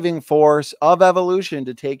driving force of evolution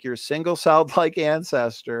to take your single-celled like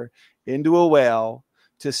ancestor into a whale,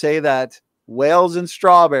 to say that whales and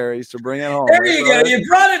strawberries, to bring it home. There you go. You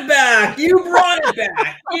brought it back. You brought it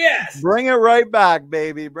back. Yes. Bring it right back,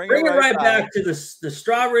 baby. Bring it right back to the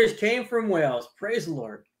strawberries came from whales. Praise the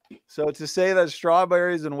Lord. So to say that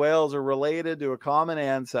strawberries and whales are related to a common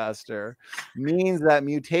ancestor means that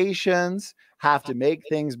mutations have to make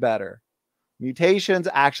things better. Mutations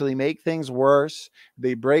actually make things worse.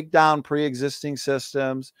 They break down pre-existing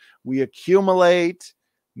systems. We accumulate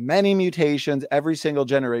many mutations every single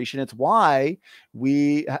generation. It's why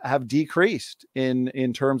we have decreased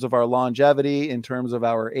in terms of our longevity, in terms of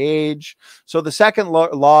our age. So the second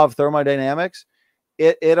law of thermodynamics,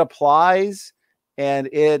 it applies, and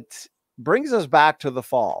it brings us back to the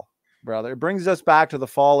fall, brother. It brings us back to the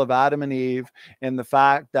fall of Adam and Eve, and the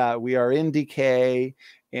fact that we are in decay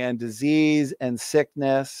and disease and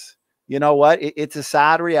sickness. You know what? It's a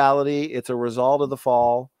sad reality. It's a result of the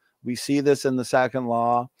fall. We see this in the second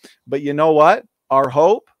law. But you know what? Our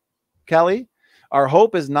hope, Kelly, our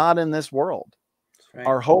hope is not in this world. Right.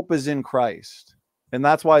 Our hope is in Christ. And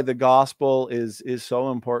that's why the gospel is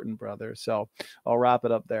so important, brother. So I'll wrap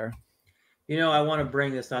it up there. You know, I want to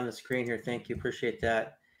bring this on the screen here. Thank you. Appreciate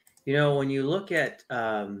that. You know, when you look at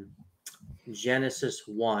Genesis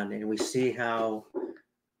 1, and we see how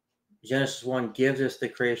Genesis 1 gives us the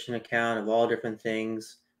creation account of all different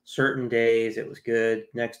things. Certain days it was good,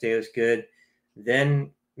 next day it was good, then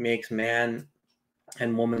makes man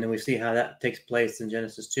and woman, and we see how that takes place in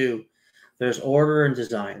Genesis 2. There's order and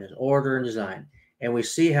design. There's order and design. And we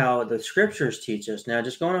see how the scriptures teach us, now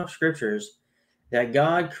just going off scriptures, that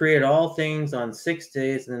God created all things on 6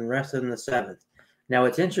 days and then rested in the seventh. Now,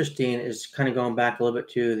 what's interesting is kind of going back a little bit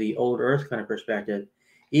to the old earth kind of perspective,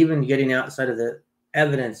 even getting outside of the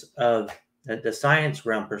evidence of the science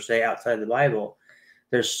realm per se, outside of the Bible.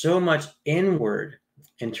 There's so much inward,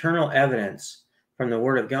 internal evidence from the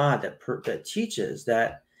Word of God that teaches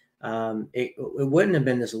that it wouldn't have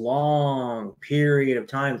been this long period of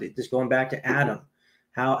time, just going back to Adam,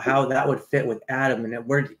 how that would fit with Adam, and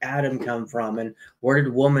where did Adam come from, and where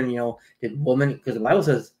did woman, because the Bible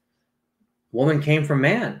says woman came from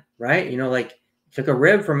man, right? Like took a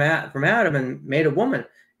rib from Adam and made a woman.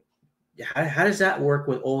 How does that work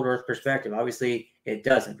with old earth perspective? Obviously it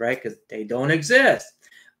doesn't, right? Because they don't exist.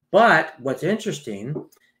 But what's interesting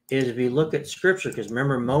is if you look at scripture, because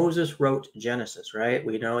remember Moses wrote Genesis, right?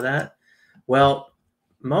 We know that. Well,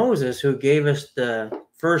 Moses, who gave us the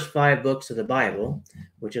first 5 books of the Bible,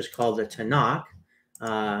 which is called the Tanakh,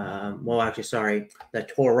 the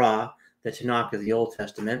Torah. The Tanakh is the Old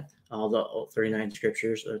Testament, all the 39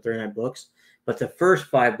 scriptures or 39 books. But the first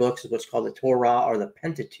 5 books is what's called the Torah or the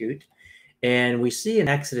Pentateuch. And we see in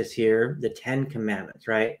Exodus here the 10 commandments,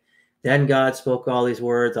 right? Then God spoke all these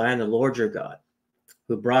words, I am the Lord your God,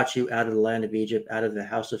 who brought you out of the land of Egypt, out of the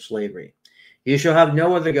house of slavery. You shall have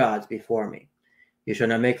no other gods before me. You shall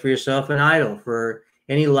not make for yourself an idol for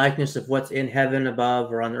any likeness of what's in heaven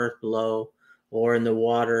above or on the earth below or in the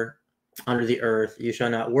water under the earth. You shall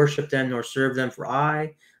not worship them nor serve them, for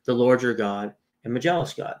I, the Lord your God, am a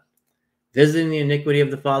jealous God, visiting the iniquity of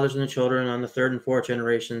the fathers and the children on the 3rd and 4th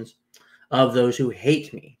generations of those who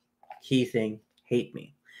hate me. Key thing, hate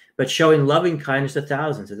me. But showing loving kindness to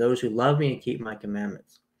thousands of those who love me and keep my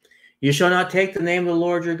commandments. You shall not take the name of the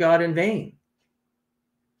Lord your God in vain,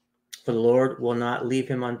 for the Lord will not leave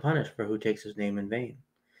him unpunished for who takes his name in vain.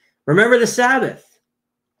 Remember the Sabbath.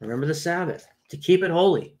 Remember the Sabbath, to keep it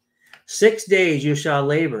holy. 6 days you shall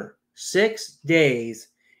labor. 6 days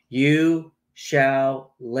you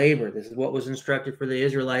shall labor. This is what was instructed for the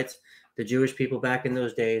Israelites, the Jewish people back in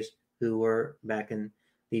those days who were back in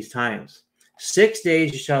these times. 6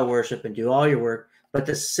 days you shall worship and do all your work, but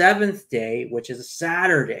the 7th day, which is a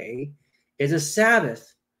Saturday, is a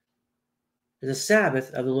Sabbath. Is a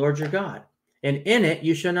Sabbath of the Lord your God. And in it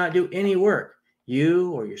you shall not do any work.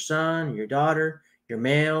 You or your son, your daughter, your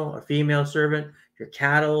male or female servant, your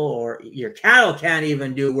cattle can't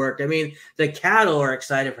even do work. I mean, the cattle are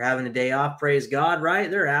excited for having a day off. Praise God,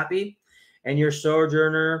 right? They're happy. And your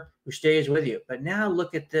sojourner who stays with you. But now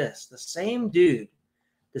look at this. The same dude,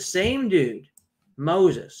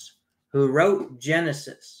 Moses, who wrote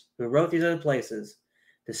Genesis, who wrote these other places,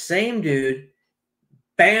 the same dude,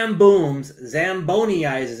 bam, booms,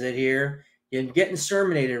 Zamboniizes it here. You're getting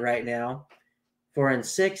sermonated right now. For in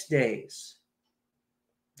 6 days,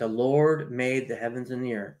 the Lord made the heavens and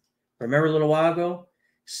the earth. Remember a little while ago?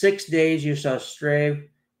 6 days you shall strive,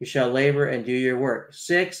 you shall labor and do your work.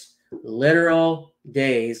 6 literal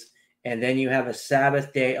days, and then you have a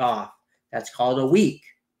Sabbath day off. That's called a week.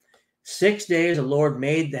 6 days the Lord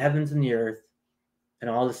made the heavens and the earth and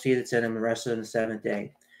all the sea that's in them, and rested on the 7th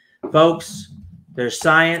day. Folks, there's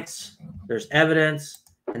science, there's evidence,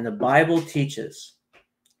 and the Bible teaches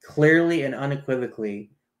clearly and unequivocally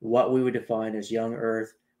what we would define as young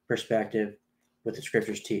earth perspective, what the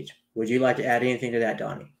scriptures teach. Would you like to add anything to that,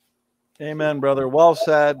 Donnie? Amen, brother. Well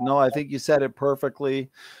said. No, I think you said it perfectly.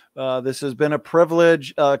 This has been a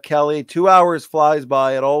privilege, Kelly. 2 hours flies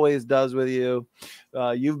by. It always does with you.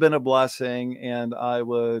 You've been a blessing, and I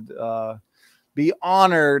would be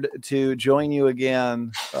honored to join you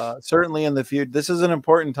again, certainly in the future. This is an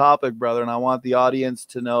important topic, brother, and I want the audience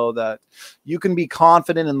to know that you can be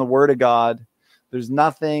confident in the Word of God. There's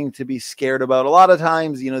nothing to be scared about. A lot of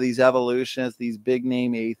times, these evolutionists, these big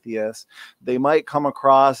name atheists, they might come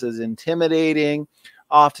across as intimidating.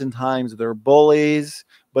 Oftentimes they're bullies,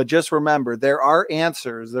 but just remember, there are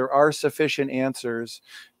answers. There are sufficient answers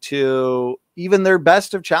to even their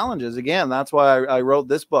best of challenges. Again, that's why I wrote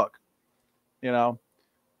this book, the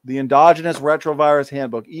Endogenous Retrovirus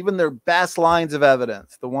Handbook, even their best lines of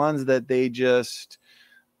evidence, the ones that they just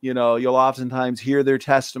you know, you'll oftentimes hear their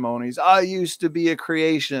testimonies. I used to be a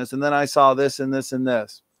creationist, and then I saw this and this and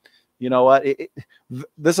this. You know what? This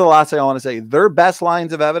is the last thing I want to say. Their best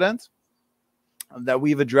lines of evidence that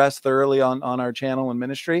we've addressed thoroughly on our channel and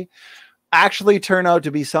ministry actually turn out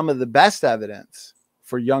to be some of the best evidence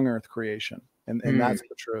for young earth creation. And that's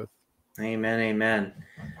the truth. Amen. Amen.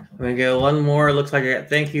 I'm going to go one more. It looks like I got,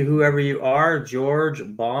 thank you, whoever you are. George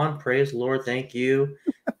Bond. Praise the Lord. Thank you.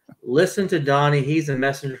 Listen to Donnie. He's a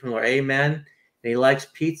messenger from the Lord. Amen. And he likes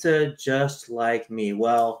pizza just like me.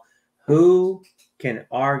 Well, who can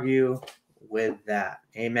argue with that?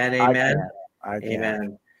 Amen. Amen. I can.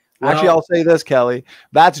 Amen. Actually, I'll say this, Kelly.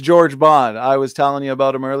 That's George Bond. I was telling you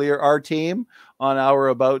about him earlier. Our team on our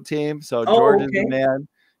About team. So George is the man.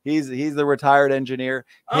 He's the retired engineer.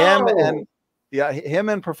 Him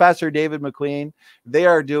and Professor David McQueen, they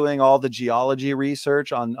are doing all the geology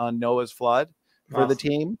research on Noah's flood for the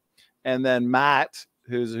team. And then Matt,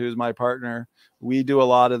 who's my partner, we do a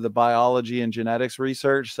lot of the biology and genetics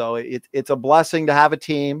research. So it's a blessing to have a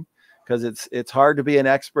team, because it's hard to be an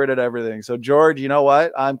expert at everything. So George, you know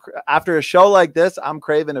what? After a show like this, I'm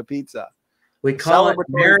craving a pizza. We call it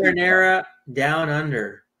marinara down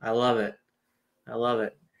under. I love it. I love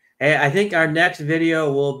it. Hey, I think our next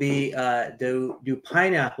video will be do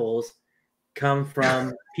pineapples come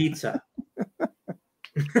from pizza?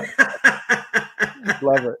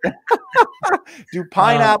 Love it. Do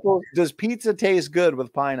pineapples? Does pizza taste good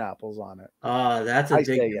with pineapples on it? Oh, that's a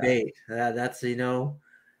big debate. That's, you know,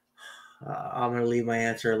 I'm going to leave my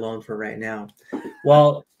answer alone for right now.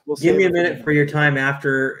 Well, give me a minute for your time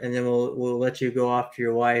after, and then we'll let you go off to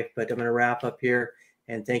your wife. But I'm going to wrap up here.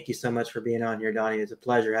 And thank you so much for being on here, Donnie. It's a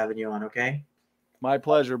pleasure having you on, okay? My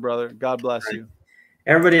pleasure, brother. God bless you.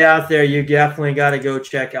 Everybody out there, you definitely got to go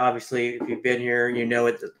check. Obviously, if you've been here, you know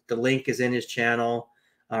it. The link is in his channel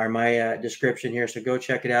or my description here. So go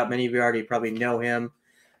check it out. Many of you already probably know him.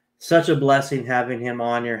 Such a blessing having him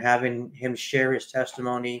on here, having him share his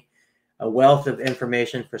testimony, a wealth of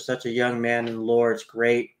information for such a young man in the Lord. It's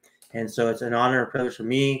great. And so it's an honor and privilege for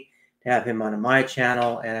me to have him on my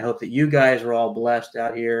channel. And I hope that you guys are all blessed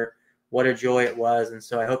out here. What a joy it was. And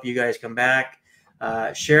so I hope you guys come back,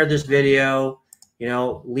 share this video, you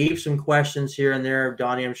know, leave some questions here and there.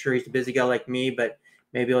 Donnie, I'm sure he's a busy guy like me, but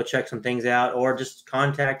maybe he'll check some things out, or just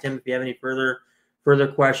contact him if you have any further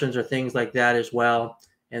questions or things like that as well.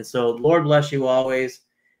 And so Lord bless you always.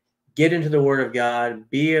 Get into the Word of God.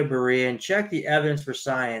 Be a Berean. Check the evidence for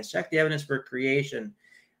science. Check the evidence for creation.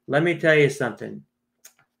 Let me tell you something.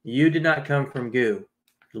 You did not come from goo.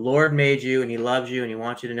 The Lord made you, and he loves you, and he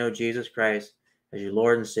wants you to know Jesus Christ as your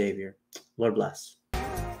Lord and Savior. Lord bless.